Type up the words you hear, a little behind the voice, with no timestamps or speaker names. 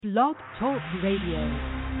Blog Talk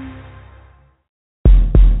Radio.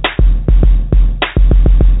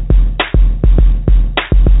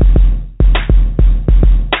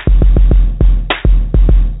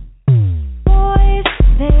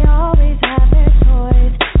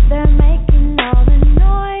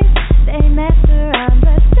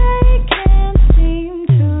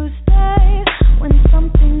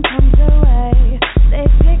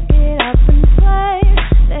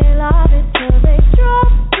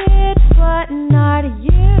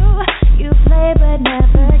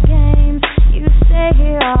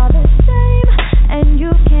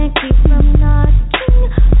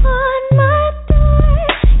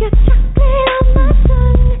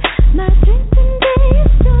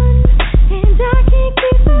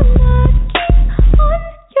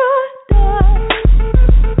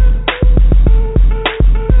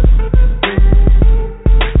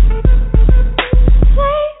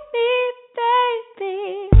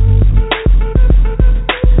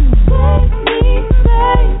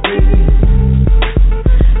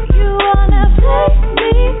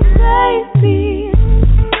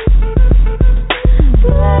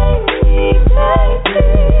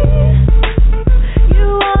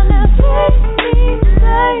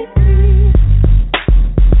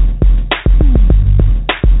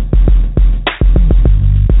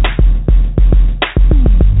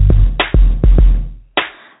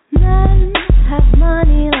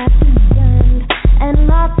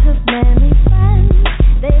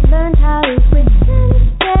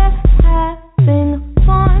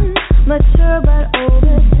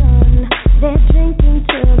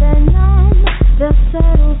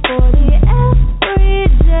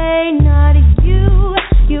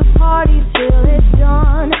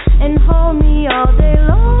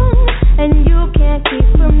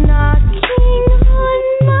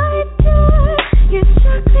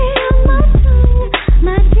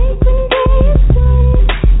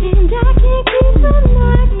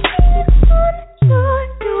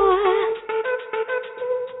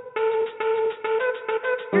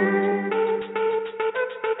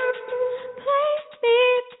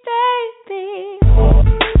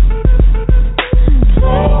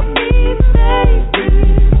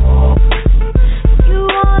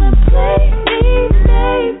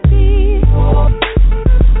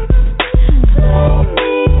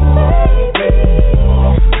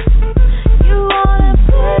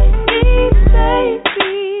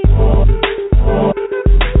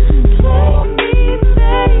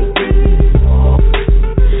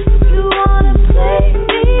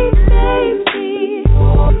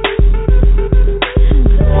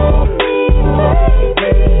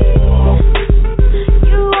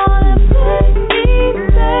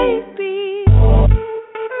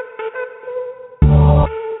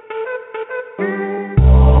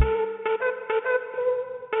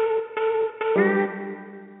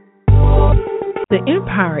 The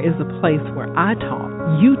Empire is a place where I talk,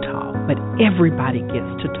 you talk, but everybody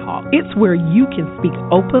gets to talk. It's where you can speak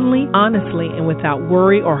openly, honestly, and without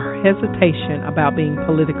worry or hesitation about being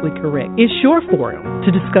politically correct. It's your forum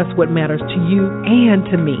to discuss what matters to you and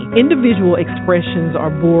to me. Individual expressions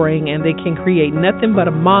are boring and they can create nothing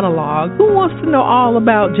but a monologue. Who wants to know all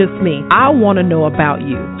about just me? I want to know about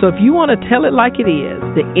you. So if you want to tell it like it is,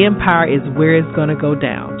 the Empire is where it's going to go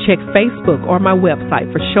down. Check Facebook or my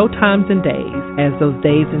website for show times and days, as those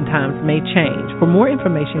days and times may change. For more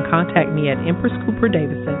information, contact me at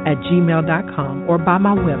empresscooperdavidson@gmail.com or by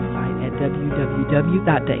my website at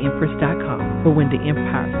www.theempress.com. For when the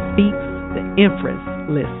Empire speaks, the Empress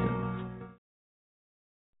listens.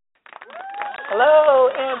 Hello,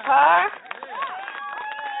 Empire.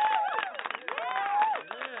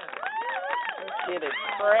 Let's get it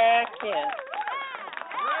cracking.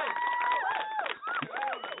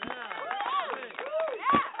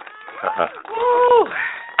 Woo.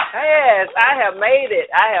 Yes, I have made it.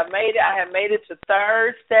 I have made it to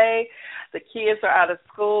Thursday. The kids are out of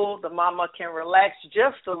school. The mama can relax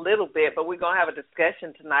just a little bit, but we're going to have a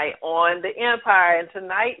discussion tonight on the Empire. And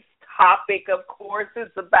tonight's topic, of course,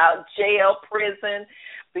 is about jail, prison,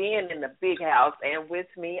 being in the big house. And with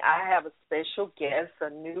me, I have a special guest, a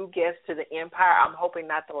new guest to the Empire. I'm hoping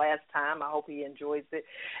not the last time. I hope he enjoys it.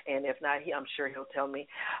 And if not, I'm sure he'll tell me.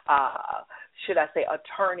 Should I say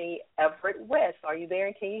Attorney Everett West? Are you there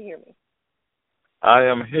and can you hear me? I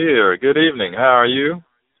am here. Good evening. How are you?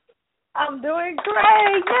 I'm doing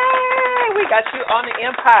great. Yay! We got you on the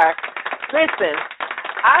Empire. Listen,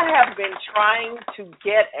 I have been trying to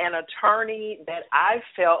get an attorney that I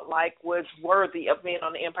felt like was worthy of being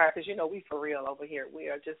on the Empire, because, we for real over here. We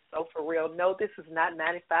are just so for real. No, this is not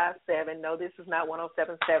 95.7. No, this is not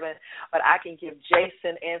 107.7. But I can give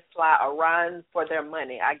Jason and Sly a run for their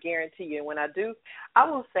money. I guarantee you. And when I do, I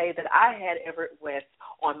will say that I had Everett West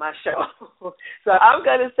on my show. So I'm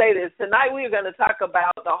going to say this. Tonight we are going to talk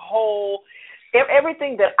about the whole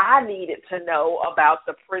everything that I needed to know about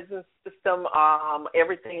the prison system,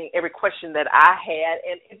 every question that I had.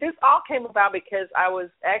 And this all came about because I was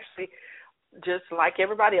actually, just like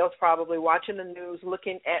everybody else probably, watching the news,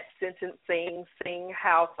 looking at sentencing, seeing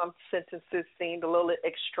how some sentences seemed a little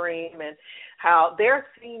extreme, and how there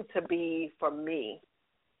seemed to be, for me,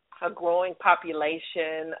 a growing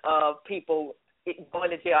population of people going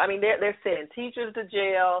to jail. I mean, they're sending teachers to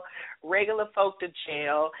jail, regular folk to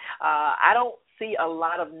jail. I don't see a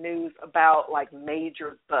lot of news about like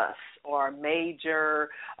major busts or major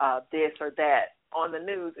this or that on the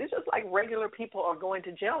news. It's just like regular people are going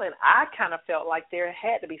to jail, and I kind of felt like there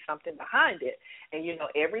had to be something behind it. And,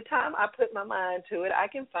 every time I put my mind to it, I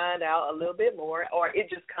can find out a little bit more, or it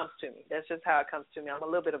just comes to me. That's just how it comes to me. I'm a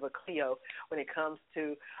little bit of a Cleo when it comes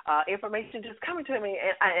to information just coming to me.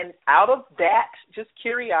 And out of that, just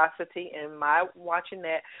curiosity and my watching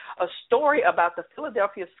that, a story about the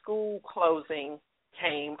Philadelphia school closing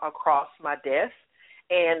came across my desk.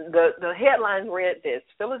 And the headline read this: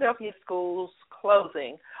 Philadelphia schools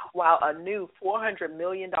closing while a new $400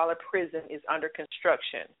 million prison is under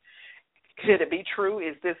construction. Could it be true?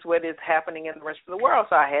 Is this what is happening in the rest of the world?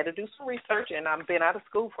 So I had to do some research, and I've been out of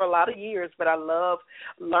school for a lot of years, but I love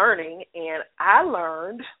learning. And I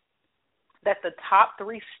learned that the top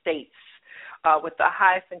 3 states with the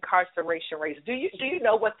highest incarceration rates, do you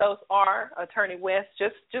know what those are, Attorney West?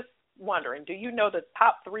 Just wondering, do you know the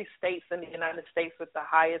top 3 states in the United States with the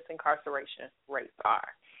highest incarceration rates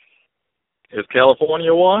are? Is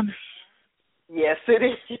California one? Yes, it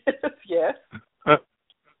is. Yes.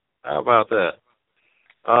 How about that?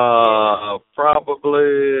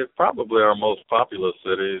 Probably our most populous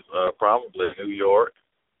cities. Probably New York.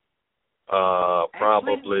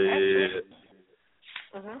 Probably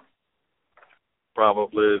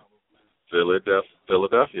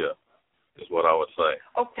Philadelphia is what I would say.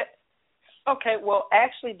 Okay, well,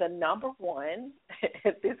 actually the number one,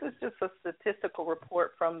 this is just a statistical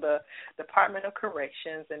report from the Department of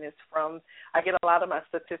Corrections, and I get a lot of my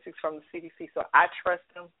statistics from the CDC, so I trust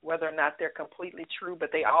them whether or not they're completely true,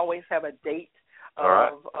 but they always have a date of. All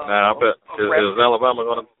right. Now, I bet, is Alabama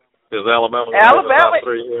going to Alabama, top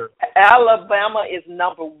 3 here? Alabama is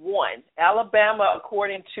number 1. Alabama,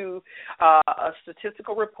 according to a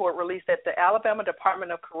statistical report released at the Alabama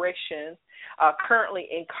Department of Corrections, currently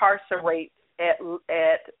incarcerates at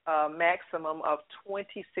a maximum of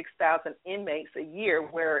 26,000 inmates a year,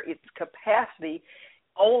 where its capacity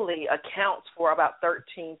only accounts for about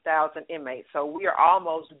 13,000 inmates. So we are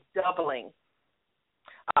almost doubling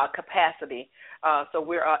capacity. So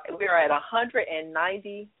we're at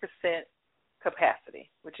 190% capacity,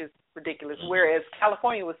 which is ridiculous. Whereas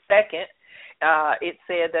California was second. It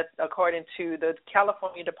said that according to the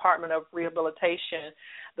California Department of Rehabilitation,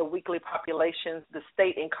 the weekly populations, the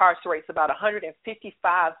state incarcerates about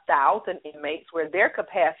 155,000 inmates, where their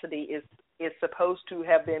capacity is supposed to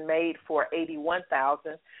have been made for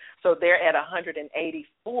 81,000. So they're at 184%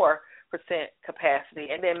 capacity.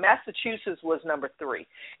 And then Massachusetts was number 3.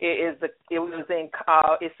 It said it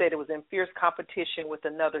was in fierce competition with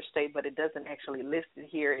another state, but it doesn't actually list it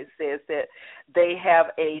here. It says that they have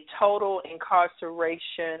a total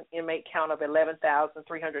incarceration inmate count of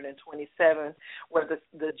 11,327, where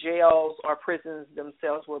the jails or prisons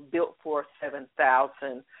themselves were built for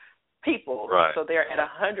 7,000 people. Right. So they're at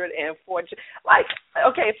 140.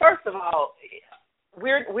 Okay, first of all,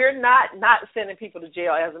 we're not sending people to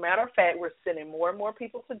jail. As a matter of fact, we're sending more and more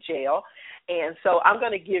people to jail. And so I'm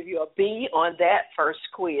going to give you a B on that first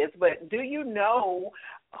quiz. But do you know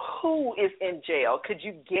who is in jail? Could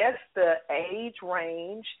you guess the age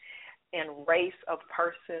range and race of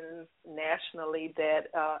persons nationally that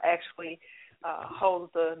actually holds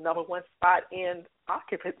the number 1 spot in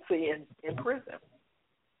occupancy in prison?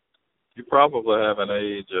 You probably have an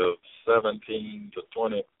age of 17 to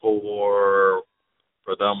 24,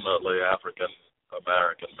 predominantly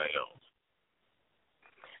African-American males.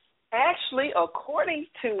 Actually, according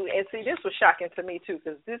to, and see, this was shocking to me too,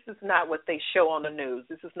 because this is not what they show on the news.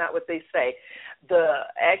 This is not what they say.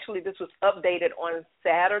 This was updated on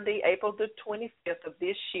Saturday, April the 25th of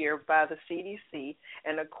this year by the CDC,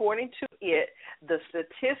 and according to it, the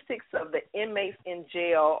statistics of the inmates in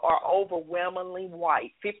jail are overwhelmingly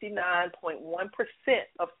white. 59.1%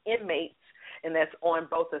 of inmates and that's on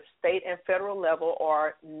both a state and federal level,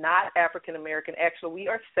 are not African American. Actually, we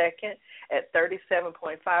are second at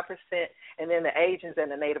 37.5%, and then the Asians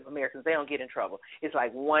and the Native Americans, they don't get in trouble. It's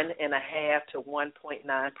like 1.5 to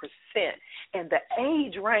 1.9%, and the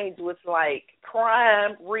age range was like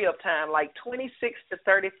prime real time, like 26 to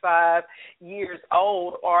 35 years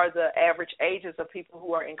old are the average ages of people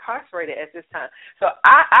who are incarcerated at this time. So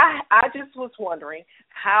I just was wondering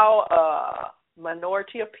how a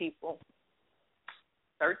minority of people,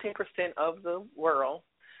 13% of the world,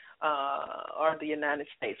 or the United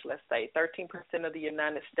States, let's say, 13% of the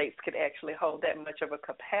United States could actually hold that much of a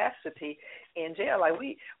capacity in jail. Like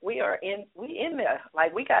we in there.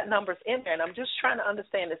 Like we got numbers in there, and I'm just trying to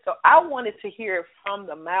understand it. So I wanted to hear from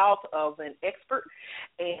the mouth of an expert,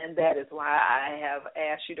 and that is why I have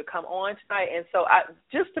asked you to come on tonight. And so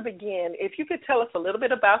just to begin, if you could tell us a little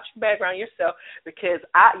bit about your background yourself, because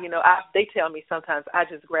they tell me sometimes I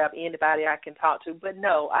just grab anybody I can talk to, but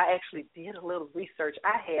no, I actually did a little research.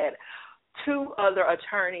 I had two other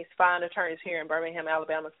attorneys, fine attorneys here in Birmingham,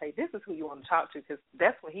 Alabama, say this is who you want to talk to, because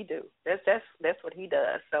that's what he do. That's what he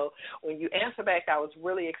does. So when you answer back, I was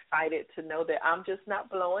really excited to know that I'm not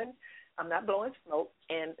blowing smoke,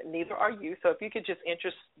 and neither are you. So if you could just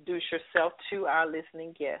introduce yourself to our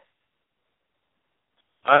listening guests.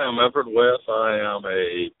 I am Everett West. I am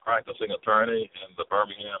a practicing attorney in the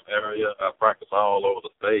Birmingham area. I practice all over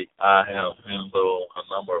the state. I have handled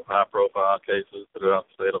a number of high-profile cases throughout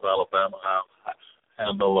the state of Alabama. I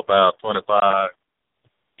handle about 25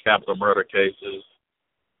 capital murder cases,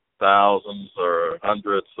 thousands or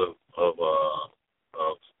hundreds of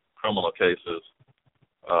criminal cases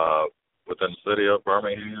within the city of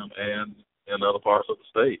Birmingham and in other parts of the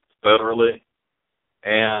state, federally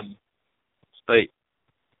and state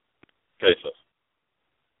cases.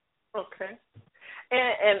 Okay.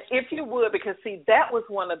 And if you would, because, see, that was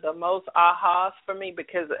one of the most ahas for me,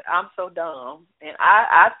 because I'm so dumb. And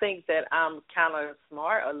I think that I'm kind of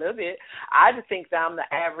smart a little bit. I just think that I'm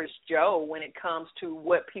the average Joe when it comes to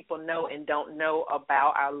what people know and don't know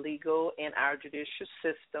about our legal and our judicial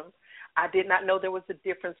system. I did not know there was a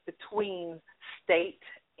difference between state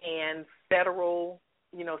and federal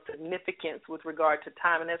significance with regard to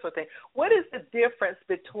time and that sort of thing. What is the difference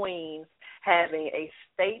between having a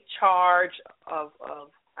state charge of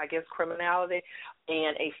I guess, criminality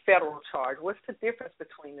and a federal charge? What's the difference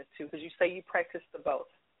between the two? Because you say you practice the both.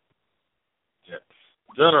 Yeah.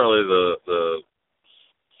 Generally, the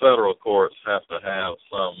federal courts have to have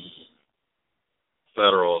some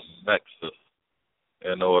federal nexus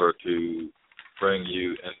in order to bring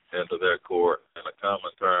you into their court, and a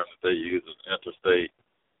common term that they use is interstate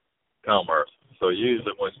commerce. So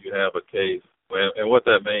usually when you have a case, and what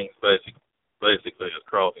that means basically is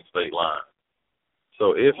crossing state lines.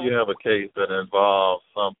 So if you have a case that involves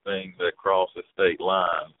something that crosses state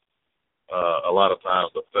lines, a lot of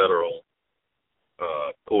times the federal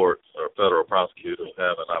courts or federal prosecutors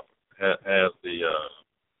has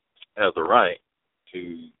the right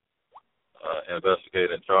to investigate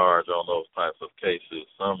and charge on those types of cases.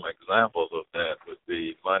 Some examples of that would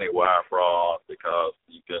be money wire fraud, because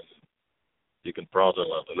you can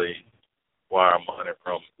fraudulently wire money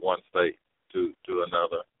from one state to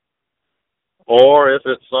another. Or if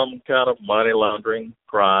it's some kind of money laundering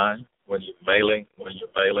crime, when you're mailing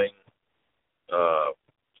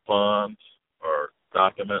funds or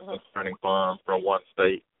documents concerning funds from one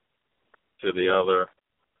state to the other,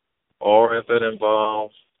 or if it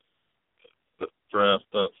involves, for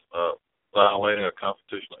instance, violating of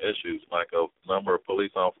constitutional issues, like a number of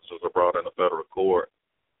police officers are brought into federal court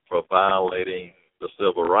for violating the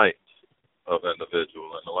civil rights of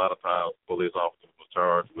individuals, and a lot of times police officers are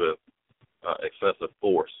charged with excessive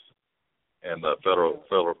force, and the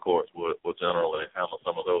federal courts will generally handle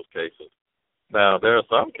some of those cases. Now, there are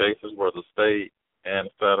some cases where the state and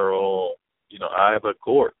federal, either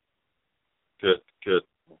court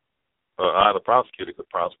either prosecutor could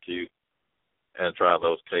prosecute and try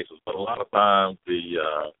those cases. But a lot of times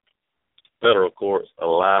the federal courts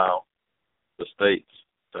allow the states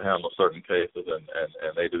to handle certain cases,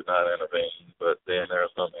 and they do not intervene. But then there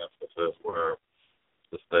are some instances where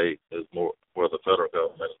the state is more, where the federal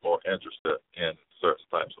government is more interested in certain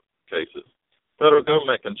types of cases. Federal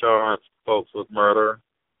government can charge folks with murder,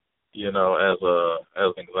 as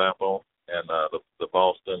an example. And the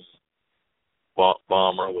Boston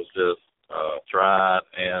bomber was just tried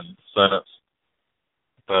and sentenced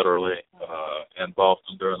federally in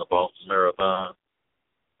Boston during the Boston Marathon.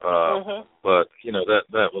 But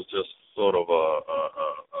that was just sort of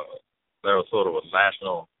there was sort of a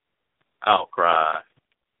national outcry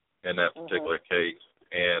in that particular case,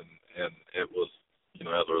 and it was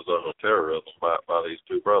as a result of terrorism by these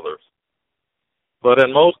two brothers. But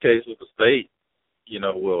in most cases, the state,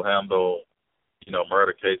 will handle,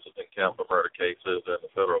 murder cases and capital murder cases, and the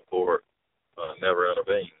federal court never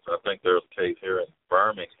intervenes. I think there's a case here in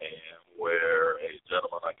Birmingham where a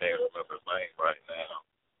gentleman, I can't remember his name right now,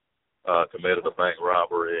 committed a bank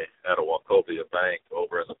robbery at a Wachovia bank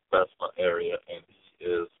over in the Bessemer area, and he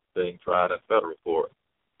is being tried in federal court.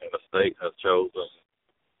 And the state has chosen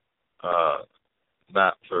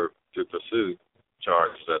not to pursue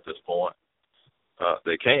charges at this point.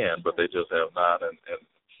 They can, but they just have not, and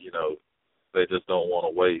they just don't want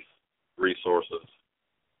to waste resources,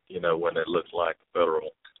 when it looks like the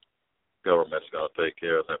federal government's going to take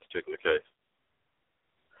care of that particular case.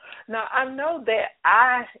 Now, I know that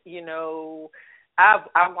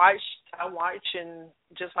I'm watching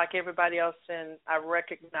just like everybody else, and I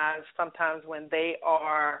recognize sometimes when they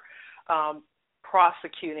are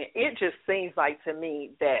prosecuting, it just seems like to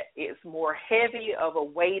me that it's more heavy of a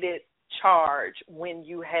weighted charge when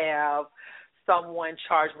you have someone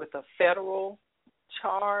charged with a federal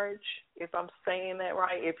charge, if I'm saying that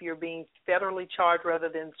right, if you're being federally charged rather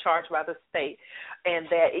than charged by the state, and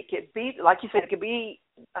that it could be, like you said, it could be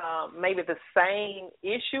maybe the same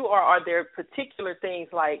issue, or are there particular things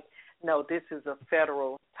like, no, this is a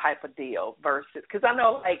federal type of deal versus, because I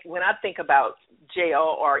know, like, when I think about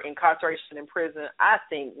jail or incarceration in prison, I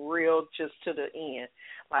think real just to the end,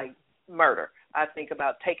 like murder. I think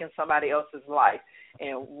about taking somebody else's life,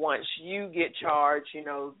 and once you get charged,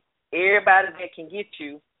 everybody that can get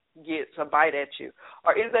you gets a bite at you.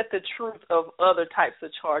 Or is that the truth of other types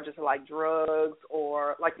of charges like drugs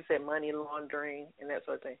or, like you said, money laundering and that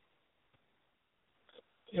sort of thing?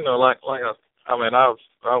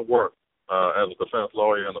 I've worked as a defense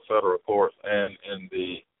lawyer in the federal courts and in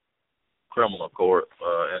the criminal court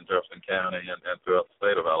in Jefferson County and throughout the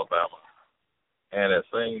state of Alabama. And it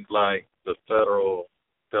seems like the federal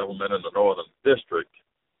government in the Northern District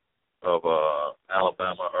of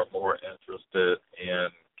Alabama are more interested in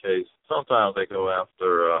case. Sometimes they go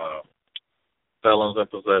after felons in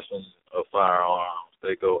possession of firearms.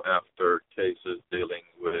 They go after cases dealing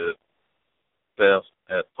with theft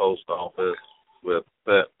at post office, with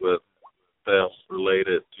thefts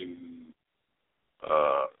related to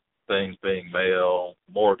things being mailed,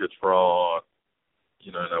 mortgage fraud,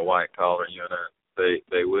 in a white collar unit.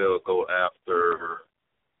 They will go after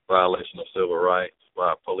violation of civil rights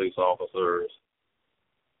by police officers.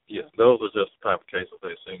 Yes, those are just the type of cases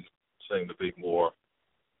they seem to be more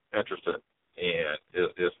interested in.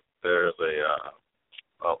 If there's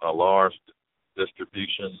a large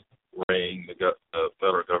distribution ring, the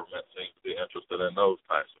federal government seems to be interested in those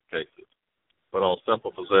types of cases. But on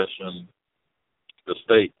simple possession, the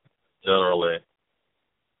state generally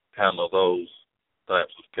handle those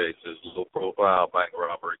types of cases. Low-profile bank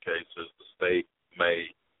robbery cases, the state may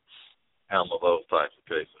handle those types of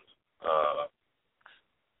cases.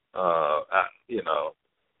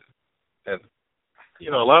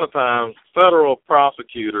 A lot of times federal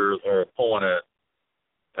prosecutors are appointed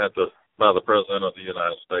by the President of the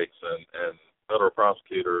United States, and federal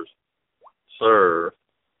prosecutors serve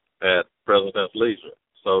at President's leisure.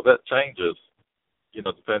 So that changes,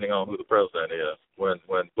 depending on who the president is.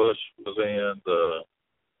 When Bush was in, the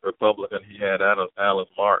Republican, he had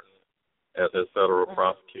Alice Martin as his federal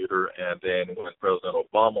prosecutor, and then when President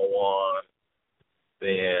Obama won,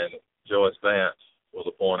 then Joyce Vance was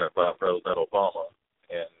appointed by President Obama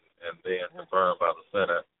and then confirmed by the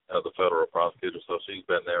Senate as a federal prosecutor, so she's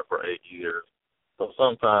been there for 8 years. So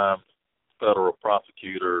sometimes federal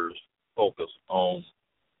prosecutors focus on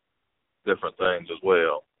different things as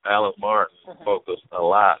well. Alice Martin focused a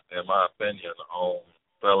lot, in my opinion, on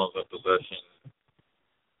felons in possession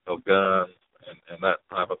of guns and that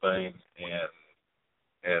type of thing,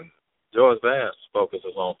 and Joyce Vance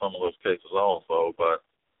focuses on some of those cases also, but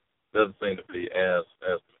doesn't seem to be as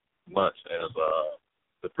much as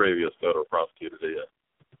the previous federal prosecutor did,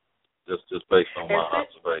 just based on my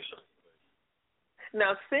observation.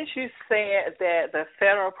 Now, since you said that the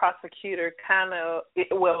federal prosecutor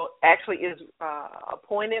actually is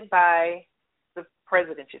appointed by the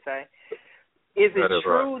president, you say, is it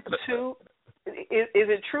true right. too? Is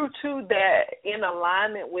it true too that in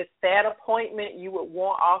alignment with that appointment, you would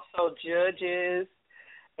want also judges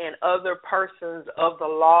and other persons of the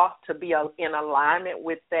law to be in alignment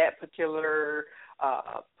with that particular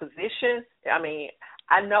position? I mean,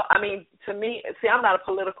 I know, I mean, to me, see, I'm not a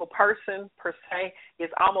political person per se.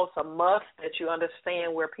 It's almost a must that you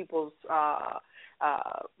understand where people's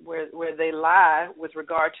where they lie with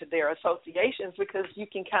regard to their associations, because you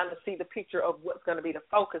can kind of see the picture of what's going to be the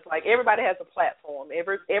focus. Like, everybody has a platform.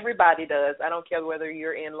 Everybody does. I don't care whether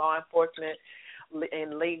you're in law enforcement,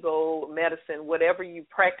 in legal, medicine, whatever you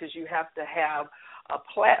practice, you have to have a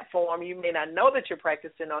platform. You may not know that you're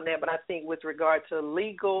practicing on that, but I think with regard to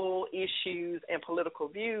legal issues and political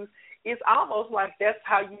views, it's almost like that's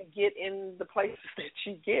how you get in the places that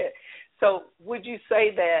you get. So would you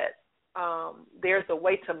say that there's a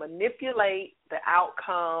way to manipulate the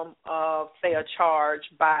outcome of, say, a charge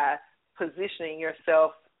by positioning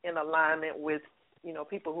yourself in alignment with,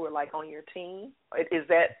 people who are like on your team? Is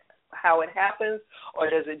that how it happens, or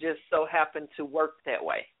does it just so happen to work that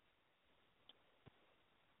way?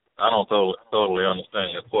 I don't totally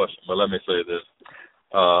understand your question, but let me say this.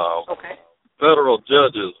 Okay. Federal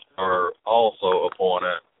judges are also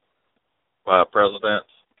appointed by presidents,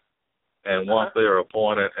 and once they are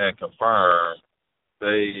appointed and confirmed,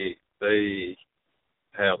 they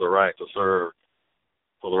have the right to serve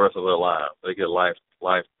for the rest of their lives. They get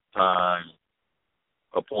lifetime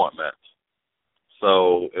appointments.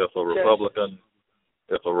 So if a Republican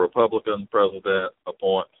president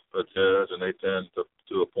appoints a judge, and they tend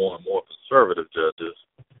to appoint more conservative judges,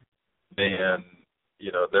 then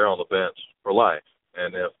they're on the bench for life.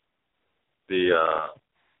 And if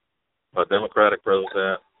a Democratic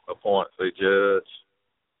president appoints a judge,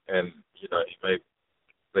 and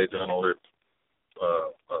they generally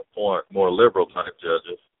appoint more liberal type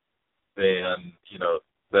judges, then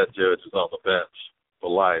that judge is on the bench for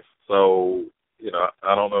life. So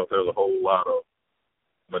I don't know if there's a whole lot of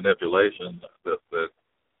manipulation that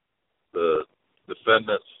the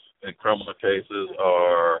defendants in criminal cases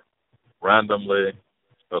are randomly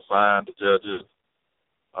assigned to judges,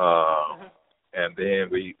 and then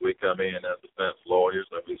we come in as defense lawyers,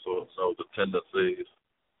 and we sort of know the tendencies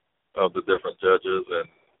of the different judges, and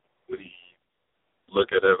we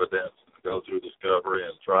look at evidence and go through discovery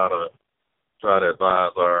and try to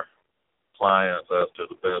advise our clients as to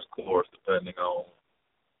the best course, depending on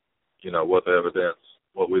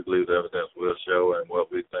what we believe the evidence will show, and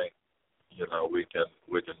what we think we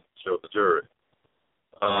can show the jury.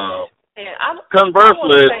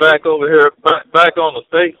 Conversely, back over here, back on the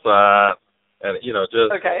state side, and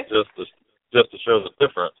just to show the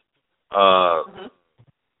difference,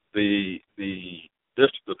 the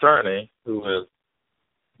district attorney, who is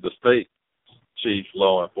the state chief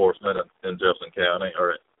law enforcement in Jefferson County,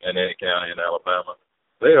 or in any county in Alabama,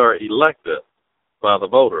 they are elected by the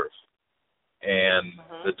voters, and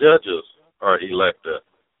the judges are elected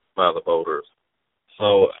by the voters.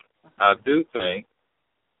 So I do think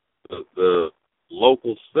the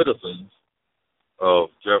local citizens of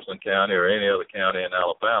Jefferson County or any other county in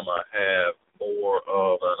Alabama have more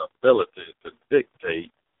of an ability to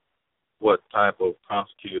dictate what type of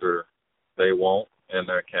prosecutor they want in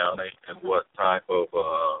their county, and what type of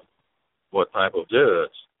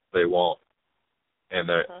judge they want in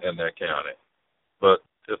their county. But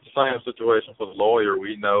it's the same situation for the lawyer.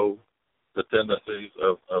 We know the tendencies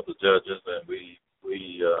of the judges, and we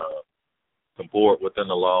comport within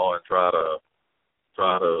the law and try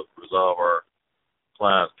to resolve our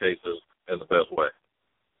clients' cases in the best way.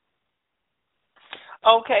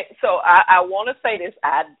 Okay, so I want to say this.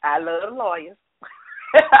 I love lawyers.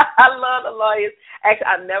 I love the lawyers. Actually,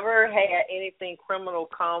 I've never had anything criminal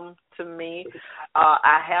come to me.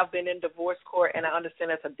 I have been in divorce court, and I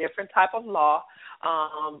understand it's a different type of law.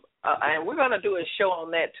 And we're going to do a show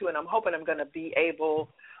on that, too, and I'm hoping I'm going to be able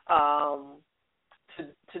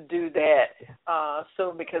to do that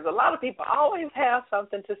soon, because a lot of people always have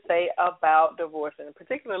something to say about divorce, and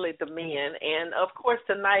particularly the men. And, of course,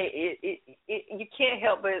 tonight you can't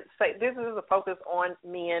help but say this is a focus on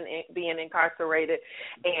men being incarcerated.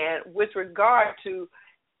 And with regard to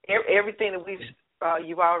everything that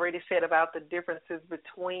you've already said about the differences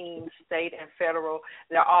between state and federal,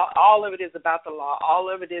 all of it is about the law.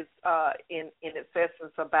 All of it is, in its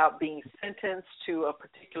essence, about being sentenced to a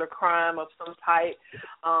particular crime of some type,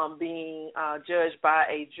 being judged by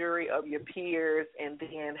a jury of your peers, and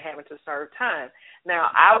then having to serve time.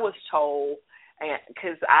 Now, I was told,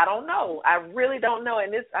 because I don't know, I really don't know,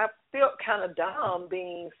 and I feel kind of dumb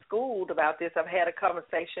being schooled about this. I've had a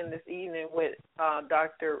conversation this evening with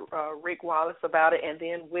Dr. Rick Wallace about it, and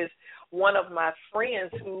then with one of my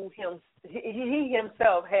friends who he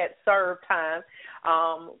himself had served time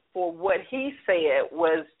for what he said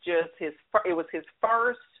was just his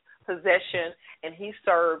first possession, and he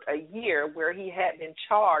served a year where he had been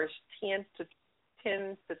charged 10 to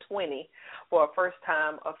 20 for a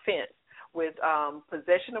first-time offense with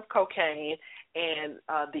possession of cocaine and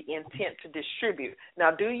the intent to distribute.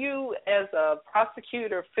 Now, do you, as a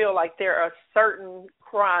prosecutor, feel like there are certain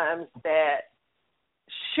crimes that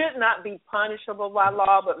should not be punishable by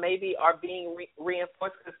law, but maybe are being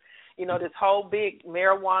reinforced? Because, you know, this whole big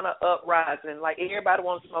marijuana uprising, like everybody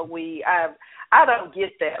wants to smoke weed. I don't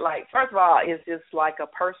get that. Like, first of all, it's just like a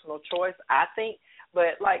personal choice, I think.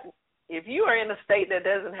 But, like, if you are in a state that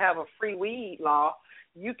doesn't have a free weed law,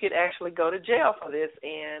 you could actually go to jail for this.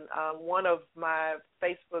 And one of my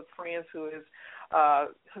Facebook friends who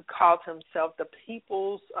calls himself the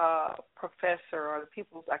People's Professor, or the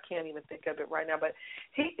People's, I can't even think of it right now, but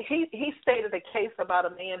he stated a case about a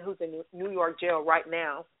man who's in New York jail right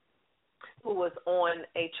now who was on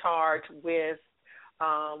a charge with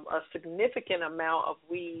a significant amount of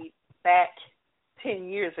weed back 10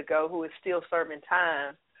 years ago, who is still serving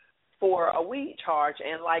time for a weed charge.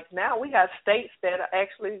 And, like, now we got states that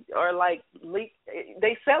actually are, like,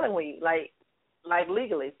 they selling weed, like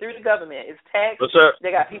legally through the government. It's taxed.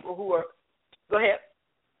 They got people who are – go ahead.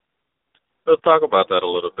 Let's talk about that a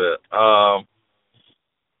little bit.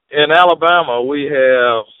 In Alabama, we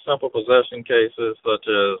have simple possession cases such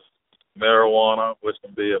as marijuana, which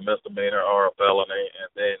can be a misdemeanor or a felony, and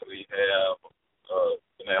then we have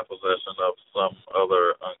possession of some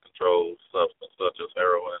other uncontrolled substance such as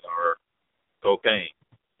heroin or cocaine.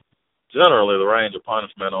 Generally, the range of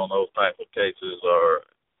punishment on those types of cases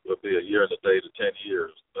would be a year and a day to 10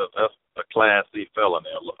 years. That's a Class C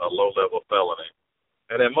felony, a low-level felony.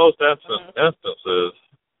 And in most instances,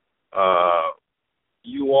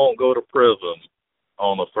 you won't go to prison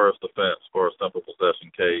on the first offense for a simple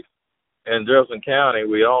possession case. In Jefferson County,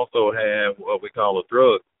 we also have what we call a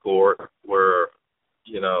drug court where,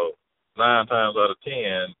 9 times out of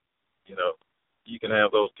 10, you can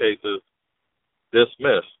have those cases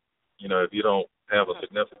dismissed, if you don't have a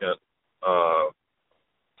significant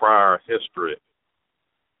prior history,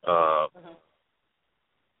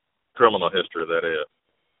 criminal history, that is.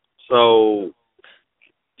 So,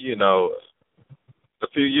 a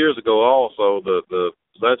few years ago also, the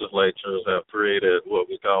legislatures have created what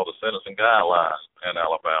we call the sentencing guidelines in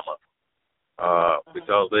Alabama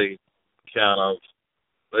because they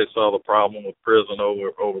saw the problem with prison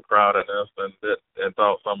overcrowdedness and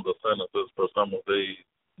thought some of the sentences for some of these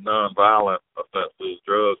nonviolent offenses,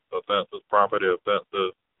 drug offenses, property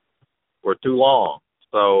offenses, were too long.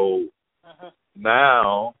 So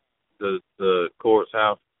now the courts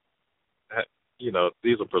have, these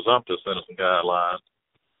are presumptive sentencing guidelines,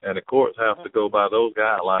 and the courts have to go by those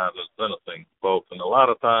guidelines in sentencing folks. And a lot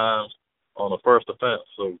of times on the first offense,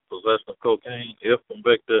 so possession of cocaine, if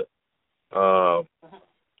convicted,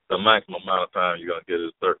 the maximum amount of time you're going to get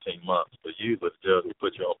is 13 months. But usually the judge will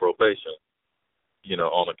put you on probation,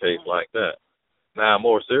 on a case like that. Now,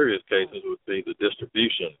 more serious cases would be the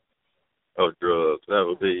distribution of drugs. That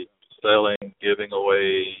would be selling, giving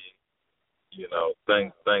away,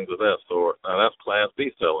 things of that sort. Now, that's Class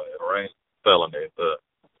B felony. The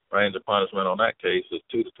range of punishment on that case is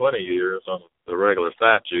 2 to 20 years on the regular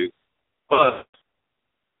statute. But,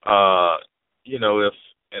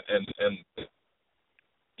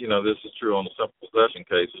 if this is true on the simple possession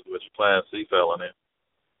cases, which are Class C felony,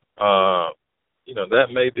 that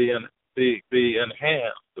may be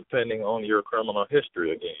enhanced depending on your criminal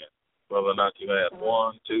history again, whether or not you had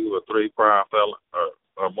 1, 2, or 3 prior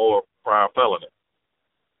or more prior felonies.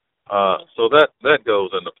 So that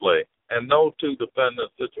goes into play. And no two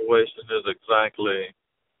defendant situation is exactly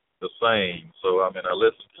the same. So, I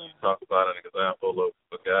listened to you talk about an example of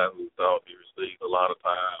a guy who thought he received a lot of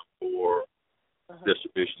time for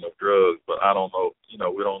distribution of drugs, but I don't know,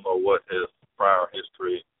 we don't know what his prior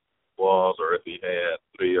history was or if he had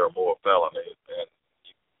 3 or more felonies. And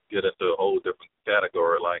you get into a whole different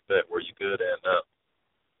category like that where you could end up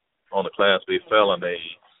on a Class B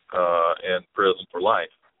felony in prison for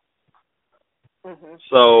life.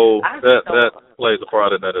 So that plays a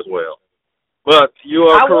part in that as well. But you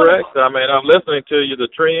are correct. I'm listening to you. The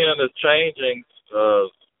trend is changing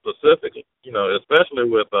specifically, especially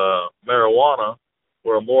with marijuana,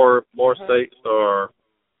 where more states are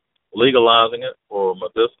legalizing it for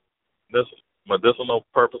medicinal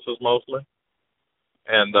purposes mostly.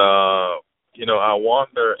 And, I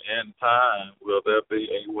wonder in time, will there be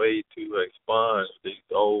a way to expunge these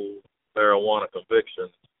old marijuana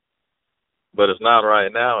convictions? But it's not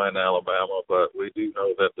right now in Alabama, but we do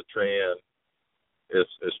know that the trend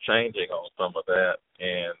is changing on some of that.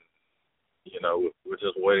 And, we're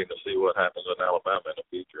just waiting to see what happens in Alabama in the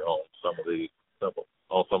future on some of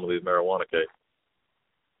these marijuana cases.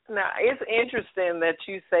 Now, it's interesting that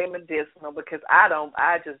you say medicinal because I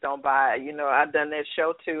just don't buy it. You know, I've done that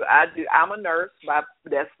show too. I'm a nurse.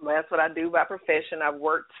 That's what I do by profession. I've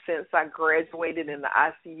worked since I graduated in the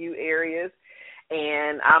ICU areas,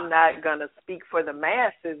 and I'm not going to speak for the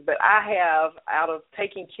masses, but I have, out of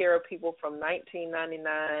taking care of people from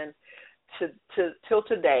 1999 till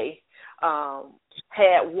today,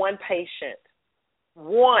 had one patient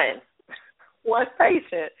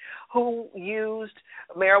who used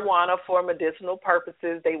marijuana for medicinal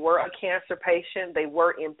purposes. They were a cancer patient. They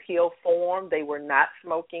were in pill form. They were not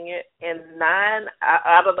smoking it. And 9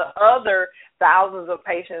 out of the other thousands of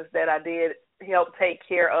patients that I did help take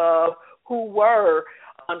care of who were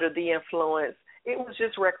under the influence, it was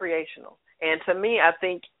just recreational. And to me, I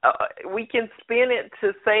think we can spin it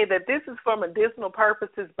to say that this is for medicinal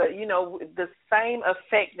purposes, but, you know, the same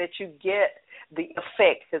effect that you get, the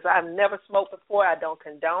effect, because I've never smoked before, I don't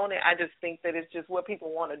condone it. I just think that it's just what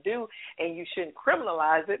people want to do, and you shouldn't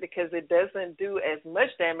criminalize it because it doesn't do as much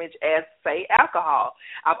damage as, say, alcohol.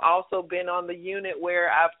 I've also been on the unit where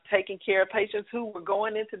I've taken care of patients who were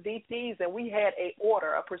going into DTs, and we had a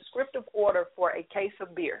prescriptive order for a case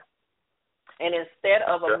of beer. And instead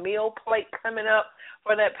of a meal plate coming up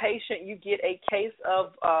for that patient, you get a case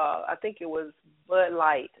of, I think it was Bud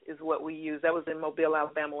Light is what we used. That was in Mobile,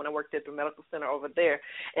 Alabama, when I worked at the medical center over there.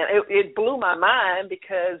 And it blew my mind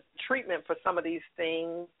because treatment for some of these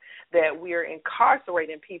things that we are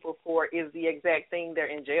incarcerating people for is the exact thing they're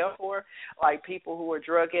in jail for. Like people who are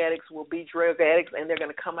drug addicts will be drug addicts, and they're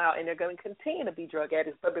going to come out and they're going to continue to be drug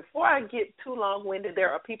addicts. But before I get too long-winded, there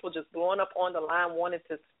are people just blowing up on the line wanting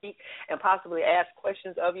to speak and possibly ask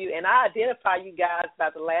questions of you. And I identify you guys by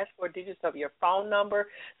the last 4 digits of your phone number.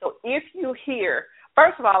 So if you hear,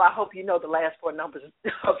 first of all, I hope you know the last 4 numbers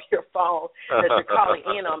of your phone that you're calling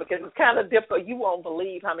in on, because it's kind of difficult. You won't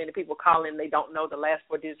believe how many people call in, they don't know the last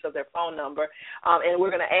 4 digits of their phone number. And we're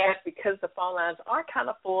going to ask, because the phone lines are kind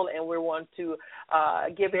of full, and we want to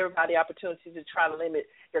give everybody the opportunity to try to limit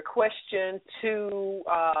your question to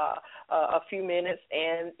a few minutes.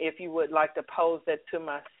 And if you would like to pose that to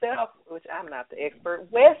myself, which I'm not the expert,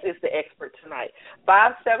 Wes is the expert tonight.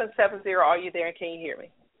 5770, are you there, and can you hear me?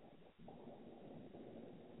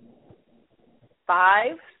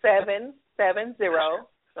 5770,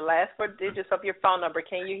 the last 4 digits of your phone number.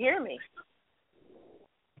 Can you hear me?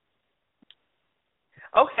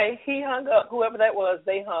 Okay, he hung up. Whoever that was,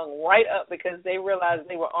 they hung right up because they realized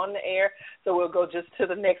they were on the air. So we'll go just to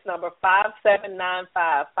the next number,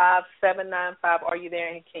 5795. 5795, are you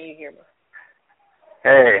there, and can you hear me?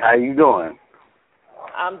 Hey, how you doing?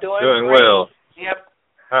 I'm doing great. Well. Yep.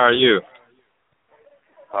 How are you?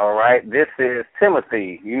 All right, this is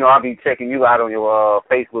Timothy. You know, I'll be checking you out on your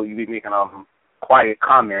Facebook. You be making quiet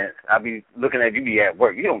comments. I'll be looking at you be at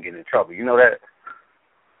work. You don't get in trouble. You know that?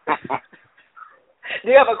 Do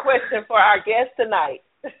you have a question for our guest tonight?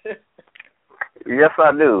 Yes,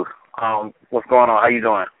 I do. What's going on? How you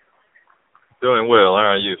doing? Doing well.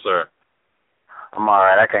 How are you, sir? I'm all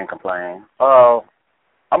right. I can't complain.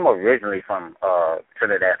 I'm originally from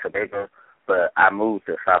Trinidad and Tobago, but I moved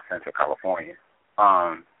to South Central California.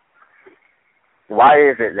 Why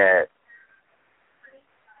is it that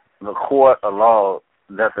the court of law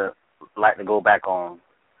doesn't like to go back on,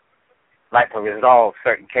 like to resolve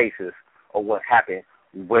certain cases or what happened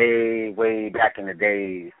way back in the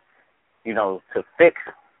days, you know, to fix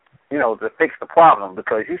the problem?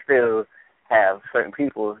 Because you still have certain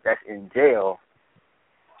people that's in jail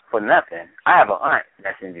for nothing. I have an aunt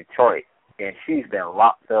that's in Detroit, and she's been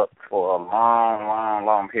locked up for a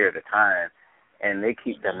long period of time, and they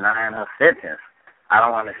keep denying her sentence. I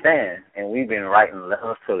don't understand. And we've been writing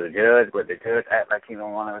letters to the judge, but the judge act like he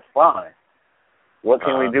don't want to respond. What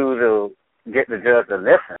can we do to get the judge to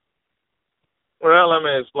listen? Well, let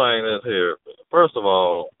me explain this here. First of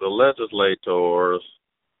all, the legislators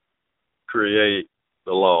create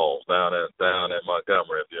the laws down in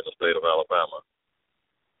Montgomery, if you're in the state of Alabama.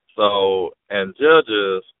 So, and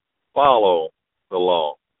judges follow the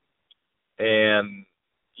law. And,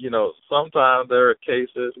 you know, sometimes there are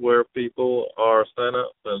cases where people are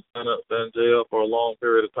sentenced in jail for a long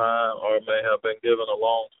period of time, or may have been given a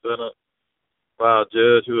long sentence by a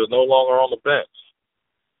judge who is no longer on the bench.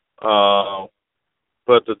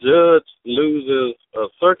 But the judge loses, a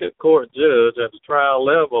circuit court judge at the trial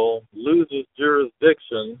level loses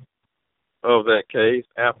jurisdiction of that case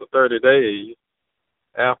after 30 days.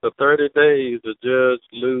 After 30 days, the judge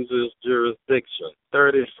loses jurisdiction,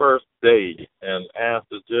 31st day, and asks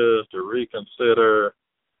the judge to reconsider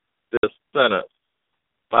this sentence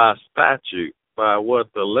by statute, by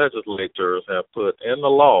what the legislators have put in the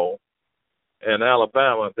law in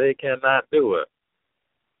Alabama. They cannot do it.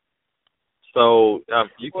 So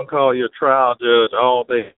you can call your trial judge all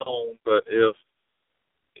day long, but if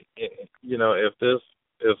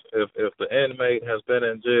the inmate has been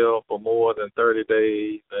in jail for more than 30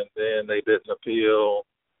 days and then they didn't appeal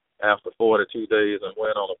after 42 days and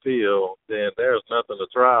went on appeal, then there's nothing the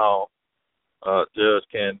trial judge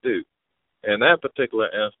can do. In that particular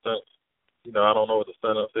instance, I don't know what the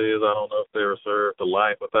sentence is. I don't know if they were served to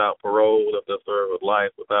life without parole. If they're served with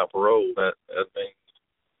life without parole, that means,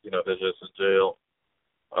 they're just in jail,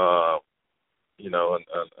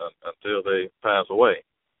 until they pass away.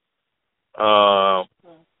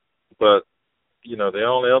 But, the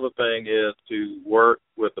only other thing is to work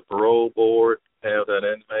with the parole board, have that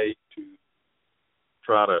inmate to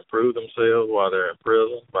try to improve themselves while they're in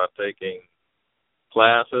prison by taking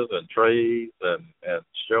classes and trades and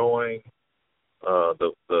showing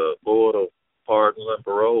the Board of Pardons and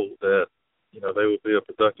Parole that, they would be a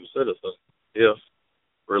productive citizen if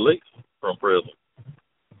released from prison.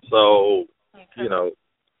 So,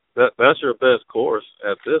 that's your best course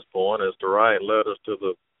at this point, is to write letters to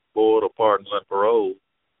the Board of Pardons and Parole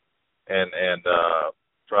and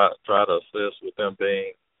try to assist with them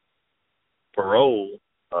being paroled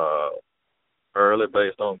early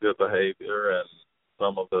based on good behavior and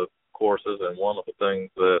some of the courses and wonderful things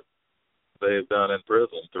that they've done in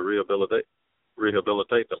prison to rehabilitate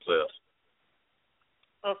themselves.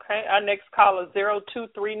 Okay, our next call is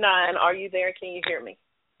 0239. Are you there? Can you hear me?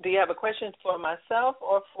 Do you have a question for myself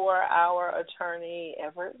or for our attorney,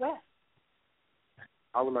 Everett West?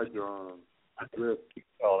 I would like to address.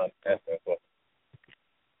 I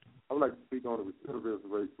would like to speak on the recidivism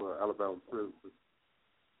rate for Alabama prisoners.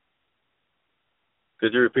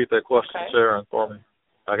 Could you repeat that question, Sharon, for me?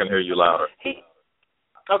 I can hear you louder.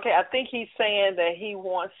 I think he's saying that he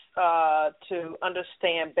wants to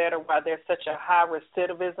understand better why there's such a high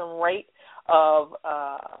recidivism rate of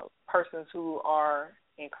persons who are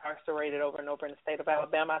incarcerated over and over in the state of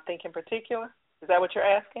Alabama, I think in particular. Is that what you're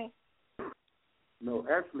asking? No,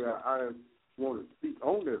 actually, I want to speak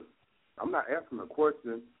on this. I'm not asking a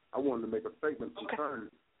question. I wanted to make a statement concerning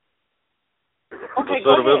it. Okay,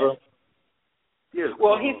 go ahead. Yes.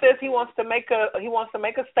 Well, he says he wants to make a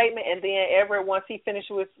statement, and then Everett, once he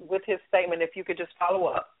finishes with his statement, if you could just follow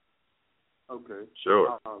up. Okay.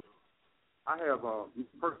 Sure. I have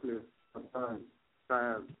personally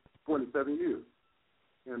signed 27 years,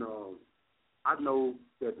 and I know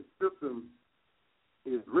that the system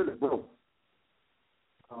is really broke.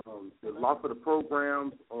 The lots of the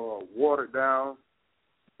programs are watered down.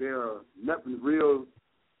 There are nothing real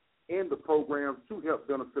in the programs to help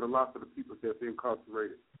benefit a lot of the people that's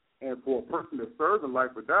incarcerated. And for a person that's serving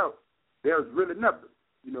life without, there's really nothing.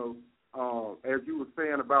 As you were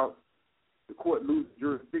saying about the court losing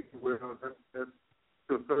jurisdiction, well, that's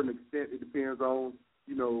to a certain extent. It depends on,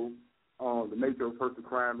 the nature of a person's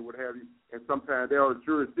crime and what have you. And sometimes there are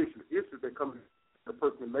jurisdictional issues that come in the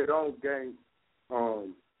person later on gain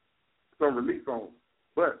some relief on.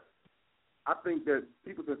 But I think that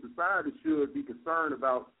people in society should be concerned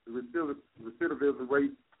about the recidivism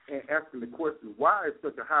rate and asking the question, why is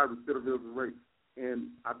such a high recidivism rate? And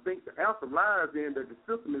I think the answer lies in that the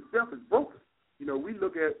system itself is broken. We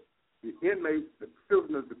look at the inmates, the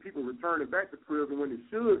prisoners, the people returning back to prison when they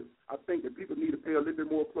should. I think that people need to pay a little bit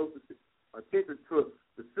more closer attention to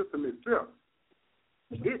the system itself.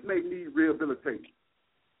 It may need rehabilitation.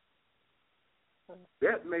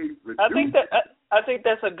 That may reduce. I think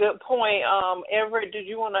that's a good point. Everett, did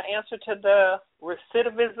you want to answer to the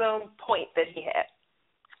recidivism point that he had?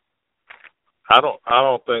 I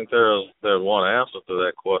don't think there's one answer to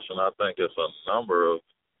that question. I think it's a number of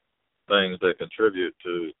things that contribute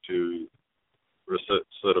to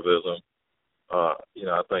recidivism. I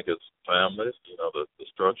think it's families. The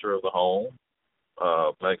structure of the home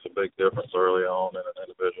makes a big difference early on in an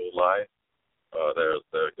individual's life.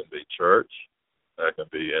 There can be church. There can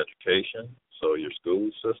be education, so your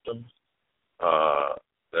school systems.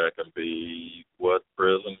 There can be what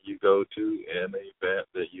prison you go to in the event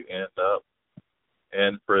that you end up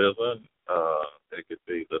in prison. It could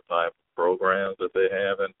be the type of programs that they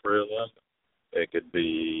have in prison. It could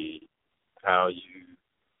be how you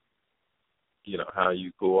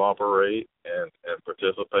cooperate and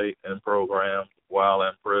participate in programs while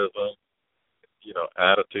in prison.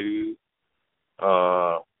 Attitude.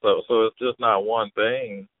 So it's just not one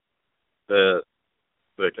thing that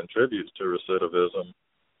contributes to recidivism.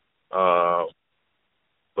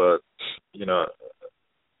 But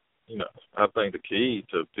I think the key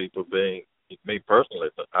to people being, me personally,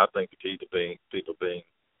 I think the key to people being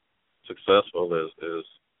successful is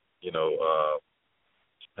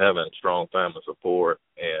having strong family support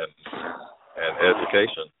and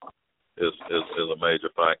education is a major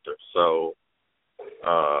factor. So,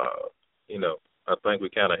 I think we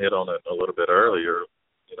kind of hit on it a little bit earlier.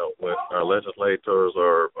 When our legislators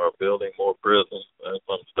are building more prisons in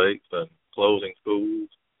some states and closing schools,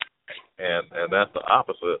 and that's the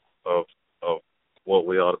opposite of what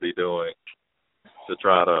we ought to be doing to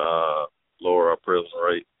try to lower our prison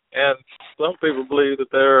rate. And some people believe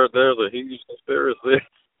that there's a huge conspiracy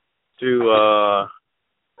to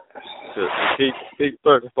keep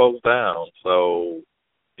certain folks down. So,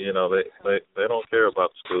 they don't care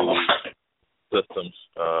about the school systems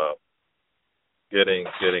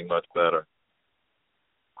getting much better.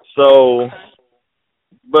 So,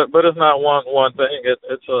 but it's not one thing.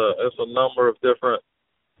 It's a number of different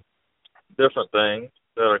things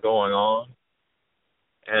that are going on,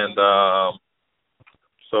 and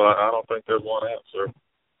so I don't think there's one answer.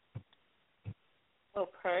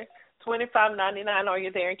 Okay. $25.99. Are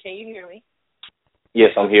you there? Can you hear me?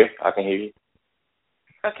 Yes, I'm here. I can hear you.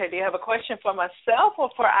 Okay. Do you have a question for myself or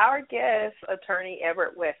for our guest, Attorney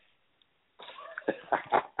Everett West?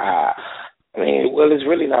 Well, it's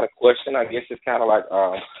really not a question. I guess it's kind of like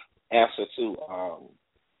answer to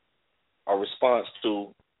a response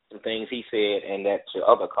to some things he said and that your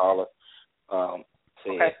other caller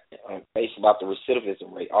said, okay. Based about the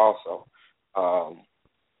recidivism rate also.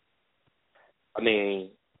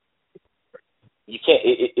 You can't.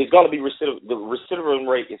 It's going to be recidivism. The recidivism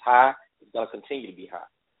rate is high. It's going to continue to be high.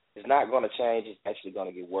 It's not going to change. It's actually going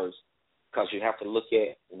to get worse because you have to look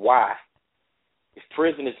at why. If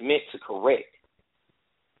prison is meant to correct,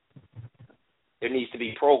 there needs to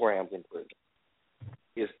be programs in prison.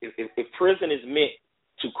 If prison is meant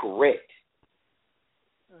to correct,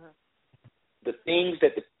 the things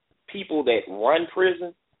that the people that run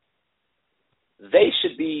prison, they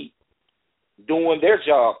should be doing their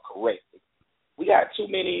job correctly. We got too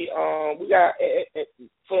many.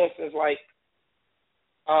 For instance, like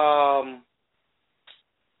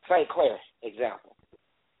St. Clair example.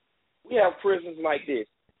 We have prisons like this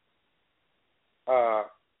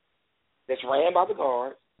that's ran by the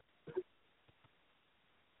guards,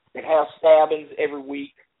 that have stabbings every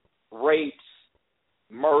week, rapes,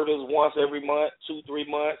 murders once every month, 2-3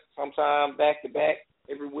 months, sometimes back to back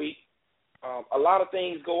every week. A lot of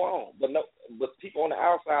things go on, but people on the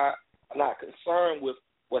outside are not concerned with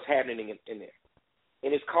what's happening in there,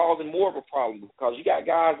 and it's causing more of a problem because you got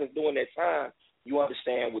guys that's doing that time. You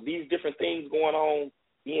understand, with these different things going on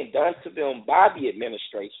being done to them by the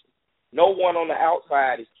administration, no one on the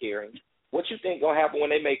outside is caring. What you think going to happen when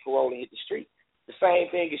they make parole and hit the street? The same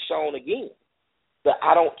thing is shown again. The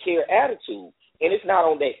I don't care attitude. And it's not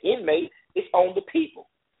on that inmate, it's on the people.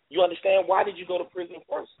 You understand? Why did you go to prison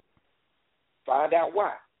first? Find out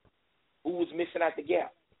why. Who was missing out the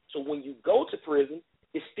gap? So when you go to prison,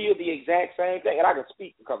 it's still the exact same thing. And I can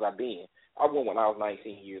speak because I've been. I went when I was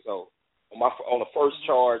 19 years old. On the first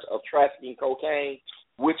charge of trafficking cocaine,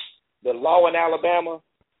 which the law in Alabama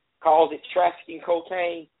calls it trafficking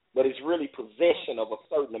cocaine, but it's really possession of a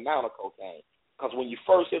certain amount of cocaine. Because when you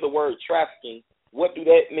first hear the word trafficking, what do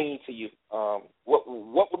that mean to you?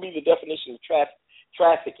 What would be the definition of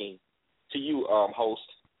trafficking to you, host?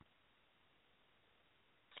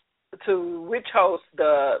 To which host?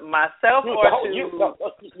 Myself or to to you? No,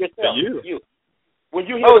 yourself. You. When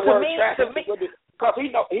you hear the word me, trafficking, because he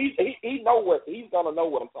know what he's gonna know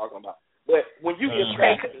what I'm talking about. But when you hear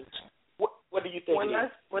trafficking, what do you think?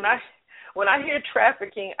 When I hear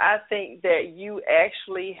trafficking, I think that you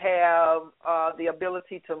actually have the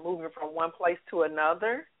ability to move it from one place to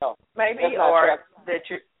another. No, maybe, or that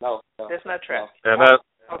you. No, that's not trafficking. And that.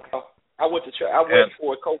 Okay. I went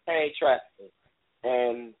for cocaine trafficking,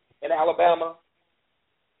 and in Alabama,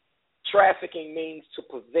 trafficking means to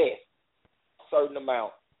possess a certain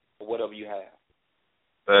amount of whatever you have.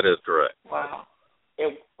 That is correct. Wow.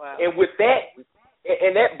 And with that,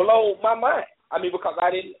 and that blows my mind. I mean, because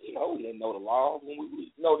we didn't know the laws.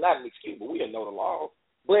 Not an excuse, but we didn't know the laws.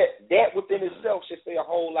 But that within itself should say a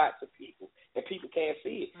whole lot to people, and people can't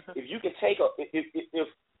see it. If you can take if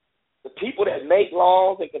the people that make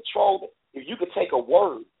laws and control it, if you could take a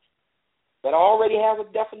word that already has a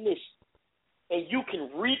definition, and you can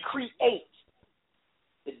recreate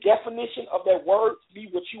the definition of that word to be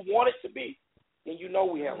what you want it to be, then you know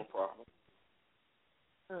we have a problem.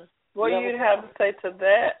 What do you have to say to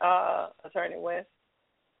that, Attorney West?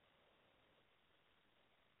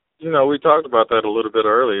 We talked about that a little bit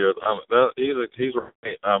earlier. He's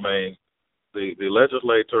right. I mean, the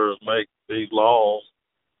legislators make these laws,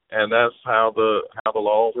 and that's how the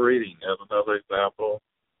law's reading. As another example,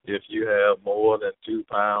 if you have more than 2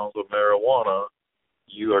 pounds of marijuana,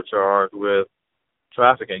 you are charged with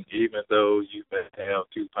trafficking, even though you may have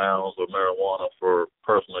 2 pounds of marijuana for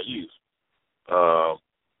personal use.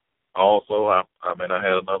 Also, I had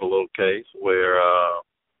another little case where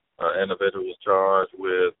an individual was charged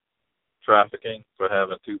with trafficking for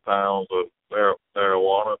having 2 pounds of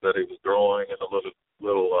marijuana that he was growing in a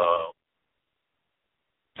little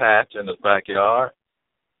patch in his backyard,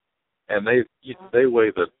 and they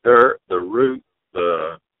weigh the dirt, the root,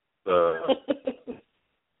 the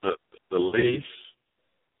leaf.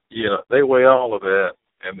 They weigh all of that,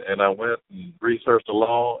 and I went and researched the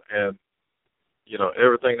law, and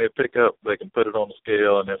everything they pick up, they can put it on the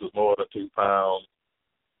scale, and if it's more than 2 pounds,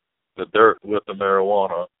 the dirt with the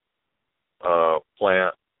marijuana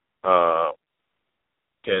plant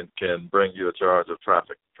can bring you a charge of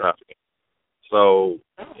trafficking. So,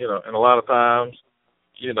 and a lot of times,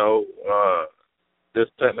 this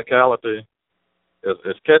technicality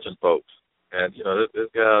is catching folks. And, this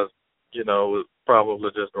guy's, was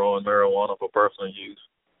probably just growing marijuana for personal use,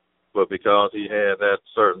 but because he had that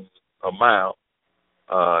certain amount,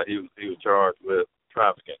 he was charged with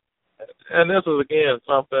trafficking. And this is, again,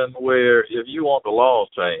 something where if you want the laws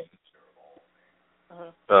changed,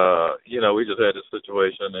 we just had this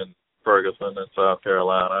situation in Ferguson and South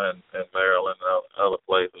Carolina and Maryland and other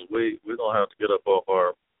places. We're going to have to get up off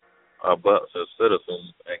our butts as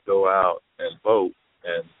citizens and go out and vote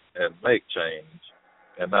and make change,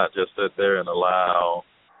 and not just sit there and allow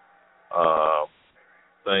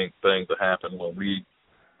things to happen when we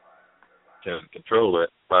can control it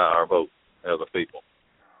by our vote as a people.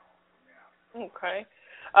 Okay.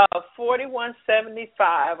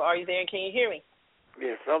 4175, are you there? Can you hear me?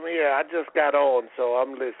 Yes, I'm here. I just got on, so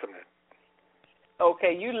I'm listening.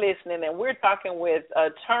 Okay, you listening, and we're talking with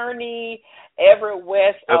attorney Everett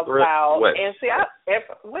West about. West. And see,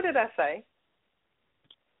 what did I say?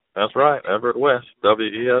 That's right, Everett West,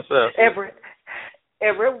 WESS.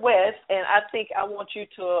 Everett West, and I think I want you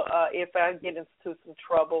to, if I get into some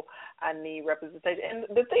trouble, I need representation. And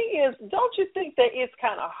the thing is, don't you think that it's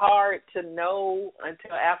kind of hard to know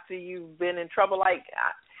until after you've been in trouble? Like,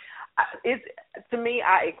 to me,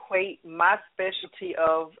 I equate my specialty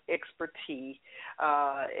of expertise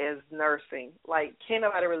as nursing. Like, can't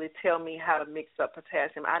nobody really tell me how to mix up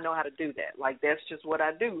potassium. I know how to do that. Like, that's just what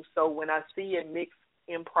I do. So when I see it mixed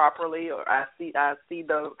improperly, or I see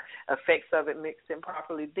the effects of it mixed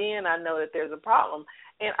improperly, then I know that there's a problem.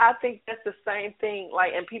 And I think that's the same thing.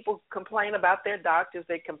 Like, and people complain about their doctors,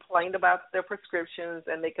 they complain about their prescriptions,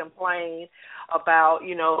 and they complain about,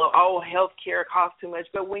 healthcare costs too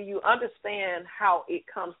much. But when you understand how it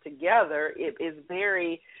comes together, it is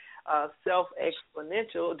very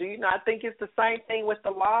self-exponential. Do you not think it's the same thing with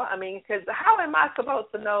the law? I mean, because how am I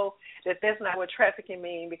supposed to know that that's not what trafficking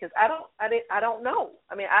means? Because I don't know.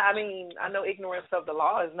 I mean, I know ignorance of the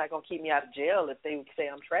law is not going to keep me out of jail if they say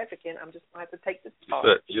I'm trafficking. I'm just going to have to take this law.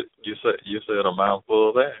 You said a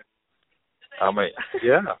mouthful there. I mean,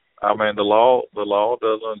 yeah. I mean, the law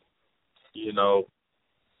doesn't,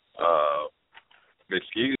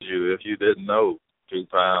 excuse you if you didn't know 2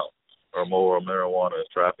 pounds or more of marijuana is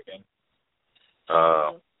trafficking.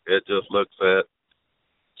 It just looks at,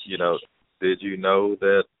 did you know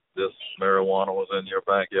that this marijuana was in your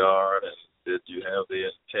backyard, and did you have the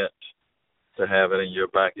intent to have it in your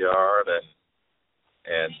backyard,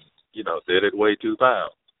 and did it weigh 2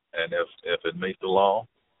 pounds? And if it meets the law,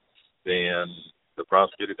 then the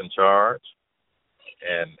prosecutor can charge,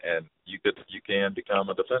 and you can become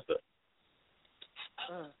a defendant.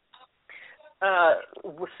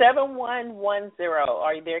 7110,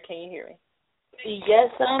 are you there? Can you hear me?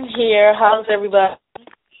 Yes, I'm here. How's everybody?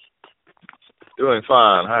 Doing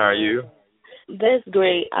fine. How are you? That's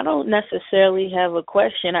great. I don't necessarily have a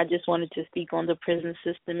question. I just wanted to speak on the prison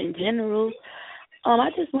system in general. I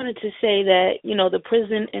just wanted to say that, the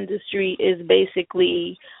prison industry is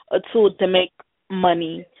basically a tool to make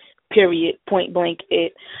money, period, point blank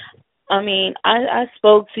it. I mean, I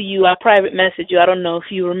spoke to you, I private messaged you. I don't know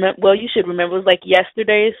if you remember. Well, you should remember. It was like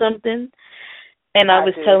yesterday or something. And I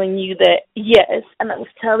was telling you that, yes, and I was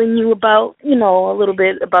telling you about, a little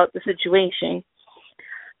bit about the situation.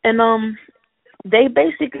 And they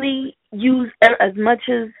basically use the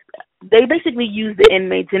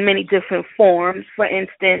inmates in many different forms. For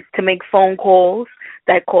instance, to make phone calls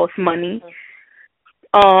that cost money.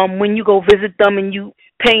 When you go visit them and you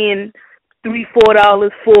paying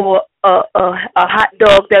 $3-4 for a hot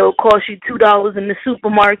dog that will cost you $2 in the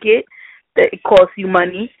supermarket, that it costs you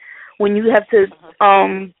money. When you have to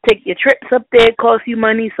take your trips up there, it costs you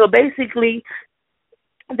money. So basically,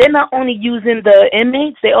 they're not only using the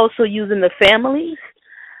inmates, they're also using the families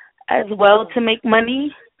as well to make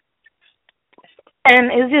money.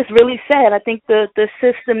 And it's just really sad. I think the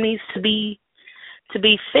system needs to be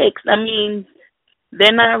fixed. I mean,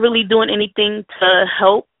 they're not really doing anything to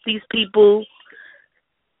help these people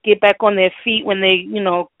get back on their feet when they,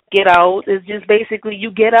 get out. It's just basically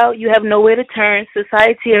you get out, you have nowhere to turn.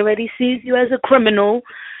 Society already sees you as a criminal.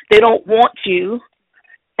 They don't want you.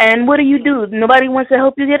 And what do? Nobody wants to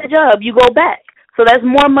help you get a job. You go back. So that's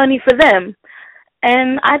more money for them.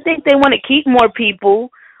 And I think they want to keep more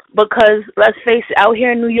people because, let's face it, out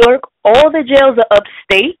here in New York, all the jails are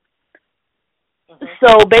upstate.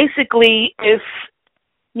 So basically, if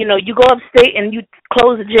you go upstate and you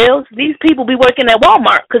close the jails, these people be working at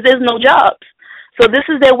Walmart because there's no jobs. So this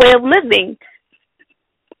is their way of living,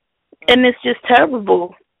 and it's just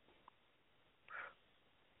terrible.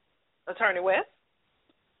 Attorney West?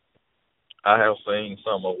 I have seen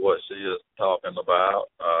some of what she is talking about.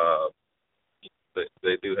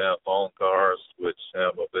 They do have phone cars which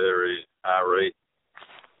have a very high rate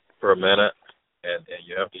per minute, and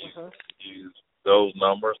you have to use those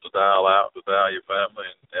numbers to dial your family,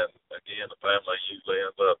 and again, the family usually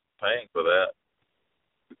ends up paying for that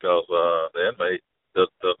because the inmate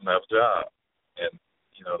doesn't have a job, and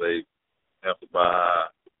they have to buy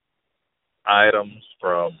items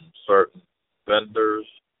from certain vendors,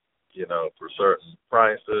 for certain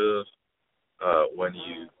prices. When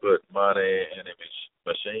you put money in a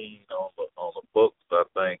machine on the books, I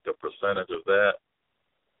think a percentage of that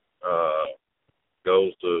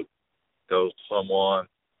goes to someone.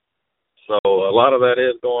 So a lot of that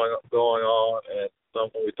is going on, and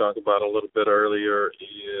something we talked about a little bit earlier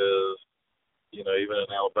is, even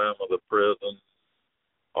in Alabama, the prisons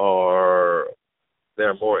there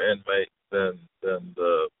are more inmates than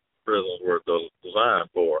the prisons were designed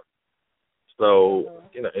for. So,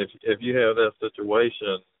 if you have that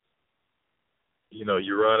situation,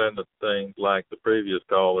 you run into things like the previous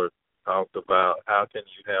caller talked about. How can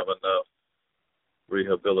you have enough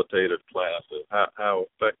rehabilitative classes? How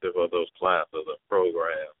effective are those classes and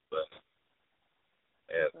programs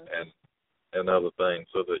and other things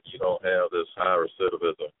so that you don't have this high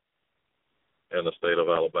recidivism in the state of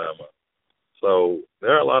Alabama? So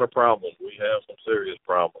there are a lot of problems. We have some serious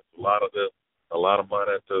problems. A lot of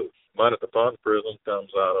money to fund prison comes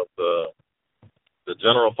out of the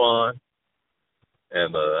general fund,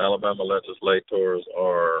 and the Alabama legislators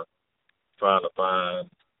are trying to find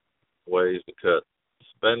ways to cut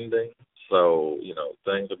spending. So,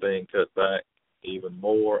 things are being cut back even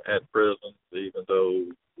more at prisons, even though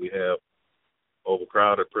we have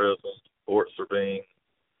overcrowded prisons. Courts are being,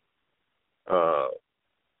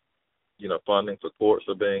 funding for courts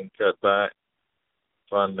are being cut back.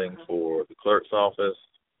 Funding for the clerk's offices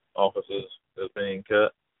is being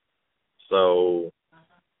cut. So,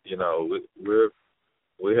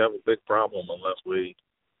 we have a big problem unless we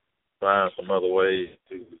find some other way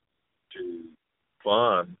to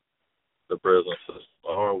fund the prison system,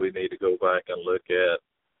 or we need to go back and look at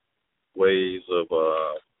ways of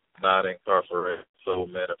not incarcerating so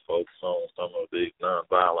many folks on some of these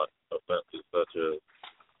nonviolent offenses, such as,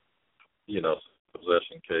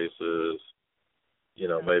 possession cases,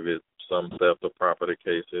 maybe some theft of property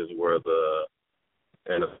cases where the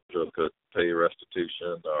individual could pay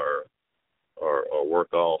restitution or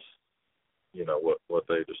work off, what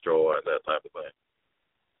they destroy and that type of thing.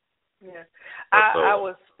 Yeah, I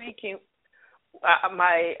was speaking.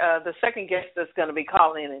 The second guest that's going to be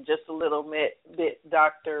calling in just a little bit,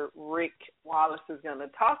 Dr. Rick Wallace, is going to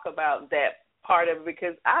talk about that part of it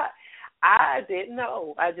because I didn't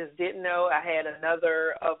know. I just didn't know. I had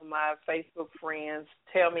another of my Facebook friends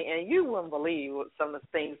tell me, and you wouldn't believe some of the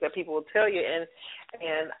things that people will tell you.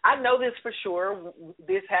 And I know this for sure.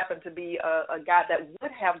 This happened to be a guy that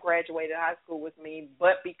would have graduated high school with me,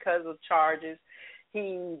 but because of charges,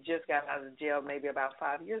 he just got out of jail maybe about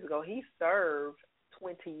 5 years ago. He served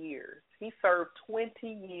 20 years. He served 20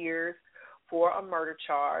 years for a murder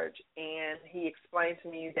charge, and he explained to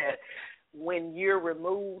me that when you're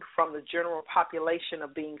removed from the general population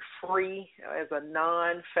of being free as a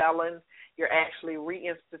non-felon, you're actually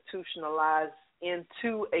reinstitutionalized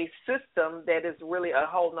into a system that is really a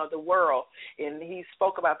whole nother world. And he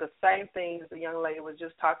spoke about the same things the young lady was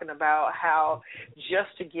just talking about, how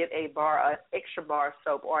just to get an extra bar of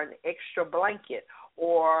soap or an extra blanket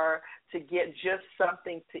or to get just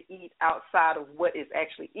something to eat outside of what is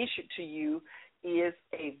actually issued to you is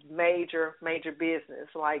a major, major business.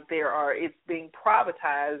 Like it's being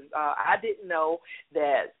privatized. I didn't know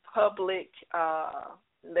that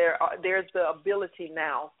there's the ability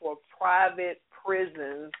now for private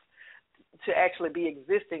prisons to actually be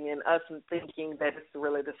existing, and us thinking that it's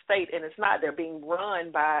really the state, and it's not. They're being run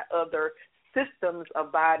by other systems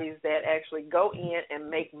of bodies that actually go in and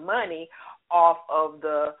make money off of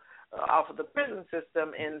the prison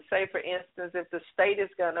system. And say, for instance, if the state is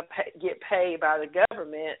going to get paid by the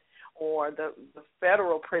government, or the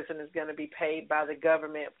federal prison is going to be paid by the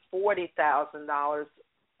government $40,000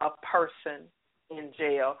 a person in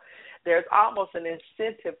jail, there's almost an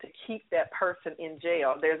incentive to keep that person in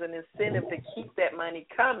jail. There's an incentive to keep that money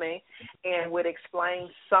coming, and would explain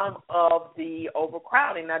some of the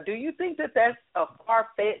overcrowding. Now, do you think that that's a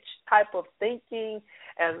far-fetched type of thinking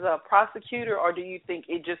as a prosecutor, or do you think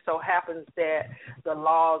it just so happens that the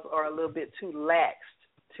laws are a little bit too laxed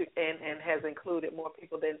and has included more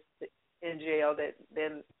people than in jail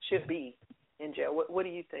than should be in jail? What do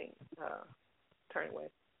you think, Attorney Wade?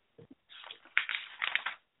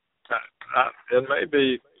 It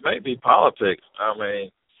may be politics. I mean,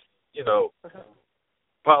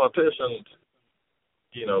 politicians,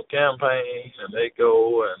 campaign, and they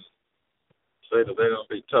go and say that they're going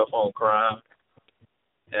to be tough on crime,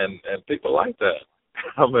 and people like that.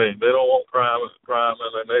 I mean, they don't want crime in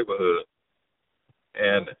their neighborhood,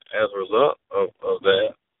 and as a result of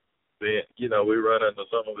that, then we run into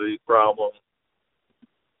some of these problems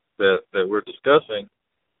that we're discussing,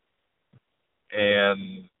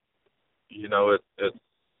 and it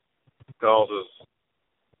causes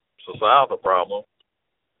societal problems.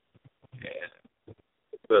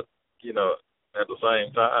 But at the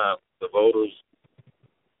same time, the voters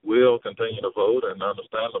will continue to vote, and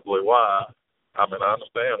understandably why. I mean, I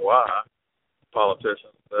understand why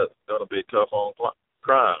politicians that's going to be tough on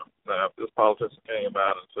crime. Now, if this politician came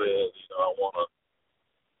out and says, I want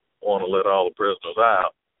to let all the prisoners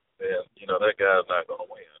out, then that guy's not going to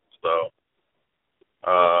win. So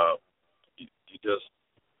you just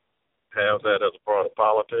have that as a part of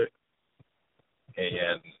politics,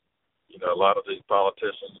 and a lot of these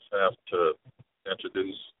politicians have to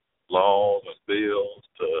introduce laws and bills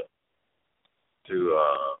to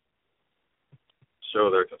show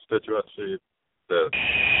their constituency that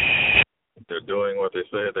they're doing what they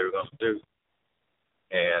said they were going to do,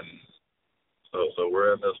 and so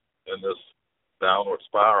we're in this downward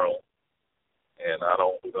spiral, and I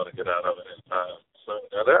don't think we're going to get out of it in time soon.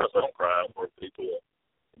 Now, there are some crimes where people,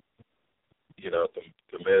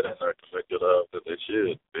 commit and are convicted of that they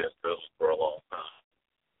should be in prison for a long time.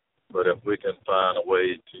 But if we can find a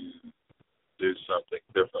way to do something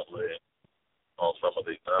differently on some of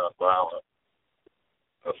these nonviolent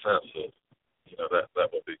offenses,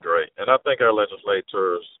 that would be great. And I think our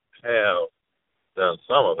legislators have done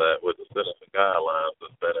some of that with the sentencing guidelines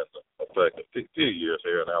that's been in effect a few years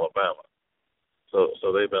here in Alabama. So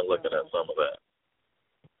they've been looking at some of that.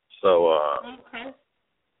 So, okay.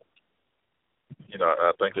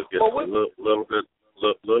 I think it's getting a little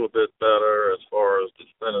bit better as far as the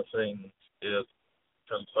sentencing is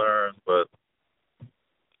concerned. But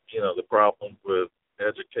the problem with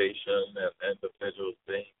education and individuals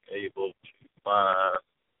being able to find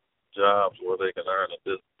jobs where they can earn a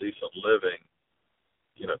decent living,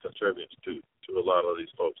 contributes to a lot of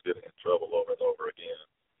these folks getting in trouble over and over again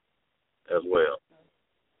as well.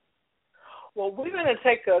 Well, we're going to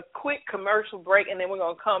take a quick commercial break, and then we're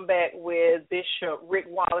going to come back with Bishop Rick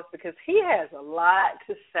Wallace, because he has a lot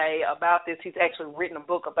to say about this. He's actually written a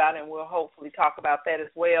book about it, and we'll hopefully talk about that as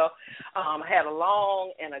well. I had a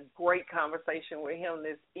long and a great conversation with him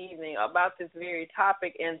this evening about this very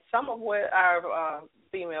topic, and some of what our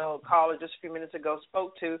female caller just a few minutes ago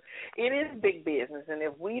spoke to. It is big business, and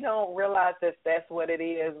if we don't realize that that's what it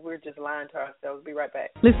is, we're just lying to ourselves. Be right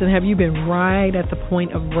back. Listen, have you been right at the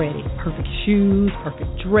point of ready? Perfect shoes,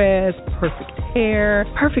 perfect dress, perfect hair,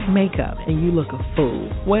 perfect makeup, and you look a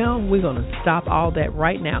fool. Well, we're going to stop all that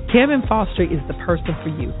right now. Kevin Foster is the person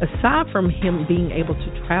for you. Aside from him being able to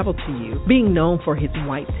travel to you, being known for his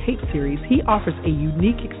white tape series, he offers a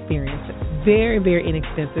unique experience that's very, very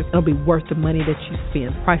inexpensive. It'll be worth the money that you spend.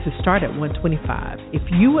 Prices start at $125. If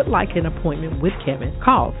you would like an appointment with Kevin,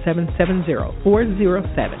 call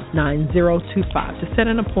 770-407-9025 to set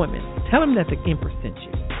an appointment. Tell him that the Empress sent you.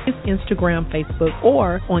 His Instagram, Facebook,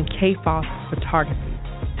 or on K-Foss Photography.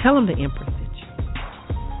 Tell him the Empress sent you.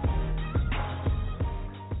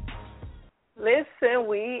 Listen,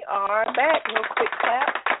 we are back. No quick clap.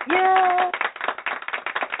 Yeah.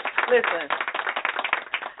 Listen.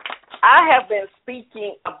 I have been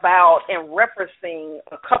speaking about and referencing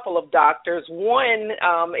a couple of doctors. One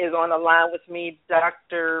is on the line with me,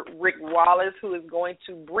 Dr. Rick Wallace, who is going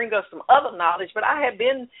to bring us some other knowledge. But I have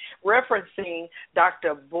been referencing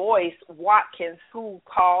Dr. Boyce Watkins, who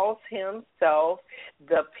calls himself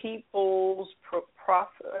the People's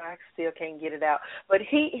Prophet. I still can't get it out. But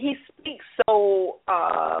he speaks so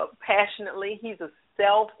passionately. He's a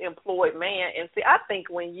self-employed man. And see, I think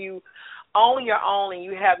when you own your own and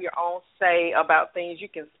you have your own say about things, you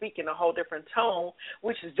can speak in a whole different tone,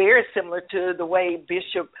 which is very similar to the way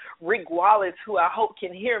Bishop Rick Wallace, who I hope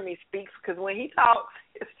can hear me, speaks, because when he talks,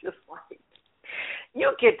 it's just like, you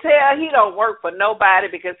can tell he don't work for nobody,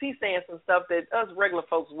 because he's saying some stuff that us regular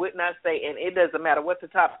folks would not say, and it doesn't matter what the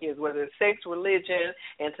topic is, whether it's sex, religion,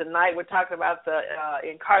 and tonight we're talking about the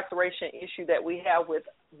incarceration issue that we have with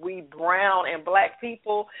we brown and black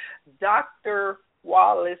people. Dr.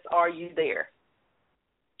 Wallace, are you there?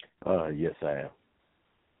 Yes, I am.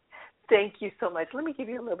 Thank you so much. Let me give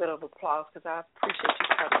you a little bit of applause, because I appreciate you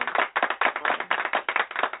coming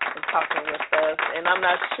and talking with us. And I'm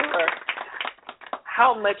not sure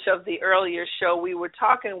how much of the earlier show we were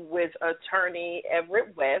talking with attorney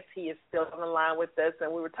Everett West. He is still on the line with us,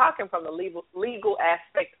 and we were talking from the legal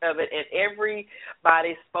aspect of it, and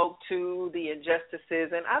everybody spoke to the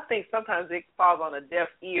injustices. And I think sometimes it falls on a deaf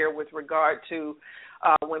ear with regard to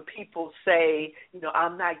when people say,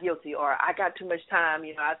 I'm not guilty, or I got too much time.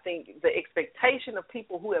 I think the expectation of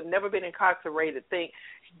people who have never been incarcerated think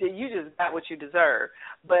that you just got what you deserve.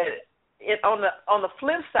 But on the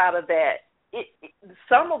flip side of that,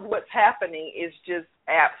 some of what's happening is just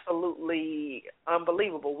absolutely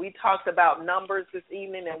unbelievable. We talked about numbers this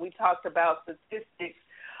evening, and we talked about statistics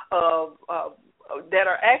of that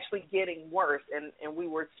are actually getting worse. And we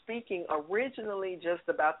were speaking originally just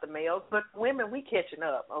about the males, but women, we catching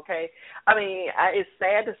up, okay? I mean, it's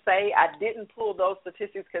sad to say I didn't pull those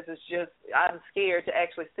statistics because it's just I'm scared to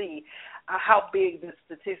actually see how big the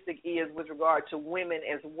statistic is with regard to women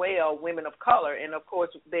as well, women of color. And, of course,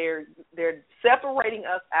 they're separating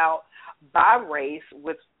us out by race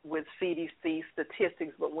with CDC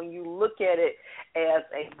statistics. But when you look at it as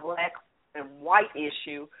a black and white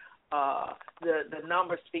issue, the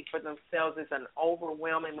numbers speak for themselves. It's an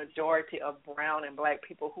overwhelming majority of brown and black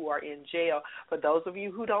people who are in jail. For those of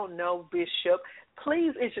you who don't know Bishop,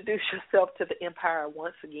 please introduce yourself to the Empire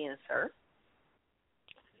once again, sir.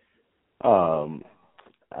 I'm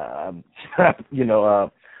a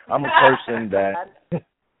person that,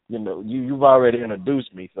 you've already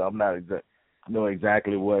introduced me, so I'm not know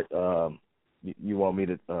exactly what you want me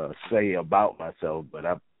to say about myself, but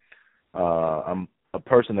I'm a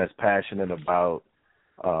person that's passionate about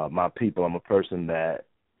my people. I'm a person that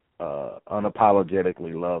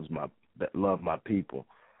unapologetically love my people.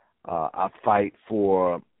 I fight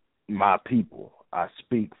for my people. I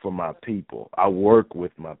speak for my people. I work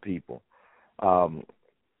with my people.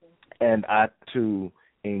 And I, too,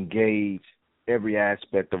 engage every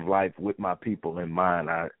aspect of life with my people in mind.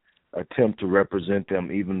 I attempt to represent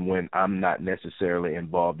them even when I'm not necessarily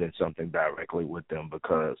involved in something directly with them,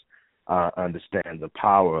 because I understand the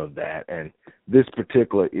power of that. And this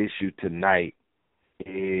particular issue tonight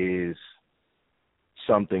is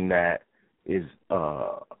something that is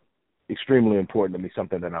extremely important to me,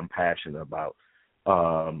 something that I'm passionate about.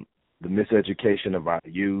 The miseducation of our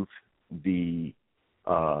youth, the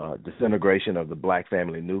disintegration of the black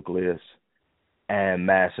family nucleus, and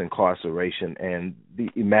mass incarceration, and the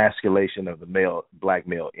emasculation of the black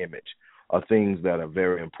male image are things that are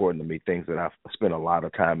very important to me, things that I've spent a lot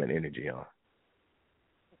of time and energy on.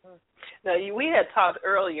 Now, we had talked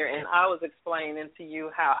earlier, and I was explaining to you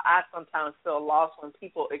how I sometimes feel lost when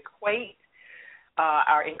people equate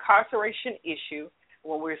our incarceration issue,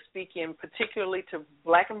 when we're speaking particularly to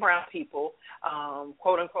black and brown people,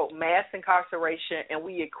 quote-unquote mass incarceration, and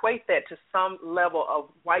we equate that to some level of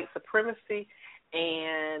white supremacy,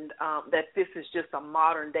 and that this is just a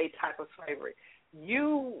modern-day type of slavery.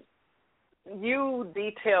 You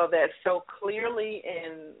detail that so clearly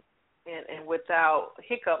and without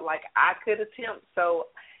hiccup like I could attempt. So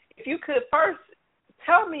if you could first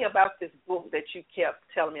tell me about this book that you kept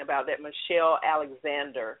telling me about, that Michelle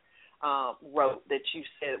Alexander wrote, that you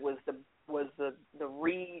said was the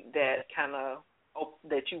read that kind of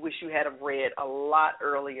that you wish you had have read a lot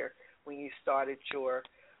earlier when you started your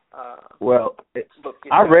book.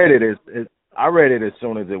 I read it as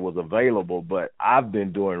soon as it was available, but I've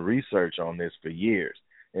been doing research on this for years.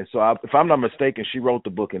 And so if I'm not mistaken, she wrote the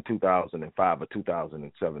book in 2005 or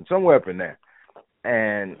 2007, somewhere up in there.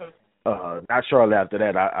 And not shortly after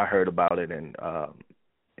that, I heard about it and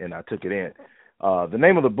I took it in. The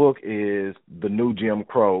name of the book is The New Jim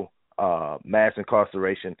Crow, mass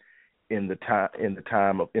incarceration in the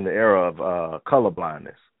era of color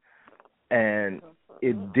blindness, and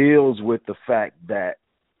it deals with the fact that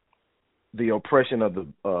the oppression of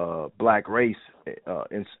the black race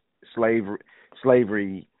in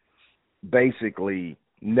slavery basically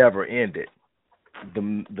never ended.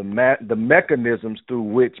 The mechanisms through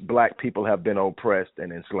which black people have been oppressed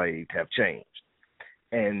and enslaved have changed.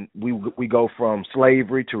 And we go from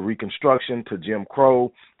slavery to Reconstruction to Jim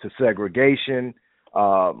Crow to segregation,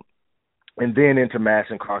 and then into mass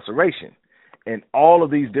incarceration. And all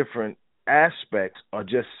of these different aspects are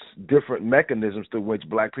just different mechanisms through which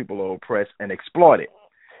black people are oppressed and exploited.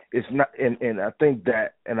 It's not, and I think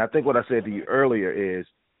what I said to you earlier is,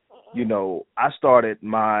 I started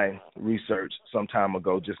my research some time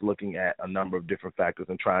ago just looking at a number of different factors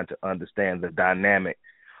and trying to understand the dynamic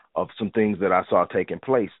of some things that I saw taking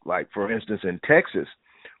place. Like, for instance, in Texas,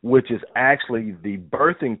 which is actually the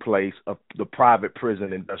birthing place of the private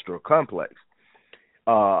prison industrial complex.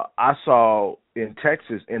 I saw in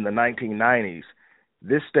Texas in the 1990s,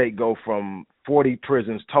 this state go from 40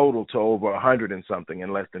 prisons total to over 100 and something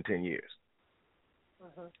in less than 10 years.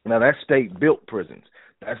 Now, that's state-built prisons.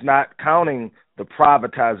 That's not counting the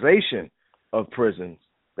privatization of prisons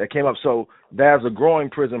that came up. So there's a growing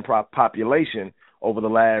prison population over the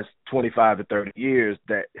last 25 to 30 years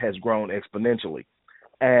that has grown exponentially.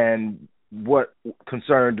 And what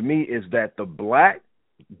concerned me is that the black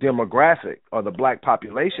demographic or the black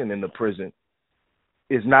population in the prison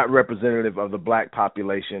is not representative of the black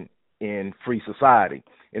population in free society.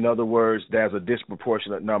 In other words, there's a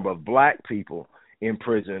disproportionate number of black people in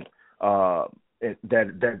prison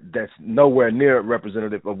that's nowhere near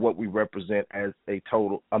representative of what we represent as a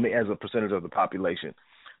as a percentage of the population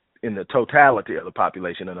in the totality of the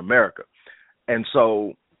population in America. And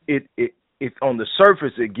so it on the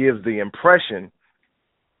surface, it gives the impression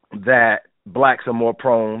that blacks are more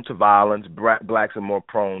prone to violence, blacks are more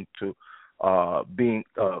prone to being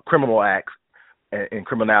criminal acts and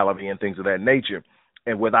criminality and things of that nature,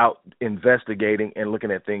 and without investigating and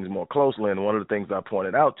looking at things more closely. And one of the things I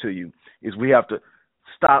pointed out to you is we have to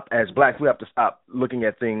stop, as blacks, we have to stop looking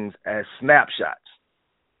at things as snapshots.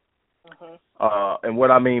 And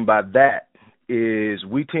what I mean by that is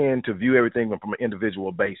we tend to view everything from an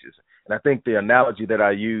individual basis. And I think the analogy that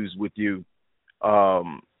I use with you,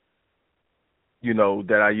 then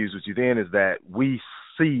is that we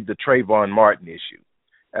see the Trayvon Martin issue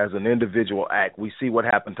as an individual act. We see what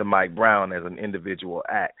happened to Mike Brown as an individual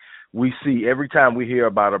act. We see every time we hear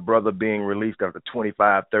about a brother being released after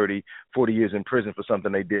 25, 30, 40 years in prison for something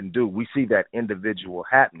they didn't do, we see that individual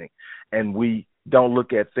happening. And we don't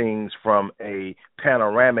look at things from a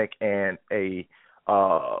panoramic and a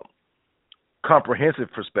comprehensive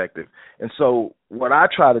perspective. And so what I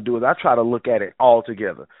try to do is I try to look at it all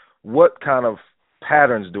together. What kind of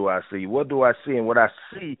patterns do I see? What do I see? And what I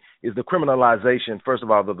see is the criminalization, first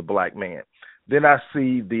of all, of the black man. Then I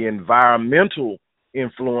see the environmental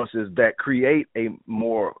influences that create a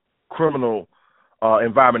more criminal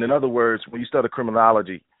environment. In other words, when you study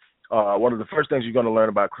criminology, one of the first things you're going to learn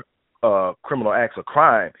about criminal acts of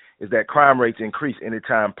crime is that crime rates increase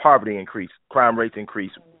anytime poverty increases. Crime rates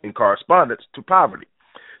increase in correspondence to poverty.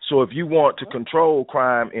 So if you want to control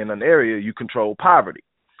crime in an area, you control poverty.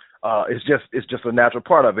 It's just a natural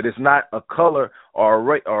part of it. It's not a color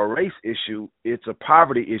or a race issue. It's a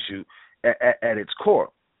poverty issue at its core.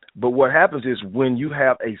 But what happens is when you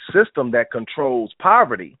have a system that controls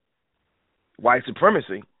poverty, white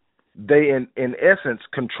supremacy, they in essence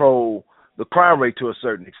control the crime rate to a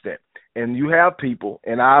certain extent. And you have people,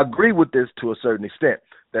 and I agree with this to a certain extent,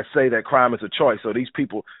 that say that crime is a choice. So these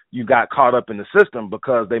people, you got caught up in the system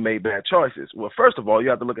because they made bad choices. Well, first of all, you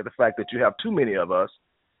have to look at the fact that you have too many of us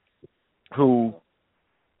who,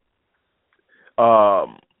 too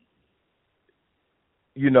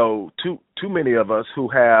many of us who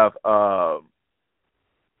have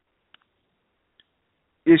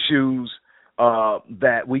issues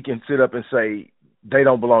that we can sit up and say they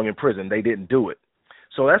don't belong in prison. They didn't do it.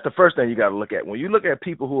 So that's the first thing you got to look at. When you look at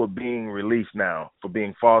people who are being released now for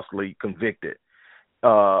being falsely convicted,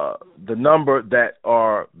 the number that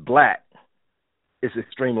are black is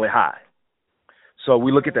extremely high. So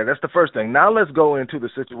we look at that. That's the first thing. Now let's go into the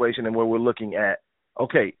situation and where we're looking at,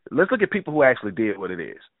 okay, let's look at people who actually did what it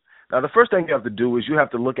is. Now, the first thing you have to do is you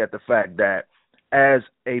have to look at the fact that as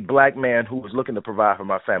a black man who is looking to provide for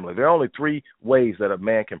my family, there are only three ways that a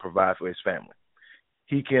man can provide for his family.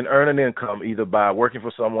 He can earn an income either by working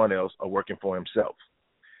for someone else or working for himself.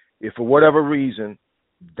 If for whatever reason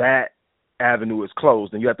that avenue is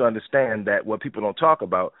closed, then you have to understand that what people don't talk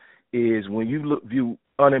about is when you view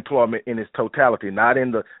unemployment in its totality, not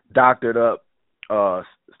in the doctored up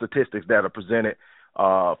statistics that are presented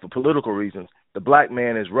for political reasons, the black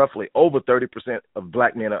man is roughly over 30% of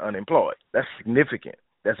black men are unemployed. That's significant.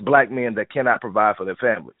 That's black men that cannot provide for their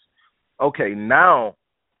families. Okay, now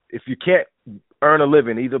if you can't earn a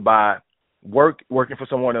living either by working for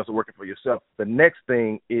someone else or working for yourself, the next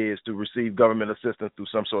thing is to receive government assistance through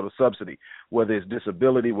some sort of subsidy, whether it's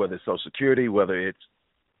disability, whether it's Social Security, whether it's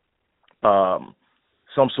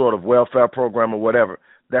some sort of welfare program or whatever.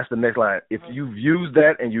 That's the next line. If you've used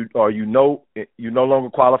that and you no longer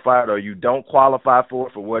qualified or you don't qualify for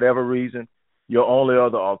it for whatever reason, your only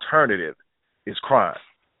other alternative is crime,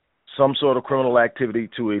 some sort of criminal activity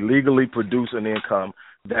to illegally produce an income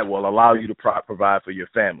that will allow you to provide for your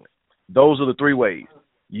family. Those are the three ways.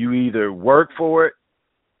 You either work for it,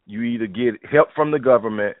 you either get help from the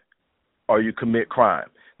government, or you commit crime.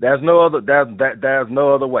 There's no other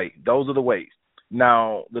way. Those are the ways.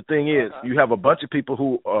 Now, the thing is, you have a bunch of people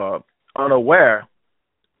who are unaware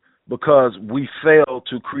because we fail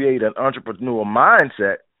to create an entrepreneurial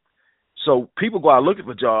mindset. So people go out looking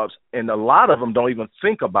for jobs, and a lot of them don't even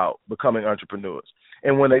think about becoming entrepreneurs.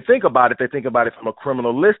 And when they think about it from a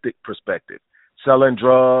criminalistic perspective, selling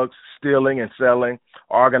drugs, stealing and selling,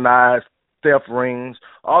 organized theft rings,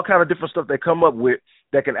 all kind of different stuff they come up with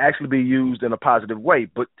that can actually be used in a positive way.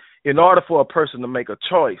 But in order for a person to make a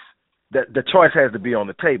choice, that the choice has to be on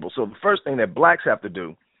the table. So the first thing that blacks have to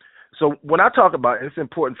do, so when I talk about, and it's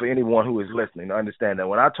important for anyone who is listening to understand that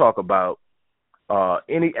when I talk about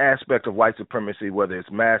any aspect of white supremacy, whether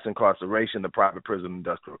it's mass incarceration, the private prison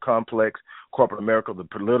industrial complex, corporate America, the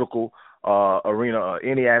political arena, or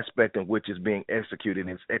any aspect in which is being executed,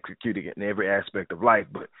 it's executing it in every aspect of life.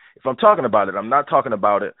 But if I'm talking about it, I'm not talking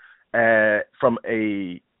about it from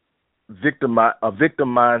a victim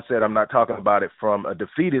mindset. I'm not talking about it from a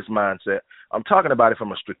defeatist mindset. I'm talking about it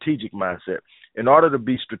from a strategic mindset. In order to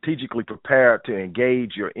be strategically prepared to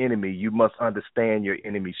engage your enemy, you must understand your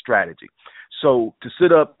enemy's strategy. So to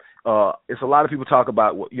sit up, it's a lot of people talk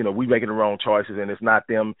about, we making the wrong choices and it's not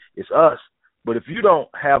them, it's us. But if you don't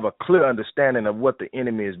have a clear understanding of what the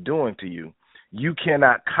enemy is doing to you, you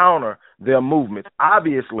cannot counter their movements.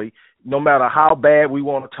 Obviously, no matter how bad we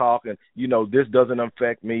want to talk and, this doesn't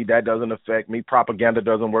affect me, that doesn't affect me, propaganda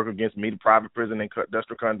doesn't work against me, the private prison and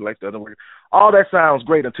industrial complex doesn't work. All that sounds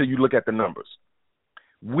great until you look at the numbers.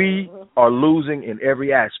 We are losing in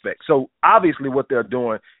every aspect. So obviously what they're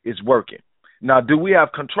doing is working. Now, do we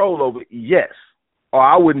have control over it? Yes. Or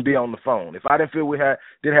I wouldn't be on the phone. If I didn't feel we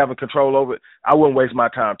didn't have a control over it, I wouldn't waste my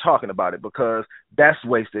time talking about it because that's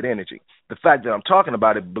wasted energy. The fact that I'm talking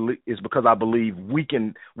about it is because I believe we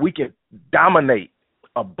can dominate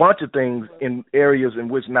a bunch of things in areas in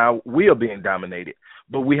which now we are being dominated.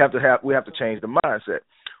 But we have to change the mindset.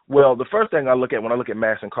 Well, the first thing I look at when I look at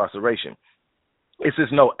mass incarceration, it's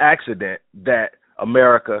just no accident that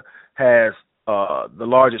America has the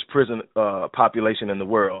largest prison population in the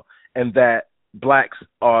world, and that blacks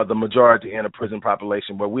are the majority in a prison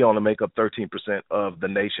population, where we only make up 13% of the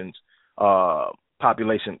nation's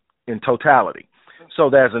population in totality. So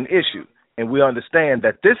there's an issue, and we understand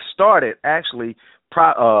that this started actually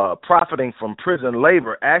profiting from prison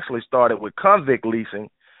labor actually started with convict leasing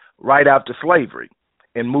right after slavery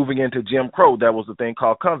and moving into Jim Crow. That was the thing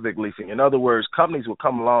called convict leasing. In other words, companies would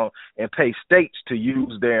come along and pay states to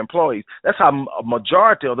use their employees. That's how a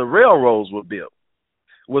majority of the railroads were built,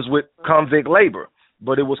 was with convict labor,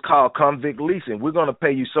 but it was called convict leasing. We're going to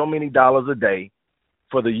pay you so many dollars a day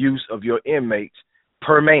for the use of your inmates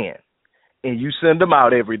per man, and you send them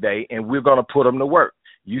out every day, and we're going to put them to work.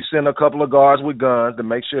 You send a couple of guards with guns to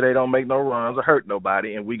make sure they don't make no runs or hurt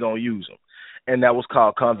nobody, and we're going to use them. And that was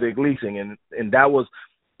called convict leasing, and that was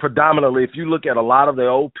predominantly, if you look at a lot of the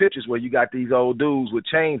old pictures where you got these old dudes with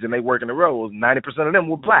chains and they work in the roads, 90% of them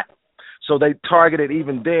were black. So they targeted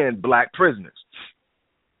even then black prisoners.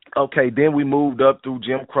 Okay, then we moved up through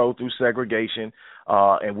Jim Crow, through segregation,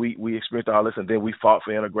 and we experienced all this, and then we fought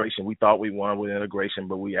for integration. We thought we won with integration,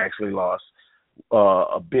 but we actually lost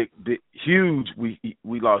huge.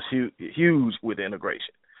 We lost huge with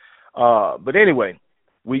integration. But anyway,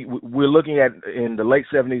 we're looking at in the late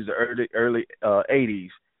 70s, the early 80s,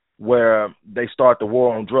 where they start the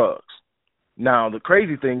war on drugs. Now, the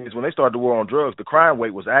crazy thing is when they started the war on drugs, the crime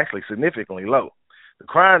rate was actually significantly low. The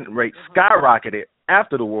crime rate skyrocketed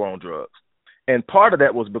after the war on drugs. And part of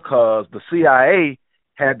that was because the CIA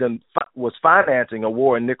was financing a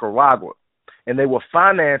war in Nicaragua. And they were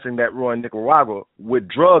financing that war in Nicaragua with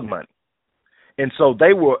drug money. And so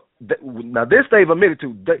now this they've admitted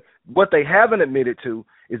to. What they haven't admitted to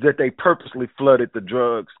is that they purposely flooded the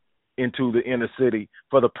drugs into the inner city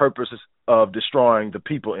for the purposes of destroying the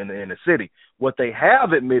people in the inner city. What they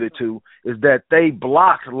have admitted to is that they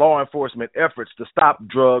blocked law enforcement efforts to stop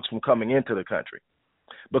drugs from coming into the country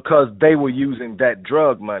because they were using that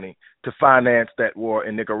drug money to finance that war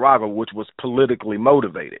in Nicaragua, which was politically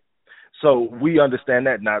motivated. So we understand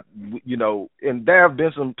that now, and there have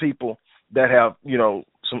been some people that have,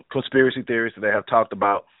 some conspiracy theorists that have talked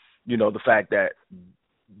about, the fact that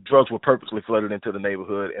drugs were purposely flooded into the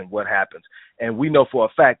neighborhood and what happens. And we know for a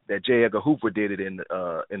fact that J. Edgar Hoover did it in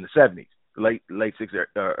the 70s, late 60s,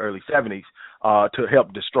 early 70s, to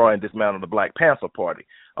help destroy and dismantle the Black Panther Party,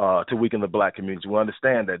 to weaken the black community. We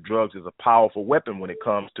understand that drugs is a powerful weapon when it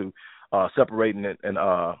comes to separating and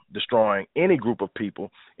destroying any group of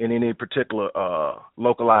people in any particular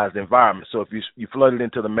localized environment. So if you flood it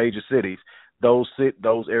into the major cities, those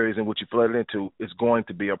areas in which you flood it into is going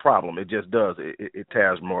to be a problem. It just does. It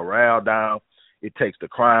tears morale down. It takes the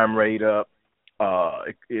crime rate up.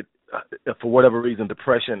 For whatever reason,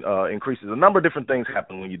 depression increases. A number of different things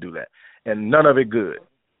happen when you do that, and none of it good.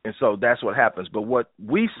 And so that's what happens. But what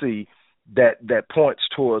we see that points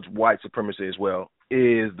towards white supremacy as well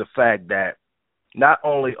is the fact that not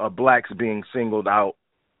only are blacks being singled out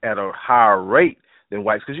at a higher rate than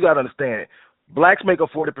whites, because you got to understand, blacks make up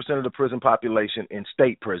 40% of the prison population in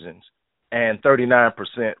state prisons and 39%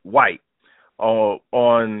 white.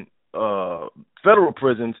 On federal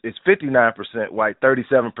prisons, it's 59% white,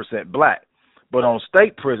 37% black. But on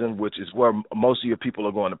state prison, which is where most of your people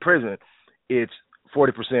are going to prison, it's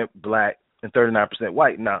 40% black and 39%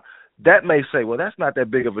 white. Now, that may say, well, that's not that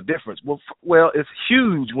big of a difference. Well, it's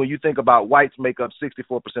huge when you think about whites make up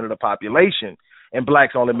 64% of the population and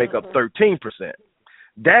blacks only make up 13%.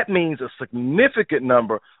 That means a significant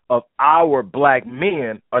number of our black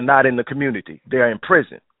men are not in the community. They're in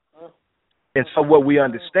prison. And so what we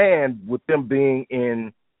understand with them being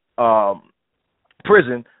in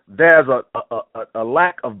prison, there's a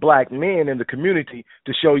lack of black men in the community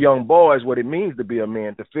to show young boys what it means to be a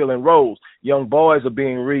man, to fill in roles. Young boys are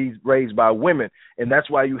being raised by women, and that's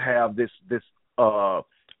why you have this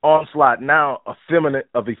onslaught now of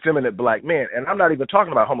effeminate black men. And I'm not even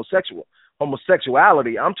talking about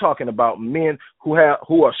homosexuality. I'm talking about men who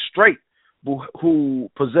are straight, who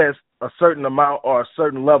possess a certain amount or a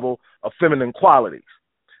certain level of feminine qualities.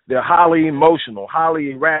 They're highly emotional,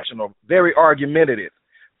 highly irrational, very argumentative,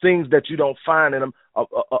 things that you don't find in them.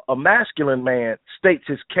 A masculine man states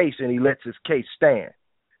his case and he lets his case stand.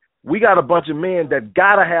 We got a bunch of men that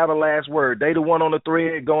got to have a last word. They the one on the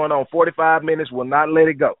thread going on 45 minutes, will not let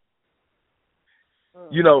it go.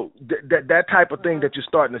 That type of thing that you're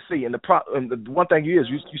starting to see. And the one thing is,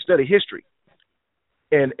 you study history.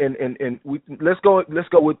 And let's go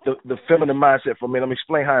with the feminine mindset for a minute. Let me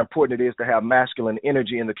explain how important it is to have masculine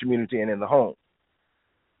energy in the community and in the home.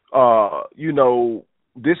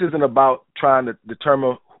 This isn't about trying to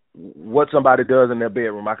determine what somebody does in their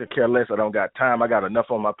bedroom. I could care less. I don't got time. I got enough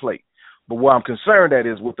on my plate. But what I'm concerned at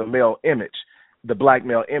is with the male image, the black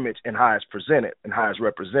male image, and how it's presented and how it's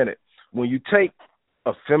represented. When you take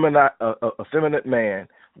a feminine man,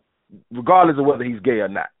 regardless of whether he's gay or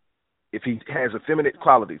not, if he has effeminate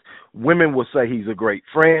qualities, women will say he's a great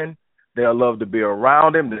friend. They'll love to be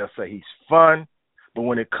around him. They'll say he's fun. But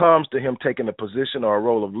when it comes to him taking a position or a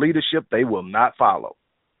role of leadership, they will not follow.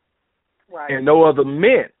 Right. And no other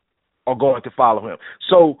men are going to follow him.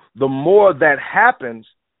 So the more that happens,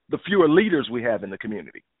 the fewer leaders we have in the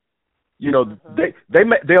community.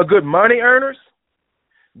 They're good money earners.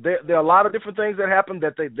 There are a lot of different things that happen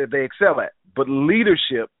that they excel at. But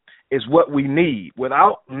leadership is what we need.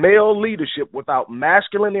 Without male leadership, without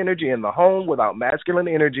masculine energy in the home, without masculine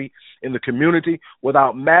energy in the community,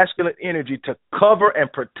 without masculine energy to cover and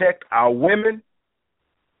protect our women,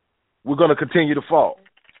 we're going to continue to fall.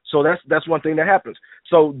 So that's one thing that happens.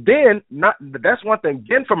 So that's one thing.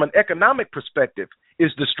 Then from an economic perspective,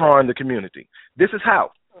 is destroying the community. This is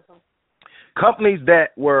how. Companies that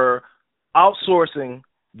were outsourcing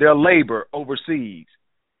their labor overseas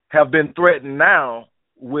have been threatened now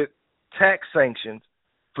with tax sanctions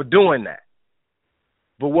for doing that.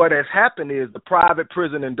 But what has happened is the private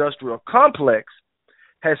prison industrial complex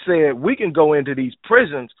has said we can go into these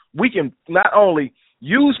prisons. We can not only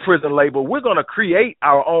use prison labor, we're going to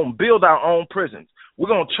build our own prisons. We're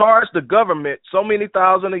going to charge the government so many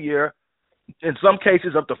thousand a year, in some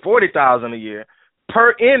cases up to $40,000 a year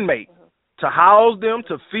per inmate, to house them,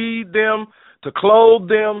 to feed them, to clothe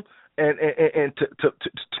them, and to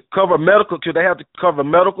cover medical. They have to cover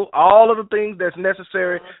medical, all of the things that's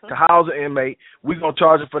necessary to house an inmate. We're going to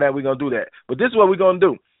charge them for that. We're going to do that. But this is what we're going to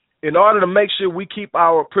do. In order to make sure we keep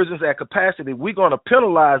our prisons at capacity, we're going to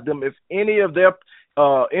penalize them if any of their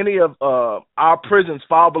any of our prisons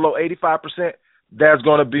fall below 85%, there's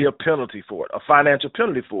going to be a penalty for it, a financial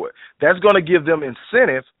penalty for it. That's going to give them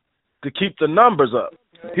incentive to keep the numbers up.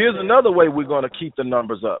 Here's another way we're going to keep the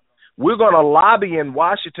numbers up. We're going to lobby in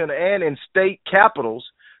Washington and in state capitals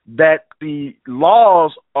that the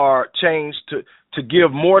laws are changed to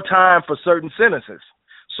give more time for certain sentences.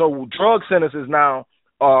 So drug sentences now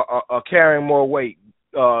are carrying more weight.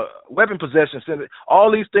 Weapon possession sentence,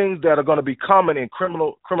 all these things that are going to be common in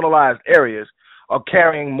criminalized areas are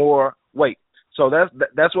carrying more weight. So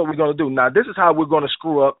that's what we're going to do. Now, this is how we're going to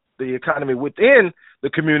screw up the economy within the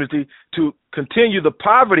community to continue the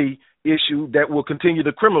poverty issue that will continue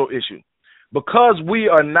the criminal issue. Because we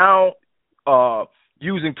are now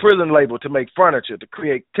using prison labor to make furniture, to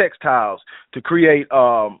create textiles, to create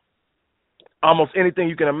almost anything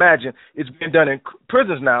you can imagine. It's being done in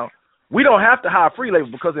prisons now. We don't have to hire free labor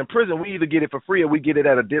because in prison we either get it for free or we get it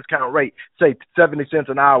at a discount rate, say 70 cents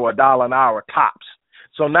an hour, $1 an hour tops.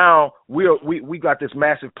 So now we got this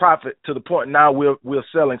massive profit to the point now we're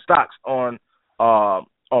selling stocks on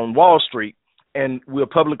Wall Street, and we're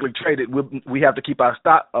publicly traded. We have to keep our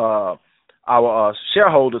stock our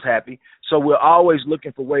shareholders happy. So we're always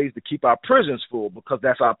looking for ways to keep our prisons full because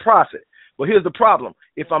that's our profit. But here's the problem.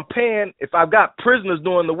 If I've got prisoners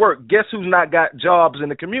doing the work, guess who's not got jobs in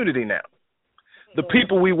the community now? The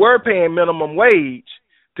people we were paying minimum wage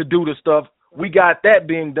to do the stuff, we got that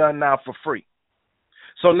being done now for free.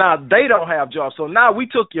 So now they don't have jobs. So now we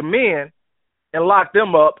took your men and locked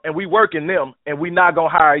them up, and we working them, and we not going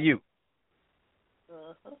to hire you.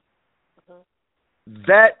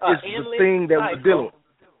 That is the thing that we're dealing with.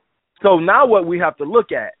 So now what we have to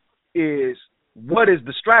look at is what is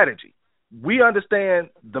the strategy? We understand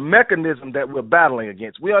the mechanism that we're battling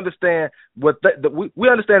against. We understand we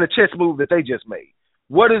understand the chess move that they just made.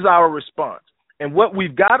 What is our response? And what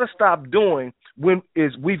we've got to stop doing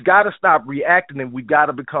is we've got to stop reacting and we've got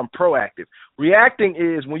to become proactive. Reacting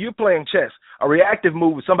is when you're playing chess. A reactive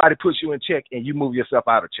move is somebody puts you in check and you move yourself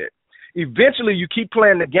out of check. Eventually, you keep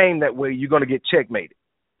playing the game that way, you're going to get checkmated.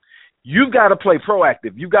 You've got to play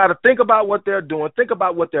proactive. You've got to think about what they're doing. Think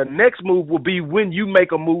about what their next move will be when you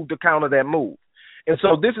make a move to counter that move. And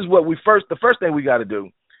so this is what the first thing we got to do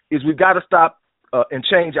is we've got to stop and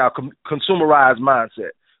change our consumerized mindset.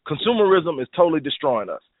 Consumerism is totally destroying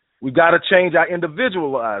us. We've got to change our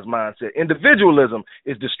individualized mindset. Individualism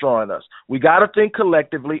is destroying us. We got to think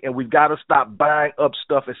collectively, and we've got to stop buying up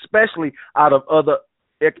stuff, especially out of other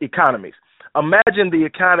economies. Imagine the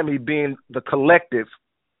economy being the collective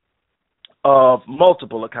of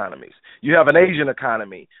multiple economies. You have an Asian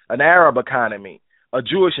economy, an Arab economy, a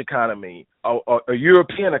Jewish economy, a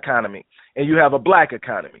European economy, and you have a black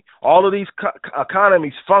economy. All of these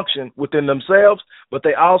economies function within themselves, but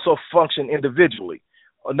they also function individually.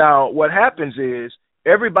 Now, what happens is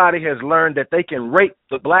everybody has learned that they can rate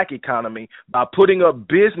the black economy by putting up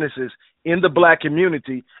businesses in the black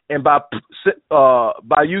community and by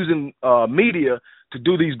using media to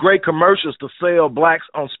do these great commercials to sell blacks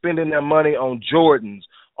on spending their money on Jordans,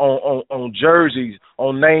 on jerseys,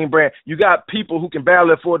 on name brand. You got people who can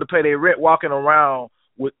barely afford to pay their rent walking around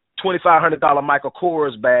with $2,500 Michael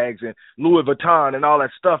Kors bags and Louis Vuitton and all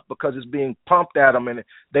that stuff because it's being pumped at them, and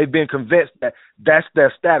they've been convinced that that's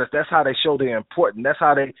their status. That's how they show they're important. That's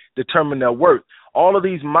how they determine their worth. All of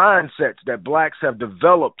these mindsets that blacks have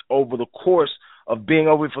developed over the course of being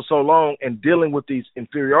over here for so long and dealing with these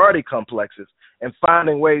inferiority complexes and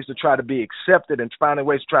finding ways to try to be accepted and finding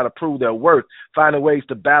ways to try to prove their worth, finding ways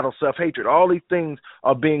to battle self-hatred. All these things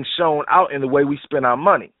are being shown out in the way we spend our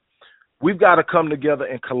money. We've got to come together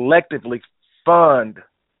and collectively fund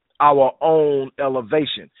our own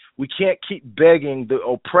elevation. We can't keep begging the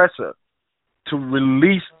oppressor to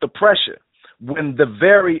release the pressure when the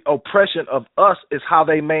very oppression of us is how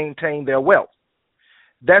they maintain their wealth.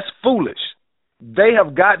 That's foolish. They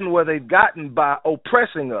have gotten where they've gotten by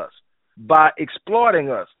oppressing us, by exploiting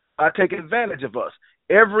us, by taking advantage of us.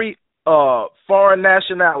 Every foreign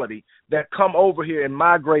nationality that come over here and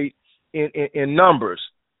migrate in numbers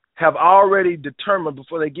have already determined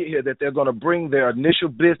before they get here that they're going to bring their initial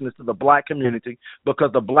business to the black community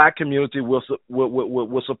because the black community will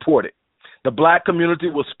support it. The black community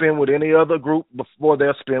will spend with any other group before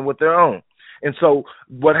they'll spend with their own. And so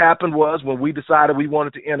what happened was when we decided we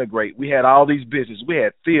wanted to integrate, we had all these businesses. We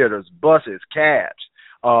had theaters, buses, cabs,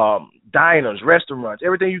 diners, restaurants,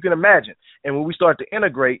 everything you can imagine. And when we started to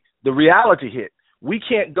integrate, the reality hit. We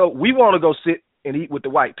want to go sit and eat with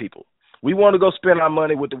the white people. We want to go spend our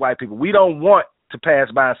money with the white people. We don't want to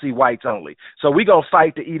pass by and see whites only. So we're going to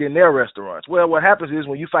fight to eat in their restaurants. Well, what happens is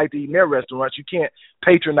when you fight to eat in their restaurants, you can't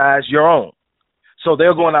patronize your own. So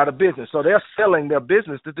they're going out of business. So they're selling their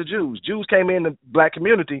business to the Jews. Jews came in the black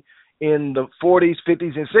community in the 40s,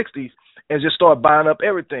 50s, and 60s and just started buying up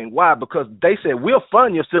everything. Why? Because they said, we'll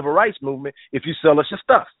fund your civil rights movement if you sell us your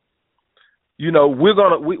stuff. You know, we're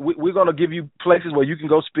gonna give you places where you can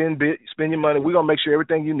go spend your money. We're gonna make sure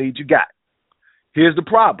everything you need you got. Here's the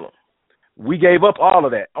problem: we gave up all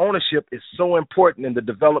of that. Ownership is so important in the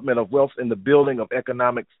development of wealth and the building of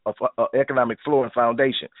economic floor and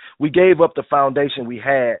foundation. We gave up the foundation we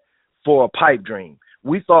had for a pipe dream.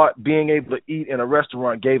 We thought being able to eat in a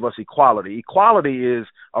restaurant gave us equality. Equality is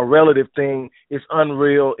a relative thing. It's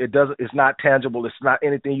unreal. It's not tangible. It's not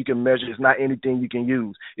anything you can measure. It's not anything you can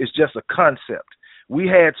use. It's just a concept. We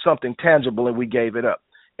had something tangible and we gave it up.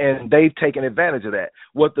 And they've taken advantage of that.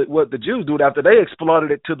 What the Jews do after they exploited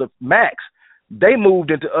it to the max, they moved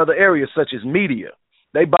into other areas such as media.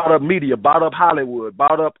 They bought up media, bought up Hollywood,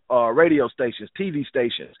 bought up radio stations, TV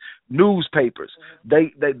stations, newspapers.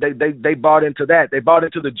 They bought into that. They bought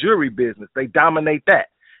into the jewelry business. They dominate that.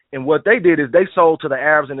 And what they did is they sold to the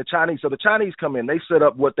Arabs and the Chinese. So the Chinese come in. They set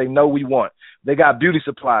up what they know we want. They got beauty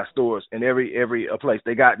supply stores in every place.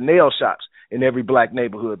 They got nail shops in every black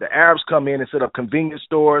neighborhood. The Arabs come in and set up convenience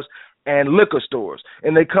stores and liquor stores.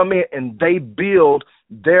 And they come in and they build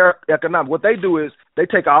their economic. What they do is they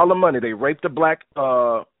take all the money. They rape the black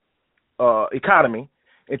economy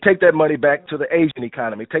and take that money back to the Asian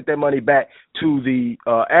economy, take that money back to the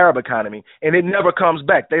Arab economy, and it never comes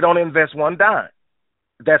back. They don't invest one dime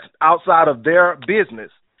that's outside of their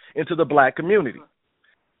business into the black community.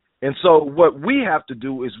 And so what we have to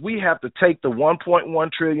do is we have to take the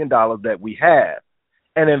 $1.1 trillion that we have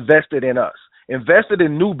and invest it in us. Invest it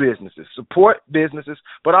in new businesses, support businesses,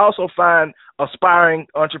 but also find aspiring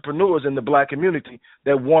entrepreneurs in the black community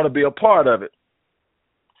that want to be a part of it,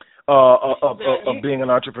 of being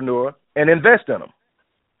an entrepreneur, and invest in them.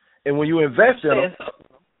 And when you invest in them,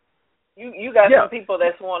 you got some people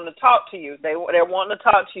that's wanting to talk to you. They're wanting to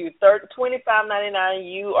talk to you.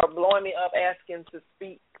 $25.99. You are blowing me up asking to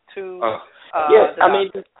speak to.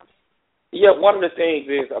 One of the things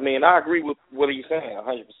is, I agree with what he's saying,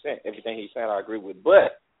 100%. Everything he's saying, I agree with.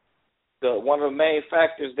 But one of the main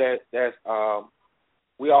factors that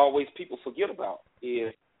people forget about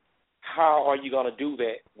is how are you going to do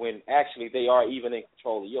that when actually they are even in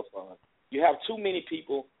control of your funds? You have too many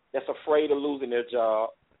people that's afraid of losing their job.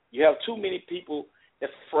 You have too many people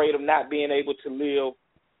that's afraid of not being able to live,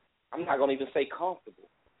 I'm not going to even say comfortable,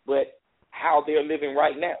 but how they're living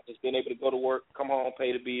right now, just being able to go to work, come home,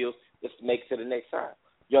 pay the bills, just to make it to the next time.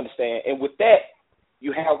 You understand? And with that,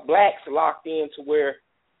 you have blacks locked in to where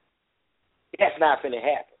that's not going to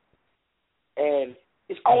happen. And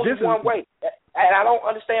it's only one way. And I don't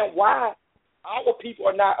understand why our people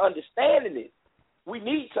are not understanding it. We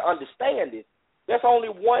need to understand it. There's only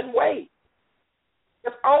one way.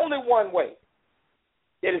 There's only one way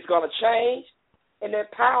that it's going to change, and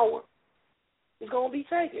that power is going to be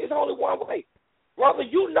taken. It's only one way. Brother,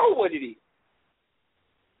 you know what it is.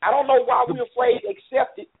 I don't know why we're afraid to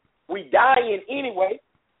accept it. We dying anyway.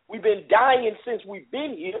 We've been dying since we've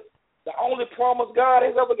been here. The only promise God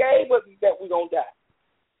has ever gave us is that we're going to die.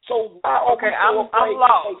 So why are we so afraid? I'm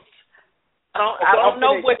lost. I don't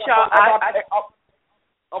know what y'all...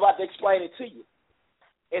 I'm about to explain it to you.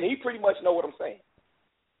 And he pretty much know what I'm saying.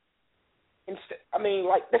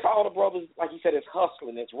 That's all the brothers, like you said, it's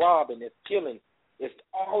hustling, it's robbing, it's killing, it's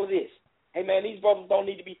all of this. Hey, man, these brothers don't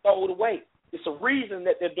need to be thrown away. It's a reason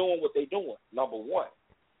that they're doing what they're doing, number one.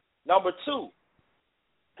 Number two,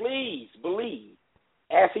 please believe,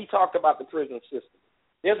 as he talked about the prison system,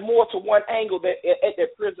 there's more to one angle at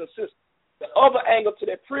that prison system. The other angle to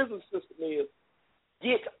that prison system is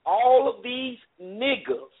get all of these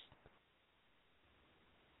niggas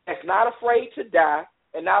that's not afraid to die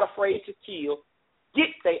and not afraid to kill, get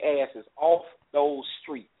their asses off those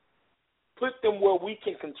streets. Put them where we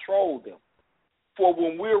can control them. For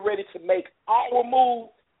when we're ready to make our move,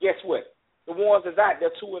 guess what? The ones that's out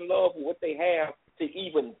there too in love with what they have to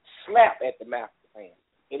even slap at the master plan.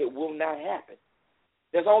 And it will not happen.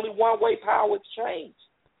 There's only one way power is changed.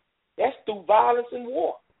 That's through violence and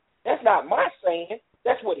war. That's not my saying.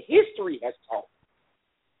 That's what history has taught.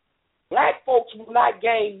 Black folks will not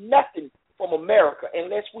gain nothing from America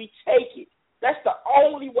unless we take it. That's the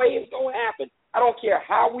only way it's going to happen. I don't care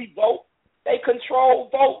how we vote. They control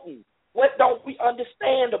voting. What don't we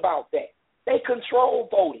understand about that? They control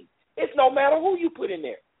voting. It's no matter who you put in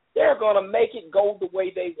there. They're going to make it go the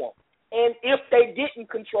way they want. And if they didn't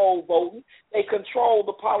control voting, they control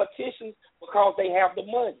the politicians because they have the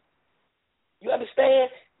money. You understand?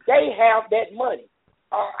 They have that money.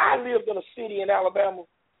 I lived in a city in Alabama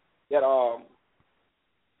that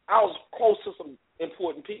I was close to some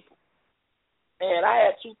important people. And I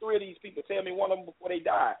had 2-3 of these people tell me, one of them before they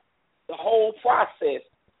died, the whole process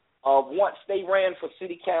of once they ran for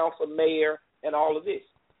city council, mayor, and all of this.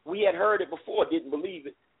 We had heard it before, didn't believe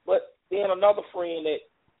it. But then another friend that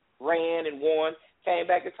ran and won came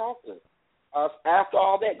back and talked to us. After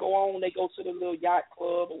all that go on, they go to the little yacht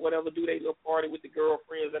club or whatever, do their little party with the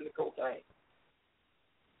girlfriends and the cocaine.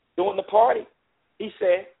 During the party, he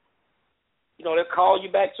said, you know, they'll call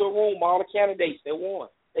you back to a room, all the candidates that won.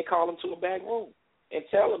 They call them to a back room and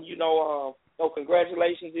tell them,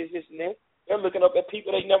 congratulations, this and that. They're looking up at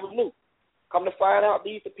people they never knew. Come to find out,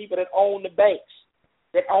 these are people that own the banks,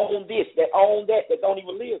 that own this, that own that don't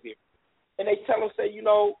even live here. And they tell them,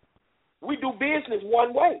 we do business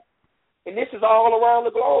one way. And this is all around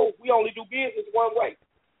the globe. We only do business one way.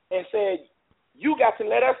 And said, you got to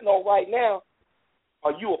let us know right now,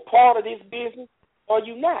 are you a part of this business or are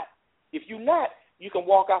you not? If you're not, you can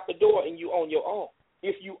walk out the door and you on your own.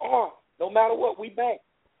 If you are, no matter what, we back.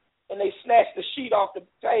 And they snatched the sheet off the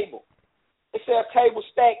table. They said a table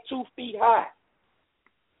stacked 2 feet high.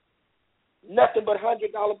 Nothing but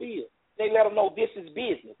 $100 bills. They let them know this is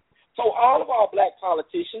business. So all of our black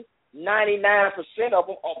politicians, 99% of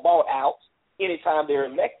them are bought out anytime they're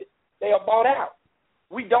elected. They are bought out.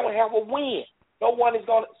 We don't have a win. No one is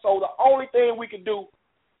going to. So the only thing we can do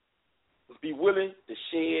is be willing to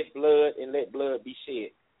shed blood and let blood be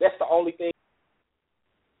shed. That's the only thing.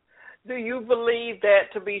 Do you believe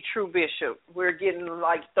that to be true, Bishop? We're getting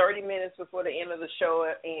like 30 minutes before the end of the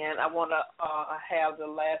show, and I want to have the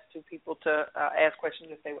last 2 people to ask questions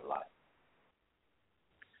if they would like.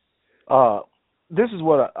 This is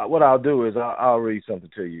what I'll do is I'll read something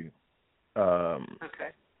to you.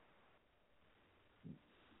 Okay.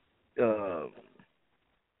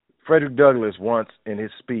 Frederick Douglass once in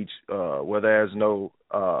his speech, where there's no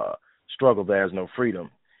struggle, there's no freedom.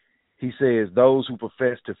 He says, those who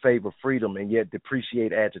profess to favor freedom and yet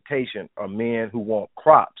depreciate agitation are men who want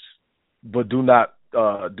crops but do not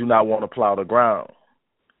want to plow the ground.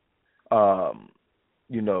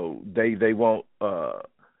 They want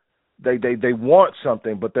they want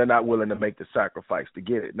something, but they're not willing to make the sacrifice to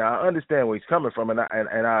get it. Now I understand where he's coming from, and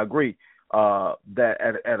I agree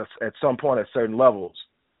that at some point at certain levels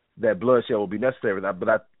that bloodshed will be necessary.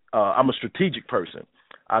 But I'm a strategic person.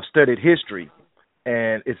 I've studied history.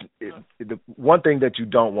 And the one thing that you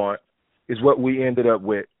don't want is what we ended up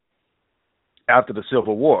with after the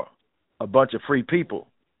Civil War, a bunch of free people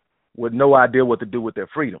with no idea what to do with their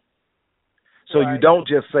freedom. So right. You don't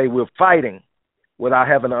just say we're fighting without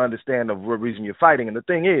having an understanding of what reason you're fighting. And the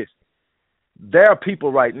thing is, there are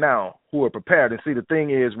people right now who are prepared. And see, the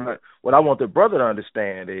thing is, what I want the brother to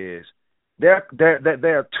understand is there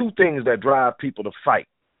are 2 things that drive people to fight.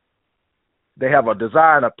 They have a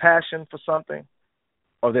desire and a passion for something,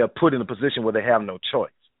 or they're put in a position where they have no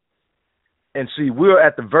choice. And see, we're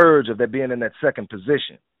at the verge of being in that second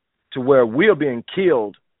position to where we're being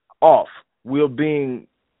killed off. We're being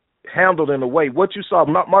handled in a way. What you saw,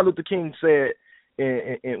 Martin Luther King said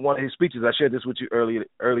in one of his speeches, I shared this with you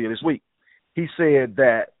earlier this week. He said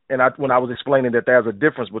that, when I was explaining that there's a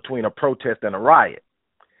difference between a protest and a riot,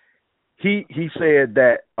 he said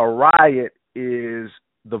that a riot is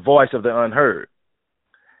the voice of the unheard.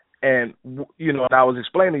 And, and I was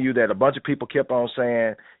explaining to you that a bunch of people kept on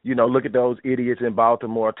saying, look at those idiots in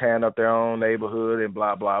Baltimore tearing up their own neighborhood and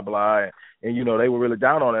blah, blah, blah. And they were really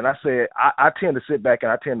down on it. And I said, I tend to sit back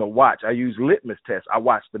and I tend to watch. I use litmus tests. I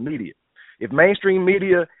watch the media. If mainstream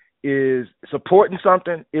media is supporting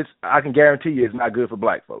something, I can guarantee you it's not good for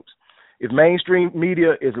black folks. If mainstream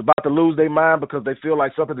media is about to lose their mind because they feel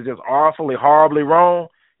like something is just awfully, horribly wrong,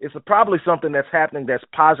 it's probably something that's happening that's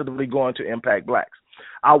positively going to impact blacks.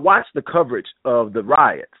 I watched the coverage of the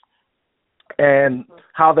riots and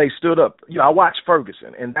how they stood up. I watched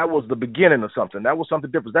Ferguson, and that was the beginning of something. That was something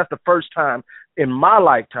different. That's the first time in my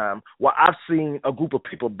lifetime where I've seen a group of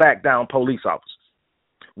people back down police officers.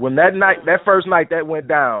 When that first night that went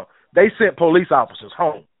down, they sent police officers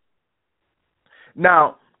home.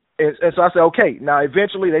 Now, and so I said, okay, now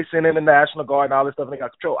eventually they sent in the National Guard and all this stuff, and they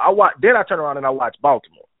got control. Then I turned around and I watched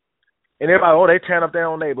Baltimore. And everybody, they tearing up their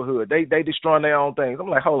own neighborhood. They destroying their own things. I'm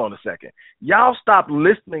like, hold on a second. Y'all stop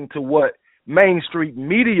listening to what mainstream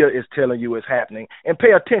media is telling you is happening and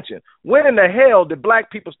pay attention. When in the hell did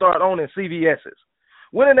black people start owning CVS's?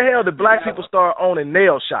 When in the hell did black people start owning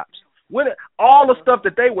nail shops? All the stuff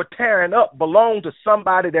that they were tearing up belonged to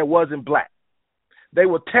somebody that wasn't black. They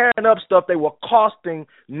were tearing up stuff. They were costing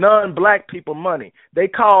non-black people money. They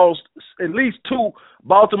caused at least 2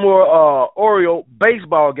 Baltimore Oriole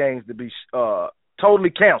baseball games to be totally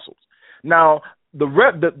canceled. Now,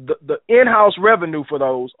 the in-house revenue for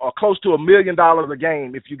those are close to $1 million a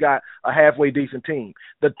game if you got a halfway decent team.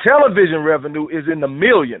 The television revenue is in the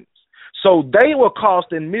millions. So they were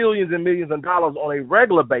costing millions and millions of dollars on a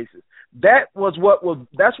regular basis. That's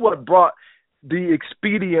what brought the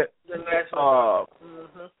expedient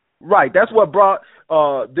right. That's what brought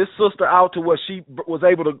this sister out to where she was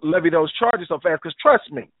able to levy those charges so fast. Because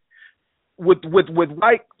trust me, with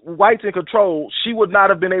whites in control, she would not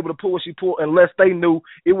have been able to pull what she pulled unless they knew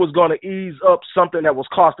it was going to ease up something that was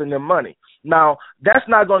costing them money. Now, that's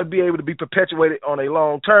not going to be able to be perpetuated on a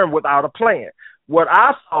long term without a plan. What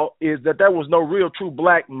I thought is that there was no real true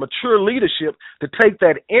black mature leadership to take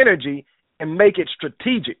that energy and make it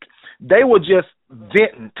strategic. They were just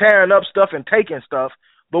venting, tearing up stuff and taking stuff.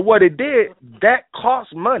 But what it did, that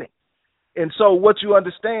cost money. And so what you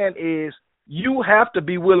understand is you have to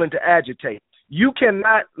be willing to agitate. You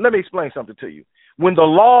cannot, let me explain something to you. When the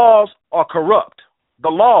laws are corrupt,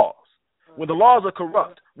 when the laws are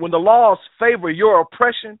corrupt, when the laws favor your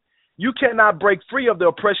oppression, you cannot break free of the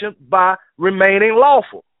oppression by remaining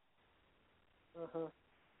lawful.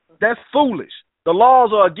 That's foolish. The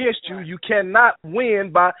laws are against you. You cannot win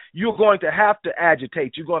by, you're going to have to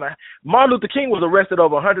agitate. Martin Luther King was arrested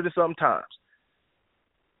over 100 and something times.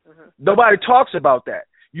 Nobody talks about that.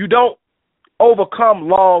 You don't overcome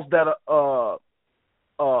laws that are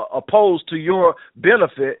opposed to your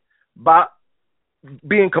benefit by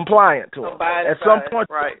being compliant to them. At some point,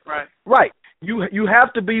 right. You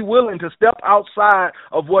have to be willing to step outside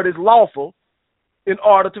of what is lawful in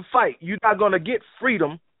order to fight. You're not going to get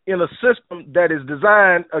freedom in a system that is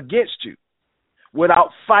designed against you without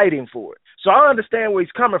fighting for it. So I understand where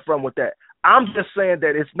he's coming from with that. I'm just saying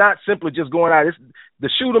that it's not simply just going out. The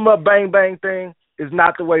shoot 'em up, bang, bang thing is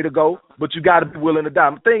not the way to go, but you got to be willing to die.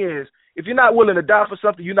 The thing is, if you're not willing to die for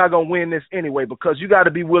something, you're not going to win this anyway, because you got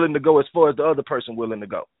to be willing to go as far as the other person willing to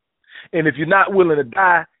go. And if you're not willing to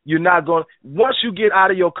die, you're not going. Once you get out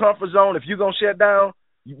of your comfort zone, if you're going to shut down,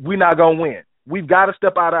 we're not going to win. We've got to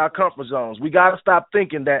step out of our comfort zones. We got to stop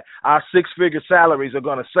thinking that our six-figure salaries are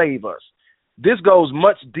going to save us. This goes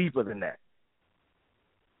much deeper than that.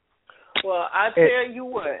 Well, I tell you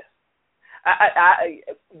what,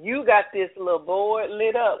 you got this little board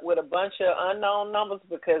lit up with a bunch of unknown numbers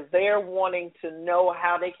because they're wanting to know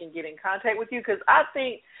how they can get in contact with you. Because I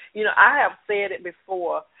think, I have said it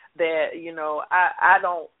before that, I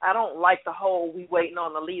don't like the whole we waiting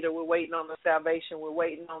on the leader, we're waiting on the salvation, we're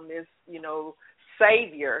waiting on this,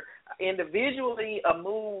 savior. Individually, a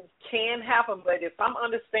move can happen, but if I'm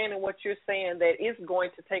understanding what you're saying, that it's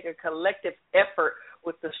going to take a collective effort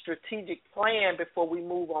with the strategic plan before we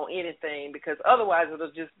move on anything, because otherwise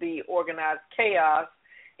it'll just be organized chaos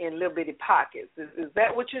in little bitty pockets. Is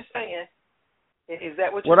that what you're saying? Is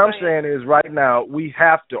that what you're saying? What I'm saying is right now we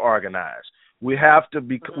have to organize. We have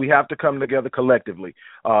to come together collectively.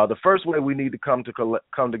 The first way we need to come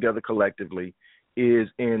together collectively is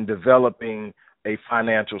in developing a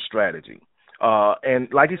financial strategy.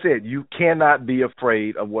 And like you said, you cannot be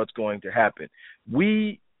afraid of what's going to happen.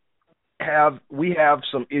 We have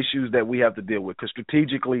some issues that we have to deal with, because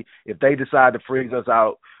strategically, if they decide to freeze us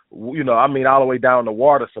out, all the way down the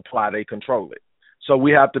water supply, they control it. So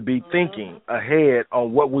we have to be thinking ahead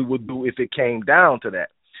on what we would do if it came down to that.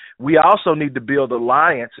 We also need to build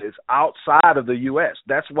alliances outside of the U.S.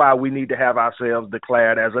 That's why we need to have ourselves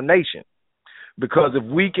declared as a nation. Because if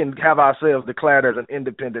we can have ourselves declared as an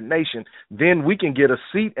independent nation, then we can get a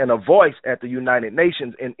seat and a voice at the United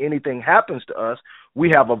Nations, and anything happens to us,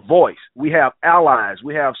 we have a voice. We have allies.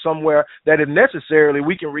 We have somewhere that if necessarily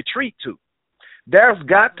we can retreat to. There's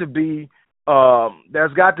got to be a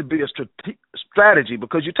strategy,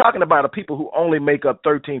 because you're talking about a people who only make up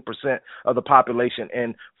 13% of the population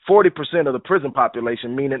and 40% of the prison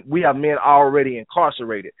population, meaning we have men already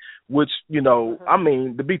incarcerated, which,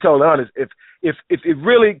 to be totally honest, if it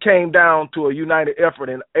really came down to a united effort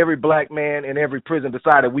and every black man in every prison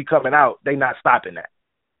decided we coming out, they not stopping that.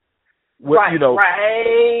 Right.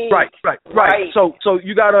 So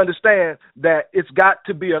you got to understand that it's got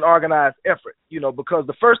to be an organized effort, because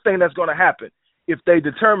the first thing that's going to happen, if they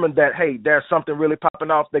determine that, hey, there's something really popping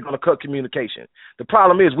off, they're going to cut communication. The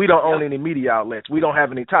problem is we don't own any media outlets. We don't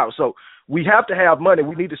have any time. So we have to have money.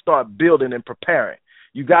 We need to start building and preparing.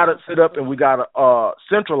 You got to sit up and we got to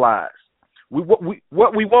centralize. What we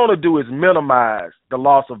want to do is minimize the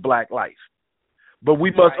loss of black life. But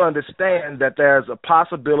we must understand that there's a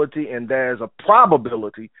possibility and there's a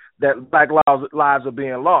probability that black lives are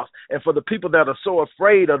being lost. And for the people that are so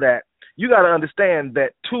afraid of that, you got to understand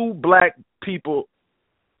that 2 black people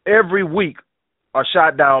every week are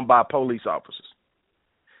shot down by police officers.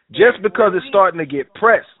 Just because it's starting to get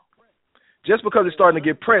press Just because it's starting to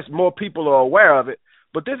get pressed, more people are aware of it.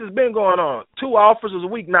 But this has been going on. 2 officers a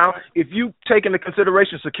week now. If you take into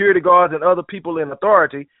consideration security guards and other people in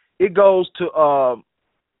authority, it goes to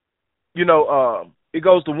it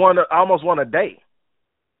goes to almost one a day.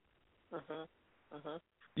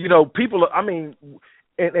 You know, people. I mean,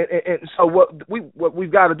 and so what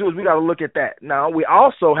we've got to do is we got to look at that. Now we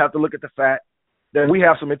also have to look at the fact that we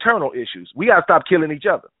have some internal issues. We got to stop killing each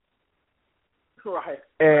other. Right.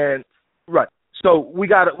 And right. So we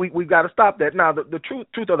got to stop that. Now the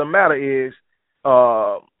truth of the matter is,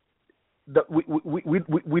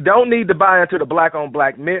 we don't need to buy into the black on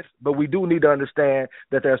black myth, but we do need to understand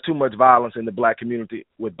that there's too much violence in the black community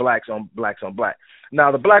with blacks on black.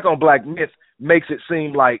 Now the black on black myth makes it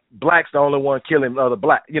seem like blacks the only one killing other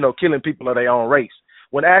black, killing people of their own race,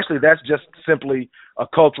 when actually that's just simply a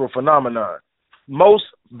cultural phenomenon. Most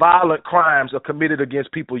violent crimes are committed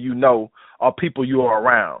against people or people you are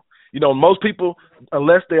around. Most people,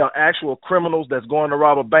 unless they are actual criminals that's going to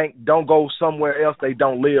rob a bank, don't go somewhere else they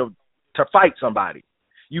don't live to fight somebody.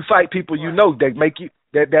 You fight people that make you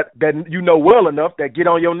that well enough that get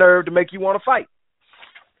on your nerve to make you want to fight.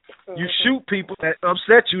 You shoot people that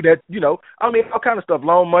upset you all kind of stuff.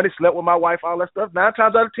 Loan money, slept with my wife, all that stuff. 9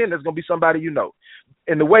 times out of 10, there's going to be somebody you know.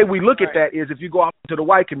 And the way we look at that is if you go out to the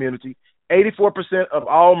white community, 84% of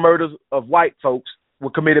all murders of white folks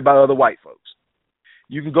were committed by other white folks.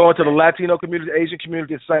 You can go into the Latino community, Asian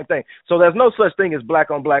community, it's the same thing. So there's no such thing as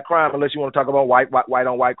black on black crime unless you want to talk about white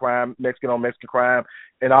on white crime, Mexican on Mexican crime,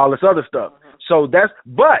 and all this other stuff. So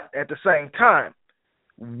but at the same time,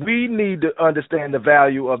 we need to understand the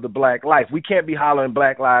value of the black life. We can't be hollering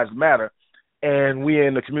Black Lives Matter and we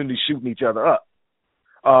in the community shooting each other up.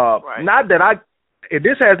 Not that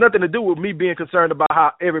this has nothing to do with me being concerned about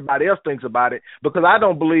how everybody else thinks about it, because I'm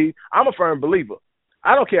a firm believer.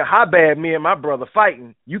 I don't care how bad me and my brother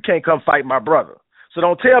fighting, you can't come fight my brother. So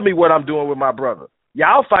don't tell me what I'm doing with my brother.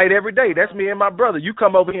 Y'all fight every day. That's me and my brother. You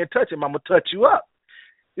come over here and touch him, I'm going to touch you up.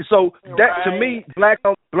 So that to me, black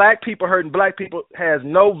people hurting black people has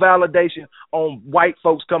no validation on white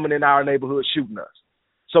folks coming in our neighborhood shooting us.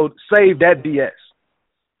 So save that BS.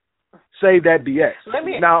 Save that BS. Let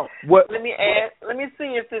me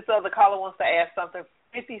see if this other caller wants to ask something.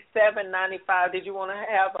 5795. Did you want to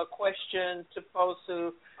have a question to pose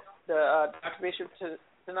to the Dr. Bishop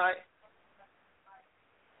tonight?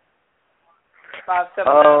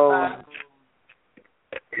 5795.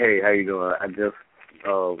 Hey, how you doing? I just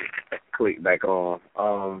clicked back on.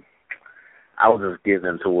 I was just getting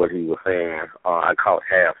into what he was saying. I caught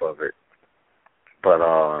half of it, but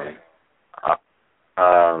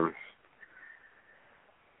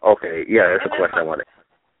okay, yeah, that's a question I wanted.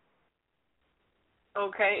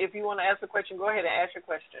 Okay, if you want to ask a question, go ahead and ask your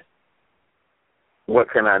question. What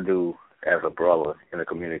can I do as a brother in the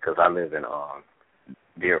community? Because I live in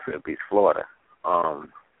Deerfield Beach, Florida.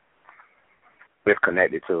 We're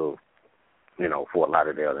connected to, Fort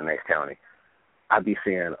Lauderdale, the next county. I be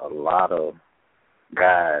seeing a lot of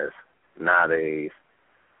guys nowadays.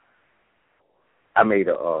 I made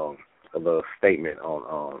a little statement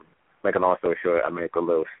on make a long story short. I made a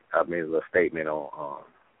little statement on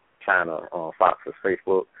China on Fox's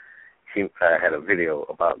Facebook. She had a video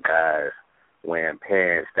about guys wearing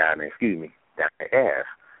pants down their ass.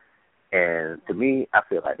 And to me, I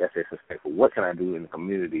feel like that's disrespectful. What can I do in the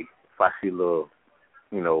community if I see little,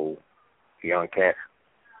 young cats,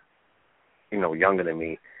 younger than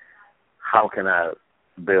me? How can I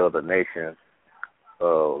build a nation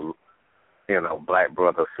of, black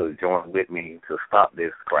brothers to join with me to stop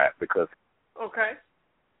this crap? Because okay,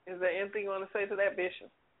 is there anything you want to say to that,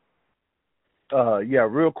 Bishop? Yeah,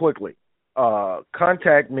 real quickly.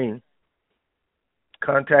 Contact me.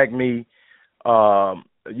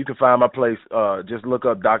 You can find my place. Just look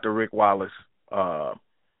up Dr. Rick Wallace. You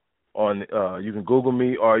can Google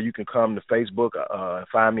me, or you can come to Facebook.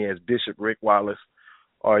 Find me as Bishop Rick Wallace,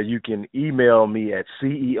 or you can email me at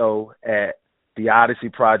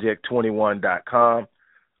ceo@theodysseyproject21.com.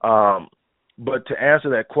 But to answer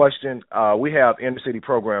that question, we have inner city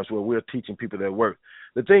programs where we're teaching people their work.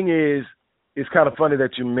 The thing is, it's kind of funny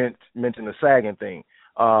that you mentioned the sagging thing.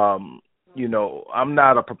 I'm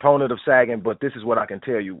not a proponent of sagging, but this is what I can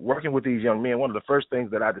tell you. Working with these young men, one of the first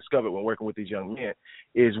things that I discovered when working with these young men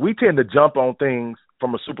is we tend to jump on things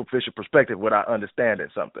from a superficial perspective without understanding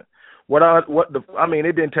something.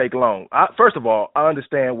 It didn't take long. First of all, I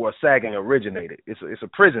understand where sagging originated. It's a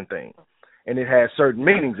prison thing, and it has certain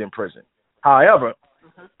meanings in prison. However,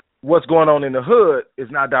 what's going on in the hood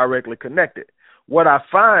is not directly connected. What I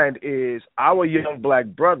find is our young black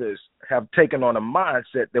brothers have taken on a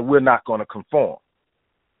mindset that we're not going to conform.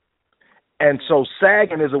 And so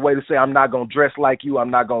sagging is a way to say I'm not going to dress like you, I'm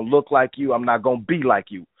not going to look like you, I'm not going to be like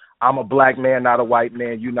you. I'm a black man, not a white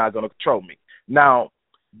man. You're not going to control me. Now,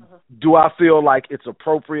 do I feel like it's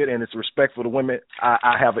appropriate and it's respectful to women?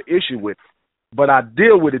 I have an issue with it. But I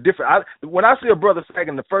deal with it different. When I see a brother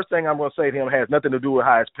sagging, the first thing I'm going to say to him has nothing to do with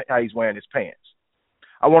how he's wearing his pants.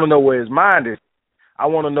 I want to know where his mind is. I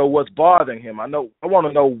want to know what's bothering him. I want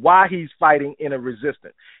to know why he's fighting in a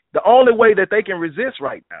resistance. The only way that they can resist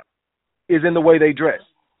right now is in the way they dress.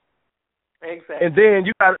 Exactly. And then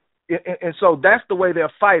you got, and so that's the way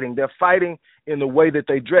they're fighting. They're fighting in the way that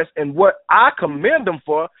they dress. And what I commend them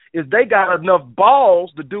for is they got enough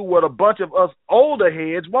balls to do what a bunch of us older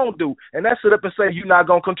heads won't do, and that's sit up and say, you're not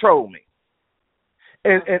going to control me.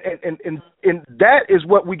 And that is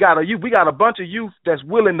what we got. We got a bunch of youth that's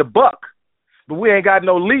willing to buck, but we ain't got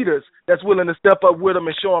no leaders that's willing to step up with them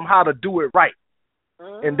and show them how to do it right.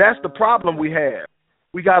 And that's the problem we have.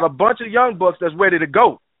 We got a bunch of young bucks that's ready to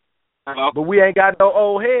go, but we ain't got no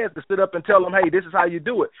old heads to sit up and tell them, hey, this is how you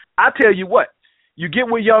do it. I tell you what, you get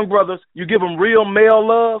with young brothers, you give them real male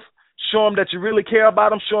love, show them that you really care about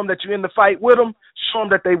them, show them that you're in the fight with them, show them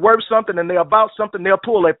that they worth something and they're about something, they'll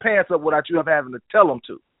pull their pants up without you ever having to tell them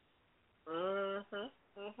to.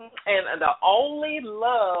 And the only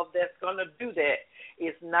love that's going to do that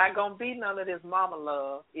is not going to be none of this mama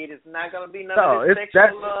love. It is not going to be none of this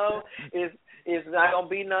sexual love. It's not going to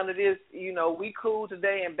be none of this, we cool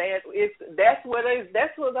today and bad. That's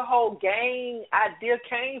where the whole gang idea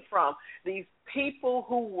came from. These people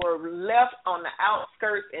who were left on the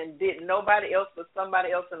outskirts and did nobody else but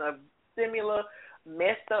somebody else in a similar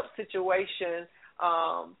messed up situation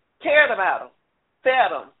cared about them,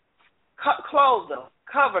 fed them, clothed them,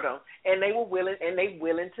 covered them, and they were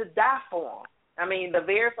willing to die for them. I mean, the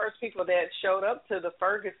very first people that showed up to the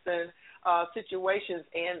Ferguson situations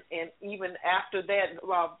and even after that,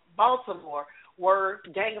 Baltimore, were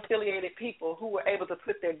gang-affiliated people who were able to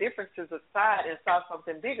put their differences aside and saw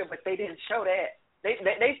something bigger, but they didn't show that.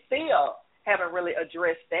 They still haven't really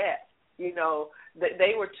addressed that.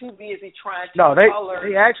 They were too busy trying to color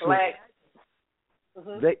black.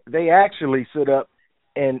 They actually stood up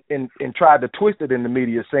and tried to twist it in the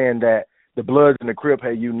media, saying that the Bloods and the Crip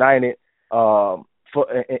had united and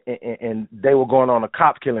they were going on a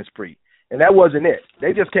cop killing spree. And that wasn't it.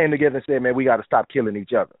 They just came together and said, man, we got to stop killing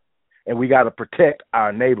each other. And we got to protect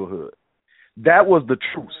our neighborhood. That was the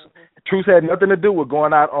truce. Truce had nothing to do with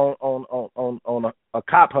going out on a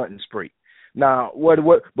cop hunting spree. Now, what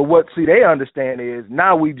they understand is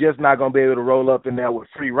now we just not going to be able to roll up in there with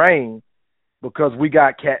free reign because we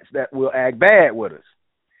got cats that will act bad with us.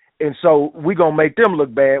 And so we're going to make them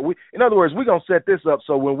look bad. In other words, we're going to set this up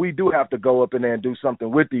so when we do have to go up in there and do something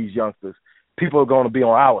with these youngsters, people are going to be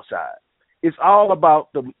on our side. It's all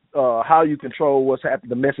about the how you control what's happening,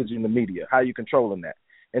 the message in the media, how you controlling that.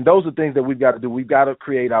 And those are things that we've got to do. We've got to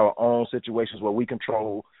create our own situations where we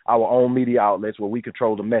control our own media outlets, where we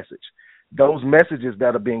control the message. Those messages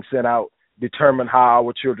that are being sent out determine how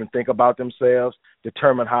our children think about themselves,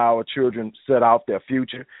 determine how our children set out their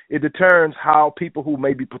future. It determines how people who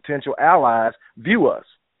may be potential allies view us.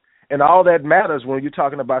 And all that matters when you're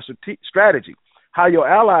talking about strategy. How your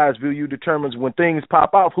allies view you determines when things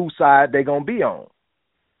pop off, whose side they're going to be on.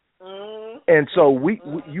 And so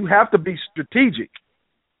you have to be strategic.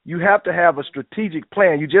 You have to have a strategic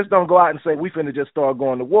plan. You just don't go out and say, we finna just start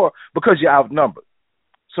going to war, because you're outnumbered.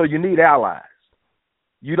 So you need allies.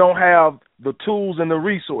 You don't have the tools and the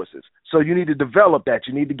resources. So you need to develop that.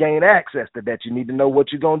 You need to gain access to that. You need to know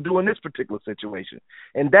what you're going to do in this particular situation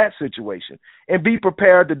and that situation, and be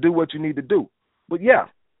prepared to do what you need to do. But, yeah,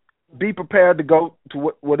 be prepared to go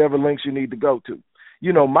to whatever lengths you need to go to.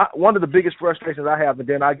 One of the biggest frustrations I have, and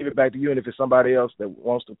then I'll give it back to you, and if it's somebody else that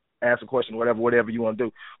wants to ask a question, whatever you want to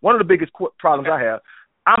do. One of the biggest problems I have,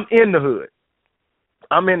 I'm in the hood.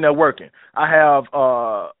 I'm in there working. I have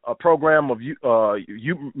a program of you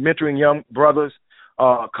mentoring young brothers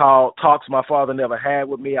called Talks My Father Never Had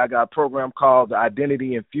With Me. I got a program called the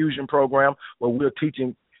Identity Infusion Program, where we're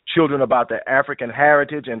teaching children about their African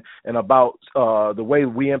heritage and about the way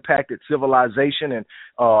we impacted civilization and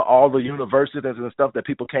all the universities and stuff that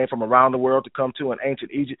people came from around the world to come to in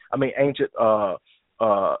ancient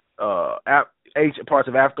parts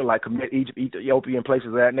of Africa, like Kemet, Egypt, Ethiopia, and places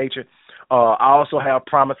of that nature. I also have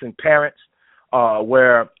Promising Parents,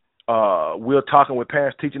 where we're talking with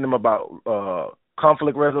parents, teaching them about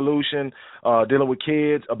conflict resolution, dealing with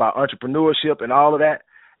kids, about entrepreneurship and all of that.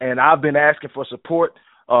 And I've been asking for support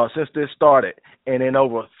since this started. And in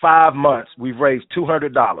over 5 months, we've raised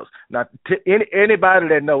 $200. Now, anybody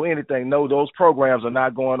that know anything know those programs are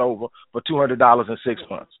not going over for $200 in 6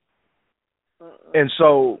 months. And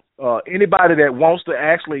so Anybody that wants to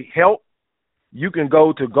actually help, you can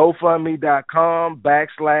go to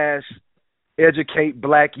GoFundMe.com/educate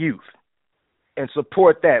black youth and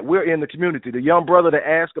support that. We're in the community. The young brother that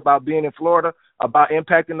asked about being in Florida, about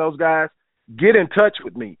impacting those guys, get in touch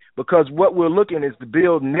with me, because what we're looking is to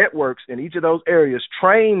build networks in each of those areas,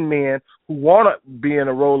 train men who want to be in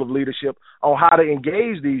a role of leadership on how to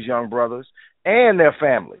engage these young brothers and their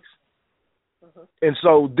families. Mm-hmm. And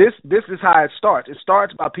so this is how it starts. It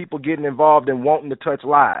starts by people getting involved and wanting to touch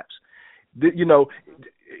lives. You know,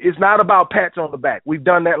 it's not about pats on the back. We've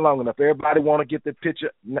done that long enough. Everybody want to get the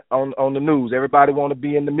picture on the news. Everybody want to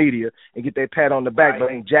be in the media and get their pat on the back, right,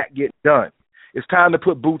 but ain't jack get done. It's time to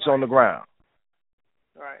put boots on the ground.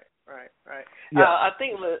 Right. Yeah. I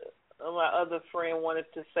think my other friend wanted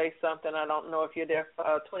to say something. I don't know if you're there for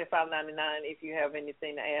 $25.99. If you have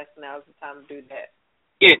anything to ask, now is the time to do that.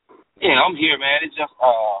 Yeah, I'm here, man. It's just,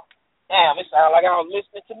 damn, it sounded like I was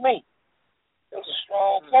listening to me. It was a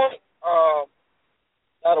strong point.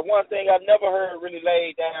 Now, the one thing I've never heard really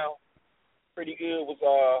laid down pretty good was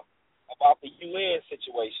about the UN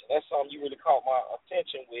situation. That's something you really caught my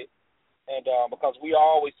attention with. And because we are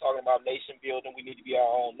always talking about nation building, we need to be our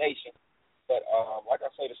own nation. But like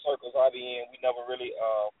I say, the circles I be in, we never really,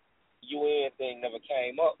 UN thing never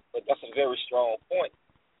came up. But that's a very strong point.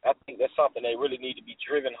 I think that's something that really need to be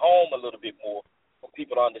driven home a little bit more for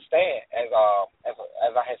people to understand. As I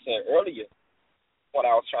had said earlier, what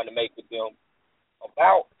I was trying to make with them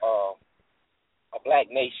about a black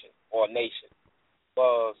nation or a nation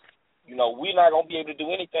was, you know, we're not going to be able to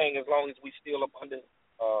do anything as long as we still up under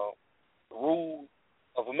the rule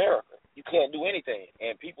of America. You can't do anything.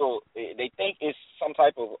 And people, they think it's some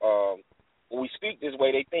type of, when we speak this way,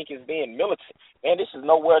 they think it's being militant. Man, this is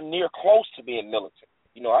nowhere near close to being militant.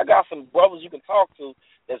 You know, I got some brothers you can talk to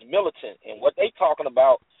that's militant, and what they talking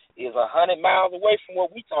about is 100 miles away from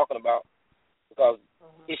what we talking about, because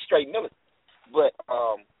it's straight militant. But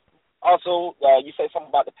also, you say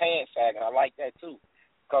something about the pants sagging. I like that too,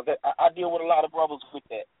 because I deal with a lot of brothers with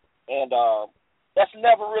that, and that's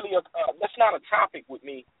never really that's not a topic with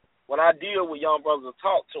me when I deal with young brothers to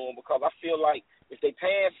talk to them, because I feel like if they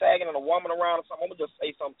pants sagging and a woman around or something, I'm gonna just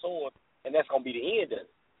say something to them, and that's gonna be the end of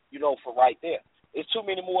it, you know, for right there. There's too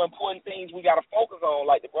many more important things we got to focus on.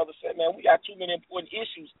 Like the brother said, man, we got too many important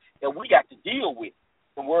issues that we got to deal with.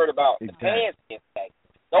 I'm worried about the pants impact.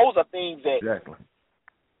 Those are things that... Exactly.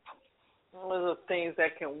 Those are things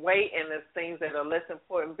that can wait, and there's things that are less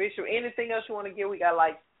important. Bishop, anything else you want to give? We got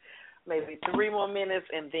like maybe 3 more minutes,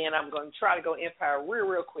 and then I'm going to try to go Empire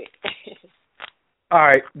real quick. All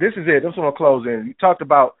right, this is it. This is what I'm going to close in. You talked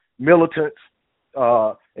about militants,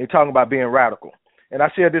 and you're talking about being radical. And I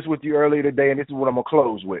shared this with you earlier today, and this is what I'm going to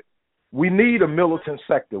close with. We need a militant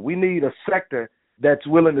sector. We need a sector that's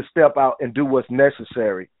willing to step out and do what's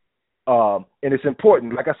necessary. And it's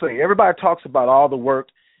important. Like I say, everybody talks about all the work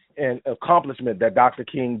and accomplishment that Dr.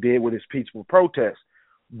 King did with his peaceful protest.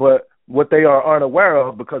 But what they are unaware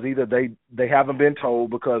of, because either they haven't been told,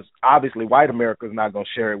 because obviously white America is not going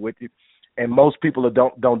to share it with you, and most people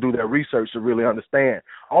don't do their research to really understand.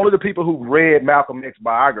 Only the people who read Malcolm X's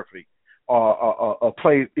biography or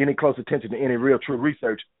pay any close attention to any real true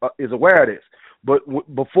research is aware of this. But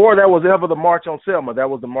before there was ever the March on Selma, there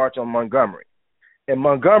was the March on Montgomery. And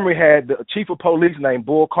Montgomery had the chief of police named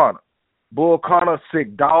Bull Connor. Bull Connor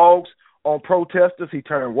sicked dogs on protesters. He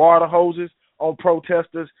turned water hoses on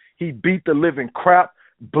protesters. He beat the living crap,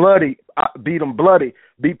 beat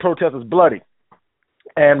protesters bloody.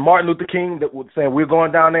 And Martin Luther King that was saying, we're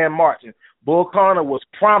going down there and marching. Bull Connor was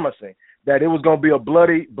promising that it was going to be a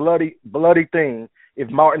bloody thing if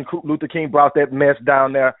Martin Luther King brought that mess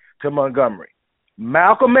down there to Montgomery.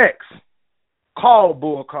 Malcolm X called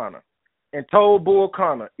Bull Connor and told Bull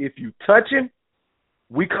Connor, if you touch him,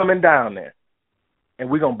 we coming down there, and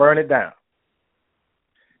we're going to burn it down.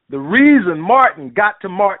 The reason Martin got to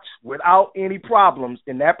march without any problems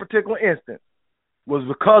in that particular instance was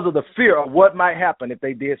because of the fear of what might happen if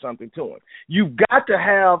they did something to him. You've got to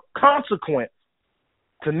have consequence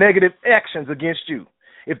to negative actions against you.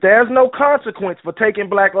 If there's no consequence for taking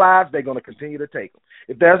black lives, they're going to continue to take them.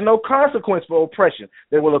 If there's no consequence for oppression,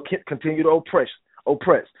 they will continue to oppress.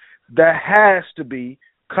 There has to be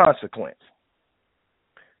consequence.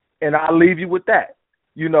 And I'll leave you with that.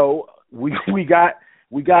 You know, we got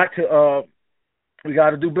to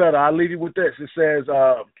do better. I'll leave you with this. It says,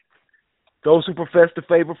 those who profess to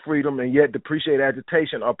favor freedom and yet depreciate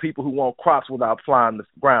agitation are people who want crops without flying the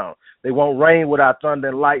ground. They want rain without thunder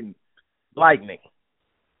and lightning.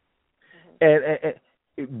 And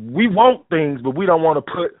we want things, but we don't want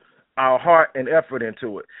to put our heart and effort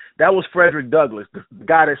into it. That was Frederick Douglass, the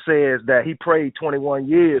guy that says that he prayed 21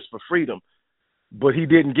 years for freedom, but he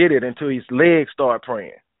didn't get it until his legs started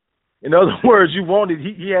praying. In other words, he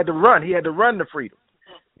had to run. He had to run to freedom.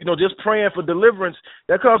 Just praying for deliverance,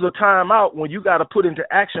 there comes a time out when you got to put into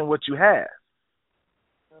action what you have.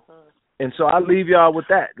 And so I leave y'all with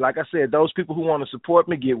that. Like I said, those people who want to support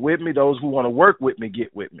me, get with me. Those who want to work with me,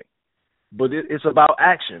 get with me. But it's about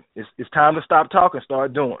action. It's time to stop talking,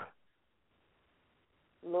 start doing.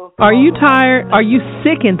 Are you tired? Are you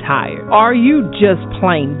sick and tired? Are you just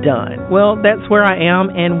plain done? Well, that's where I am,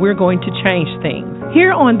 and we're going to change things.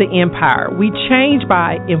 Here on The Empire, we change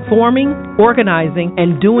by informing, organizing,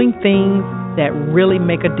 and doing things that really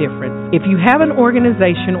make a difference. If you have an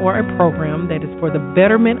organization or a program that is for the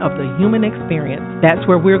betterment of the human experience, that's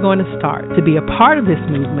where we're going to start. To be a part of this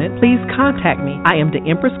movement, please contact me. I am the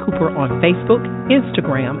Empress Cooper on Facebook,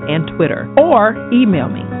 Instagram, and Twitter. Or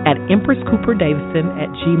email me at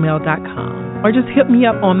empresscooperdavison@gmail.com. Or just hit me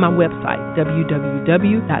up on my website,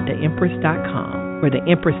 www.theempress.com, where the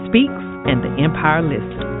Empress speaks and the Empire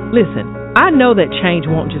listens. Listen, I know that change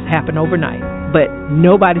won't just happen overnight, but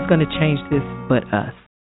nobody's going to change this but us.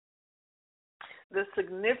 The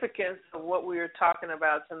significance of what we were talking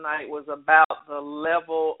about tonight was about the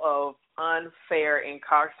level of unfair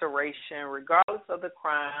incarceration, regardless of the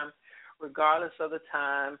crime, regardless of the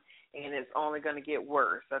time, and it's only going to get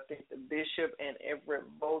worse. I think the Bishop and Everett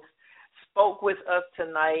both spoke with us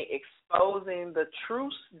tonight, exposing the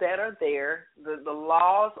truths that are there. The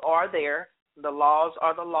laws are there. The laws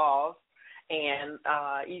are the laws. And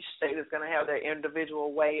each state is going to have their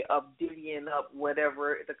individual way of divvying up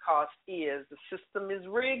whatever the cost is. The system is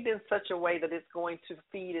rigged in such a way that it's going to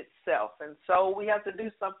feed itself. And so we have to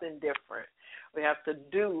do something different. We have to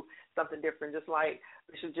do something different. Just like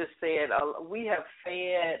Bishop just said, we have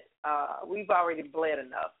fed, we've already bled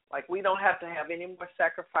enough. Like, we don't have to have any more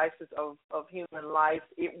sacrifices of human life.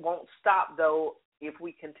 It won't stop, though, if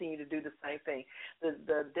we continue to do the same thing.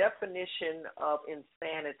 The definition of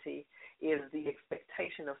insanity is the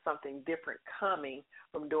expectation of something different coming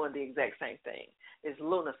from doing the exact same thing. It's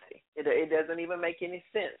lunacy. It doesn't even make any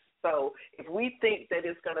sense. So if we think that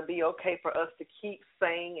it's going to be okay for us to keep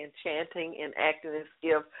saying and chanting and acting as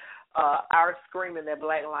if our screaming that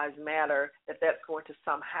Black Lives Matter, that's going to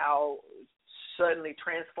somehow suddenly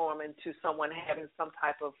transform into someone having some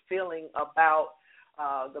type of feeling about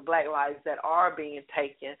the Black lives that are being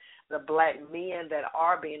taken, the Black men that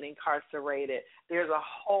are being incarcerated. There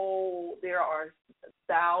are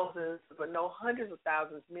thousands, but no, hundreds of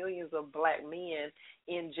thousands, millions of Black men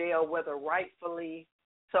in jail, whether rightfully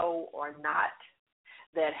so or not,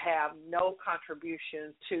 that have no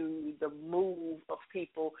contribution to the move of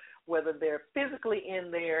people, whether they're physically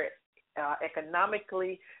in there,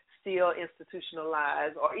 economically still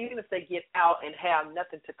institutionalized, or even if they get out and have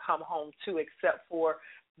nothing to come home to except for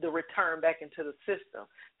the return back into the system.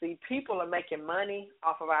 See, people are making money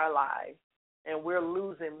off of our lives, and we're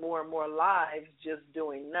losing more and more lives just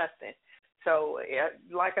doing nothing. So,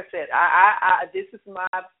 like I said, I this is my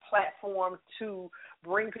platform to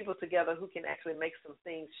bring people together who can actually make some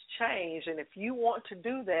things change. And if you want to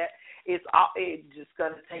do that, it's just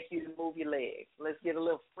going to take you to move your legs. Let's get a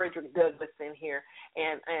little Frederick Douglass in here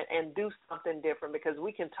and do something different, because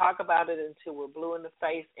we can talk about it until we're blue in the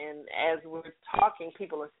face. And as we're talking,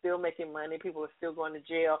 people are still making money. People are still going to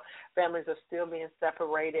jail. Families are still being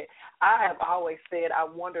separated. I have always said I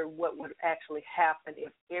wonder what would actually happen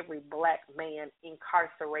if every Black man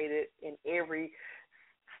incarcerated in every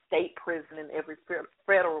state prison and every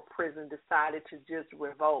federal prison decided to just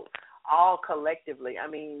revolt all collectively. I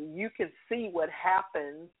mean, you can see what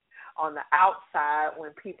happens on the outside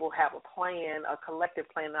when people have a plan, a collective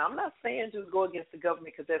plan. Now, I'm not saying just go against the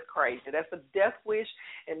government, because that's crazy. That's a death wish,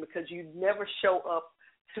 and because you never show up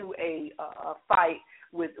to a fight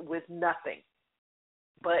with nothing.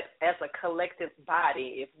 But as a collective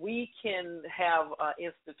body, if we can have an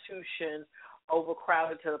institution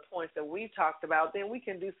overcrowded to the points that we talked about, then we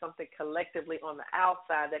can do something collectively on the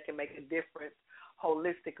outside that can make a difference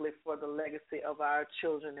holistically for the legacy of our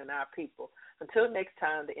children and our people. Until next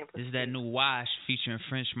time, the Empress. This is that new Wash featuring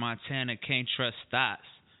French Montana, Can't Trust Thoughts,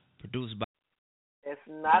 produced by. It's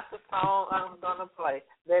not the song I'm going to play.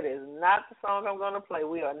 That is not the song I'm going to play.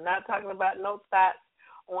 We are not talking about no thoughts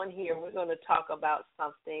on here. We're going to talk about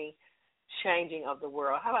something changing of the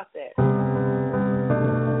world. How about that?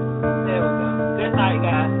 There we go. Good night,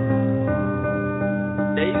 guys.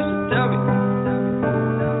 They used to tell me.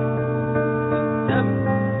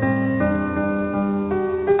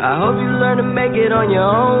 I hope you learn to make it on your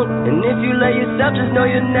own. And if you love yourself, just know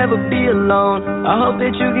you'll never be alone. I hope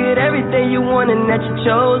that you get everything you want and that you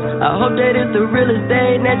chose. I hope that it's the realest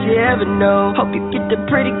thing that you ever know. Hope you get the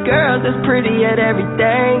pretty girls that's pretty at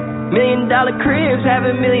everything. $1 million cribs,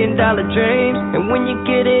 having $1 million dreams. And when you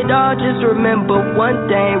get it all, just remember one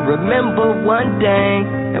thing. Remember one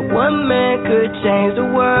thing. That one man could change the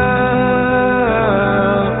world.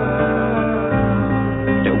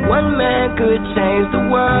 That one man could change the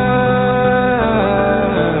world.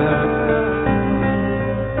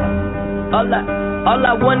 All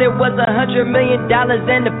I wanted was $100 million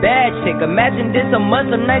and a bad chick. Imagine this a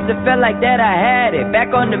month, some nights it felt like that I had it.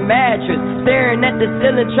 Back on the mattress, staring at the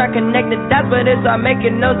ceiling, trying to connect the dots, but it's all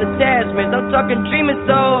making those attachments. I'm talking dreaming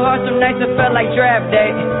so hard, some nights it felt like draft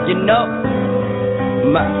day. You know,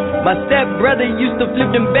 my stepbrother used to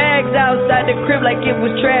flip them bags outside the crib like it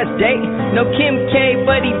was trash day. No Kim K,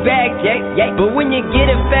 but he back, yeah. But when you get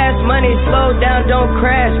it fast money, slow down, don't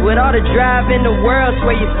crash. With all the drive in the world,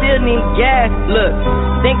 swear you still need gas. Look,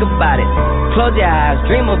 think about it. Close your eyes,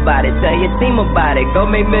 dream about it. Tell your team about it. Go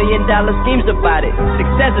make $1 million schemes about it.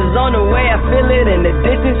 Success is on the way, I feel it in the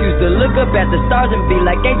distance. Used to look up at the stars and be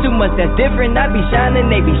like, ain't too much that's different. I be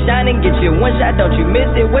shining, they be shining. Get you one shot, don't you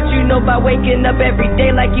miss it. What you know about waking up every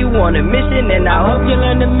day like you on a mission. And I hope you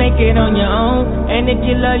learn to make it on your own. And if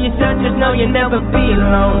you love yourself, just know you'll never be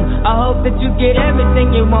alone. I hope that you get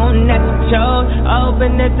everything you want and that you chose. I hope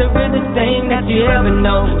and that's the realest thing that you ever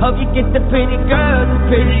know. Hope you get the pretty girls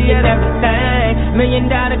that's pretty at everything. $1 million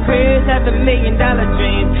cribs, have $1 million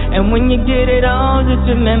dreams. And when you get it all, just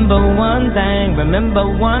remember one thing. Remember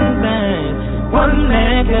one thing. One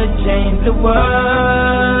man could change the world.